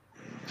else?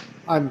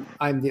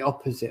 I'm the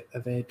opposite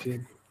of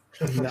Adrian.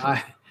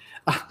 I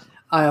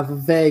have a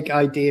vague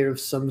idea of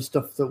some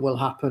stuff that will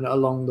happen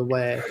along the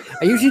way.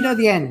 I usually know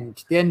the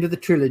end of the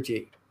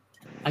trilogy.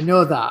 I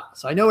know that,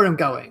 so I know where I'm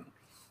going.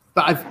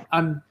 But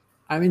I'm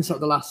in sort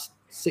of the last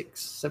 6,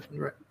 7,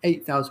 or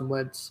 8,000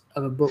 words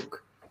of a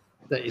book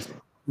that is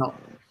not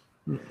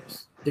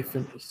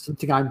different. It's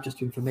something I'm just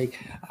doing for me,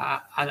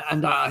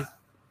 and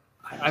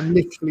I'm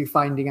literally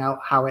finding out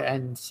how it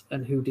ends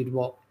and who did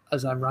what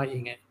as I'm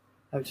writing it,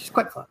 which is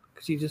quite fun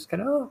because you just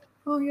kind of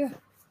oh yeah.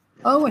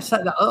 Oh, I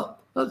set that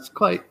up. That's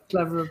quite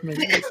clever of me.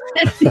 Which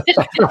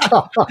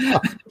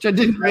I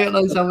didn't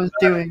realize I was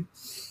doing.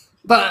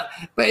 But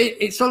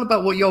it's all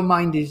about what your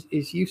mind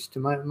is used to.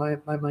 My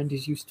mind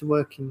is used to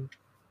working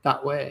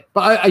that way.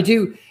 But I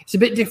do. It's a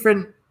bit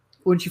different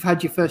once you've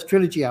had your first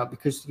trilogy out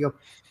because your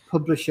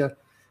publisher,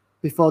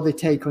 before they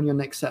take on your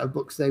next set of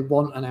books, they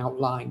want an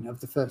outline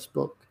of the first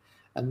book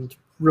and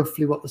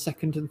roughly what the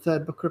second and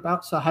third book are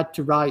about. So I had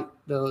to write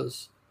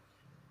those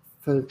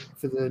for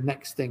the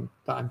next thing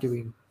that I'm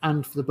doing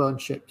and for the Bone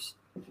Ships.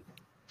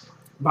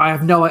 But I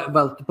have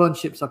the Bone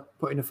Ships I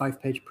put in a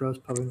 5-page prose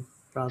poem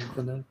rather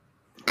than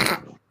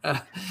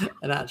an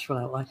actual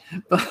outline.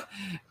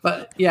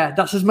 But yeah,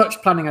 that's as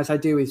much planning as I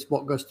do is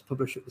what goes to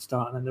publish at the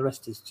start, and then the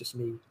rest is just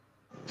me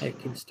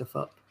making stuff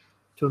up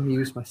to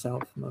amuse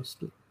myself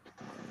mostly.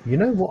 You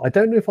know what? I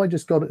don't know if I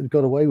just got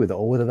away with it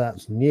or whether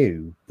that's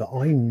new, but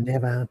I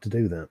never had to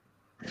do that.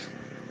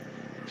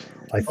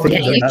 I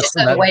think you just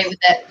got away with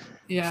it.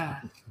 Yeah,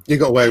 you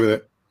got away with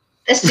it.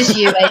 That's just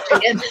you,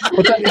 Adrian.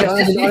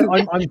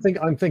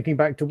 I'm thinking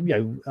back to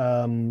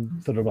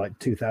sort of like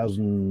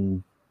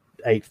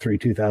 2008 through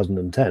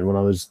 2010 when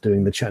I was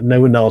doing the chat.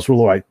 No one asked, well,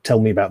 all right, tell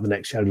me about the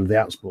next Shadows of the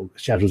Alps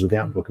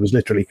book. It was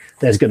literally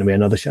there's going to be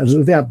another Shadows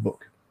of the Alps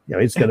book.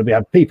 It's going to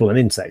have people and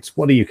insects.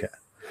 What do you care?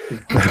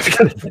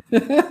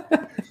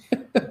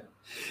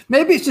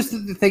 Maybe it's just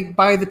that they think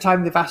by the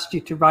time they've asked you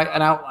to write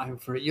an outline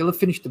for it, you'll have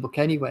finished the book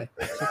anyway.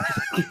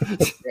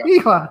 Here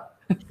you are.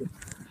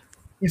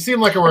 You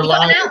seem like a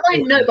reliable. An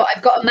outline? No, but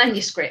I've got a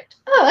manuscript.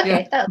 Oh,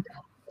 okay. Yeah.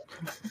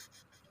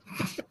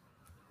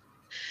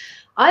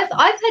 I've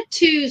had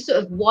two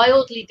sort of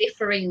wildly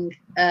differing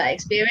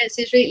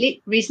experiences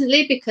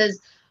recently because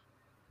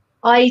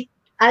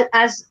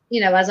as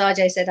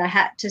RJ said, I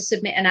had to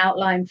submit an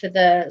outline for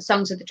the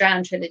Songs of the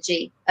Drowned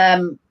trilogy,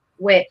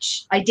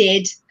 which I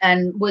did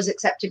and was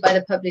accepted by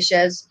the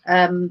publishers.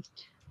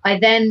 I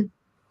then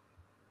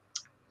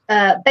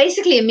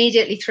basically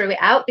immediately threw it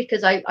out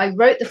because I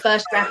wrote the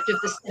first draft of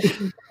the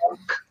second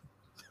book.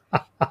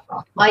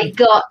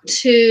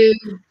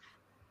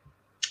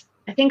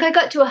 I think I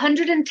got to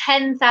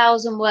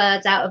 110,000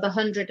 words out of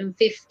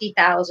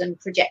 150,000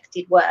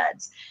 projected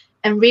words,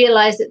 and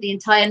realized that the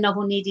entire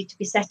novel needed to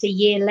be set a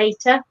year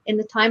later in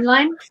the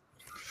timeline.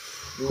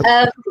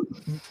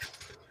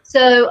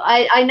 So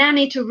I now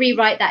need to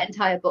rewrite that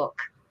entire book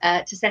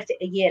to set it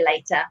a year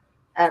later.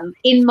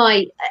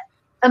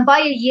 And by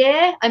a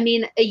year, I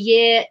mean a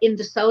year in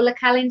the solar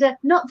calendar,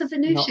 not the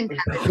Venusian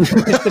calendar.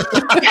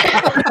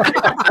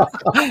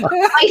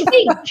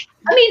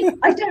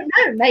 I don't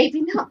know,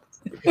 maybe not.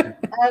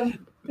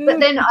 But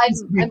then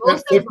I'm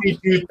also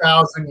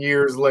 52,000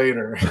 years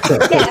later.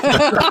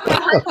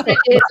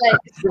 We've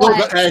all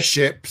got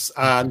airships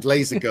and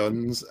laser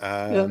guns.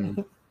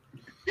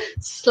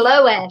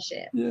 Slow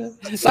airship. Yeah.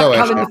 That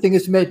calendar thing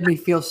has made me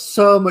feel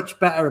so much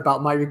better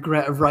about my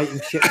regret of writing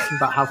ships and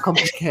about how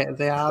complicated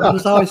they are.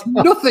 There's always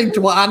nothing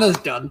to what Anna's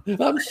done.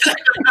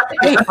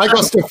 I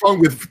got stuff wrong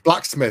with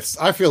blacksmiths.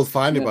 I feel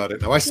fine about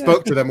it now. I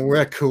spoke to them and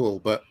we're cool,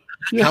 but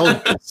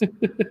calendars.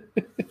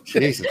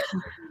 Jesus.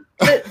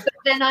 But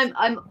then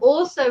I'm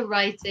also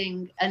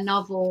writing a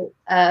novel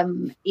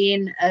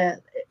in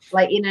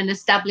an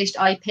established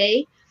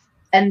IP,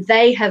 and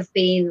they have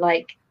been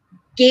like,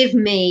 give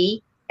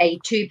me a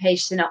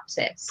 2-page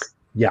synopsis.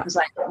 Yeah. I was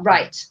like,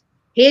 right,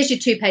 here's your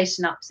 2-page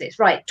synopsis.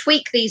 Right,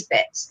 tweak these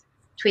bits,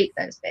 tweak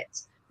those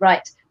bits.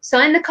 Right,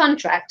 sign the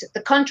contract.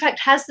 The contract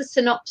has the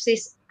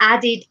synopsis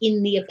added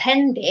in the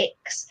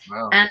appendix,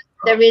 wow. And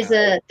there is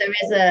a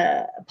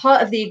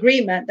part of the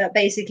agreement that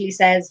basically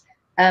says,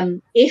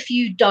 if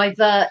you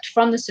divert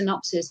from the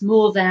synopsis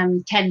more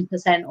than 10%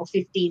 or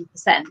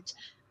 15%,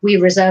 we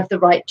reserve the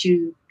right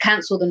to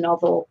cancel the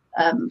novel,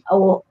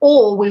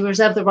 or we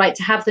reserve the right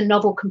to have the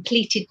novel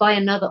completed by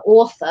another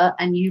author,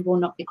 and you will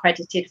not be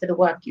credited for the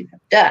work you have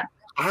done.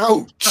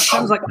 Ouch! That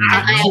sounds like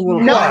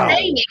I'm not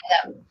naming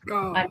them.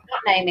 Oh. I'm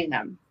not naming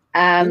them.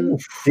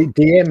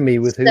 DM me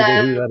with who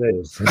that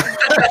is.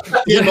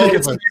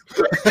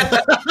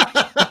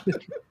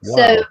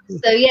 Wow.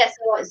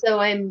 So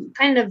I'm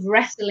kind of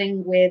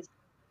wrestling with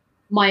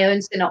my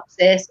own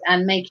synopsis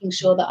and making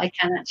sure that I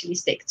can actually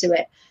stick to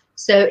it.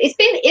 So it's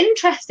been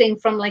interesting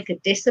from like a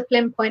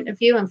discipline point of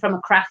view and from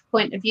a craft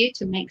point of view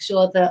to make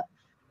sure that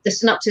the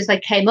synopsis I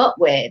came up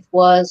with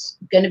was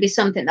going to be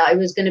something that I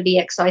was going to be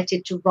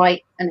excited to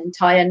write an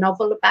entire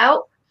novel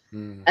about.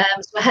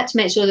 So I had to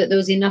make sure that there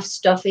was enough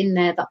stuff in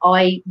there that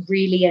I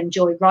really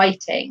enjoy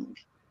writing.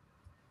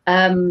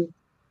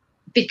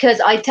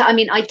 Because I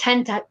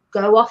tend to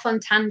go off on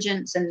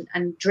tangents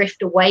and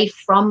drift away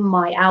from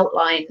my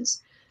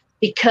outlines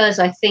because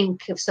I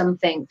think of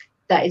something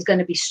that is going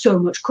to be so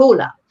much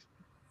cooler.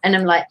 And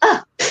I'm like,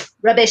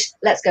 rubbish,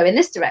 let's go in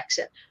this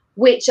direction,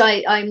 which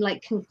I'm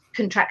like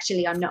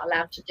contractually I'm not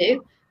allowed to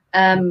do.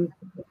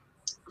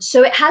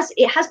 So it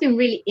has been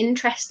really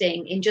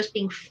interesting in just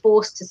being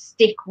forced to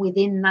stick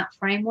within that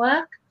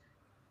framework.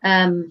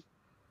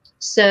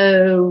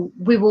 So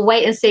we will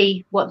wait and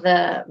see what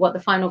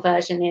the final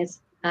version is.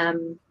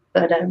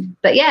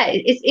 But yeah,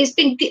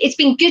 it's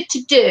been good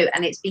to do,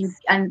 and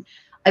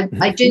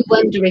I do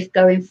wonder if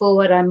going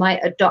forward I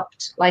might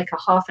adopt like a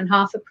half and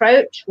half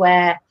approach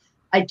where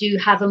I do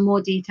have a more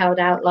detailed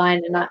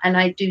outline and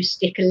I do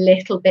stick a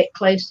little bit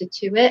closer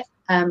to it,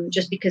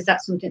 just because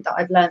that's something that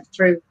I've learned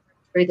through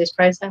this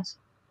process.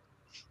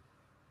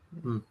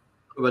 What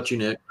about you,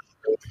 Nick?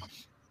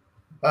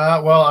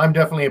 Well, I'm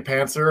definitely a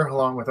pantser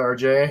along with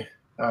RJ.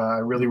 I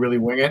really, really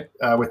wing it.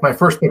 With my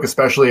first book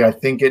especially, I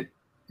think it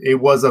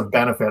was of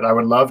benefit. I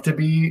would love to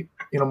be,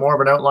 more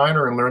of an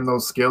outliner and learn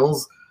those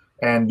skills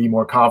and be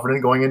more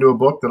confident going into a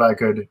book that I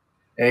could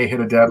A, hit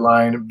a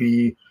deadline,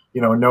 B,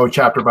 know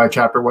chapter by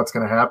chapter what's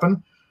going to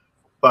happen.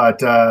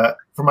 But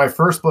for my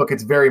first book,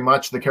 it's very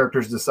much the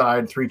characters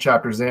decide 3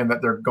 chapters in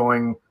that they're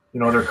going,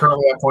 they're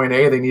currently at point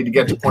A, they need to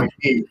get to point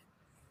B.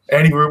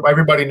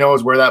 Everybody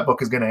knows where that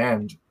book is going to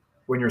end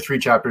when you're 3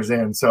 chapters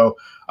in. So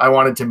I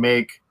wanted to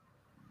make,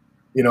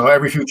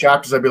 every few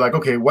chapters I'd be like,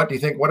 okay, what do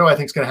I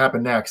think is going to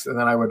happen next? And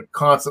then I would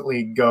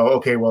constantly go,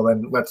 okay, well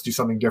then let's do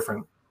something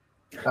different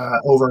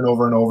over and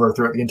over and over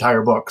throughout the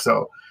entire book.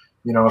 So,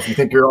 if you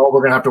think we're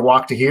going to have to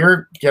walk to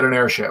here, get an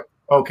airship.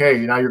 Okay,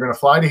 now you're going to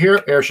fly to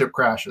here, airship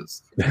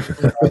crashes.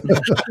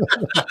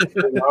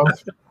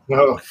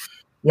 So,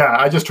 yeah,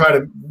 I just try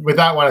to, with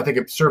that one, I think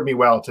it served me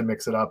well to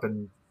mix it up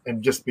and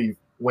just be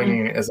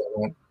winging it as I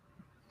went.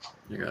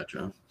 You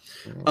gotcha.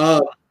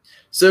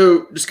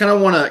 So just kind of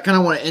want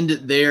to end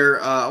it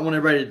there. I want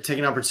everybody to take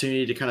an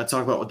opportunity to kind of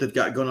talk about what they've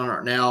got going on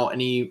right now,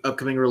 any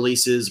upcoming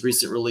releases,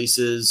 recent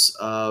releases,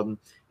 and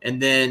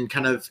then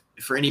kind of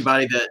for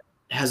anybody that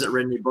hasn't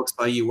read any books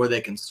by you, where they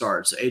can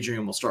start. So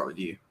Adrian, we'll start with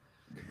you.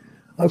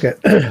 Okay.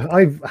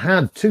 I've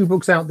had 2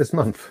 books out this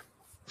month.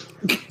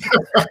 This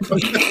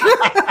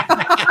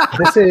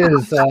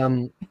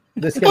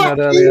came out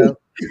earlier.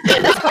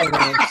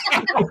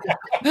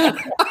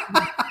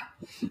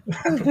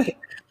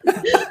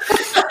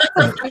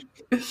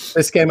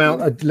 This came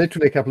out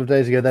literally a couple of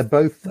days ago. They're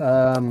both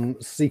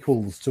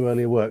sequels to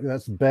earlier work.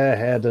 That's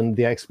Barehead and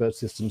The Expert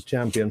Systems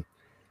Champion.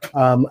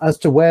 As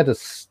to where to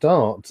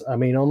start, I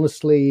mean,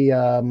 honestly,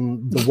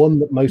 the one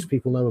that most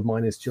people know of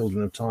mine is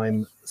Children of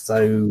Time.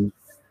 So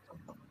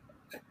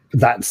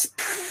that's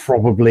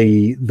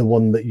probably the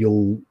one that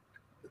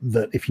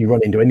if you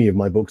run into any of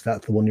my books,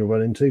 that's the one you'll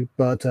run into.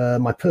 But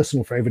my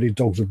personal favorite is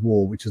Dogs of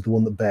War, which is the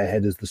one that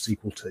Barehead is the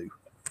sequel to.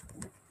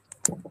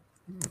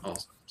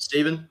 Awesome.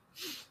 Stephen?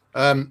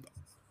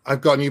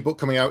 I've got a new book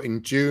coming out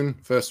in June,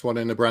 first one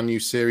in a brand new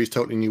series,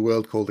 totally new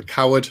world, called The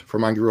Coward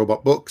from Angry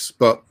Robot Books.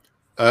 But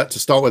to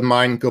start with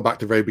mine, go back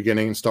to the very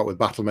beginning and start with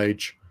Battle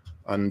Mage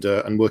and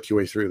work your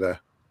way through there.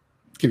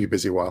 Keep you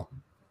busy a while.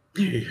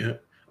 Yeah.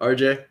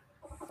 RJ?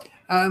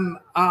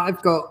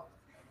 I've got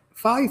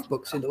 5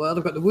 books in the world.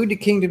 I've got the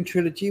Wounded Kingdom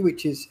trilogy,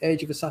 which is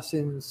Age of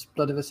Assassins,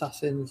 Blood of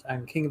Assassins,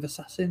 and King of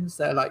Assassins.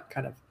 They're like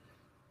kind of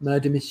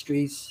murder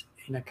mysteries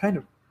in a kind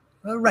of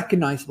a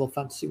recognizable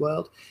fantasy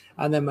world.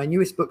 And then my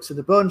newest books are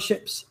The Bone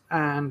Ships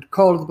and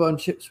Call of the Bone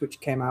Ships,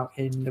 which came out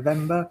in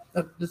November,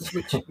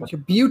 which are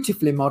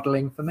beautifully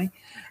modeling for me.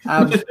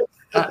 And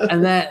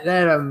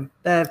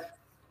they're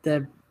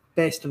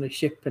based on a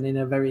ship and in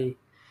a very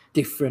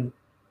different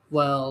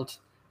world,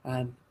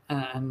 and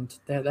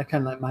they're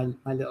kind of like my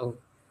little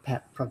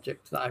pet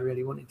project that I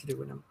really wanted to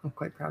do, and I'm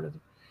quite proud of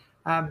them.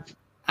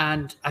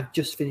 And I've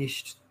just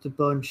finished The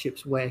Bone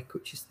Ships Wake,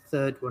 which is the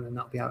 3rd one, and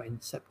that'll be out in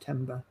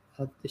September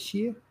of this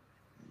year.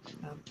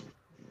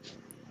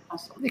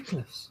 Awesome.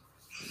 Nicholas?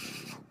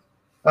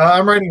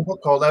 I'm writing a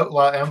book called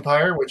Outlaw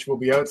Empire, which will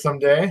be out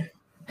someday.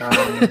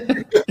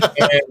 And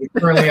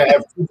currently I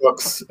have 2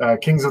 books,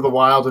 Kings of the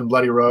Wild and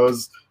Bloody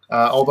Rose.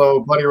 Although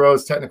Bloody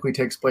Rose technically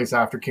takes place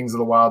after Kings of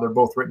the Wild, they're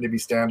both written to be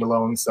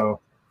standalone. So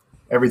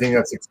everything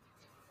that's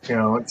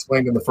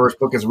explained in the first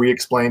book is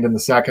re-explained in the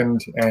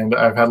second. And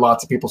I've had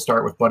lots of people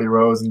start with Bloody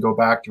Rose and go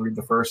back to read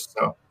the first.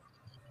 So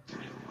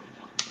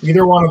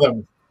either one of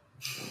them.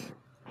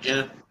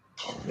 Yeah.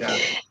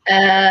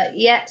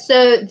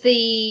 So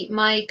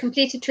my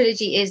completed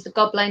trilogy is the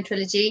Gobline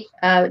trilogy,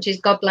 which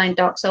is Gobline,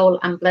 Dark Soul,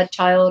 and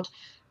Bloodchild.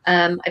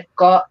 I've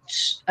got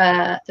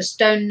The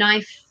Stone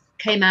Knife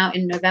came out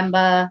in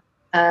November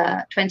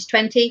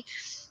 2020,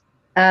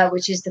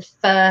 which is the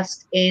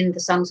first in the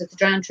Songs of the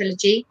Drowned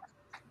trilogy.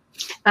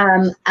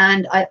 And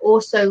I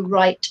also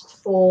write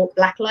for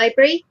Black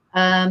Library.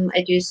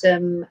 I do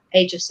some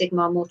Age of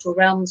Sigmar Mortal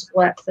Realms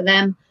work for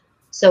them.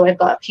 So I've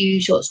got a few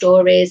short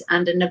stories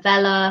and a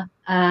novella.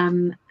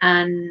 And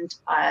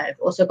I've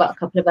also got a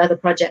couple of other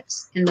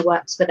projects in the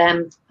works for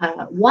them,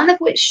 one of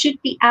which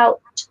should be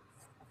out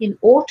in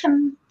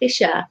autumn this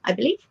year, I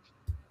believe.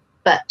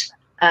 But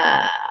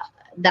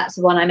that's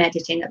the one I'm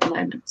editing at the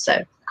moment,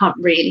 so can't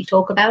really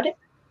talk about it.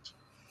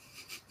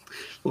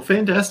 Well,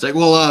 fantastic.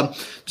 Well,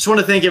 just want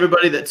to thank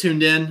everybody that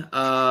tuned in,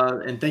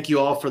 and thank you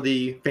all for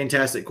the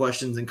fantastic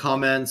questions and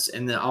comments.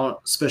 And then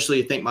I'll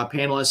especially thank my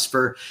panelists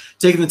for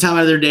taking the time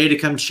out of their day to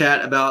come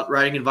chat about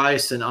writing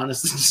advice and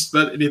honestly just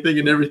about anything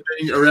and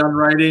everything around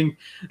writing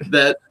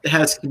that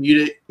has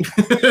comedic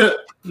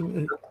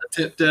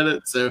attempt at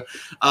it. So,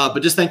 but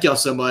just thank y'all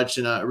so much,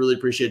 and I really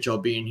appreciate y'all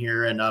being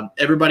here. And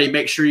everybody,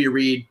 make sure you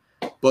read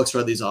books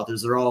by these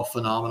authors; they're all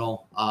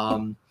phenomenal.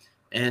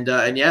 And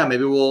yeah,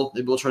 maybe we'll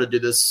try to do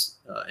this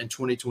in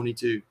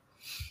 2022.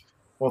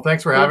 Well,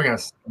 thanks for having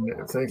us.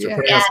 Thanks for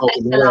putting us all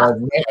together. I've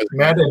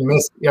met and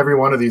missed every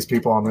one of these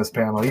people on this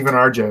panel, even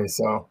RJ.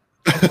 So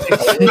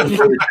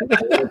it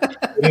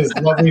is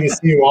lovely to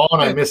see you all,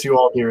 and I miss you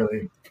all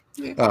dearly.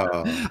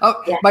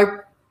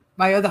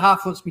 My other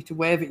half wants me to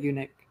wave at you,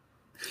 Nick.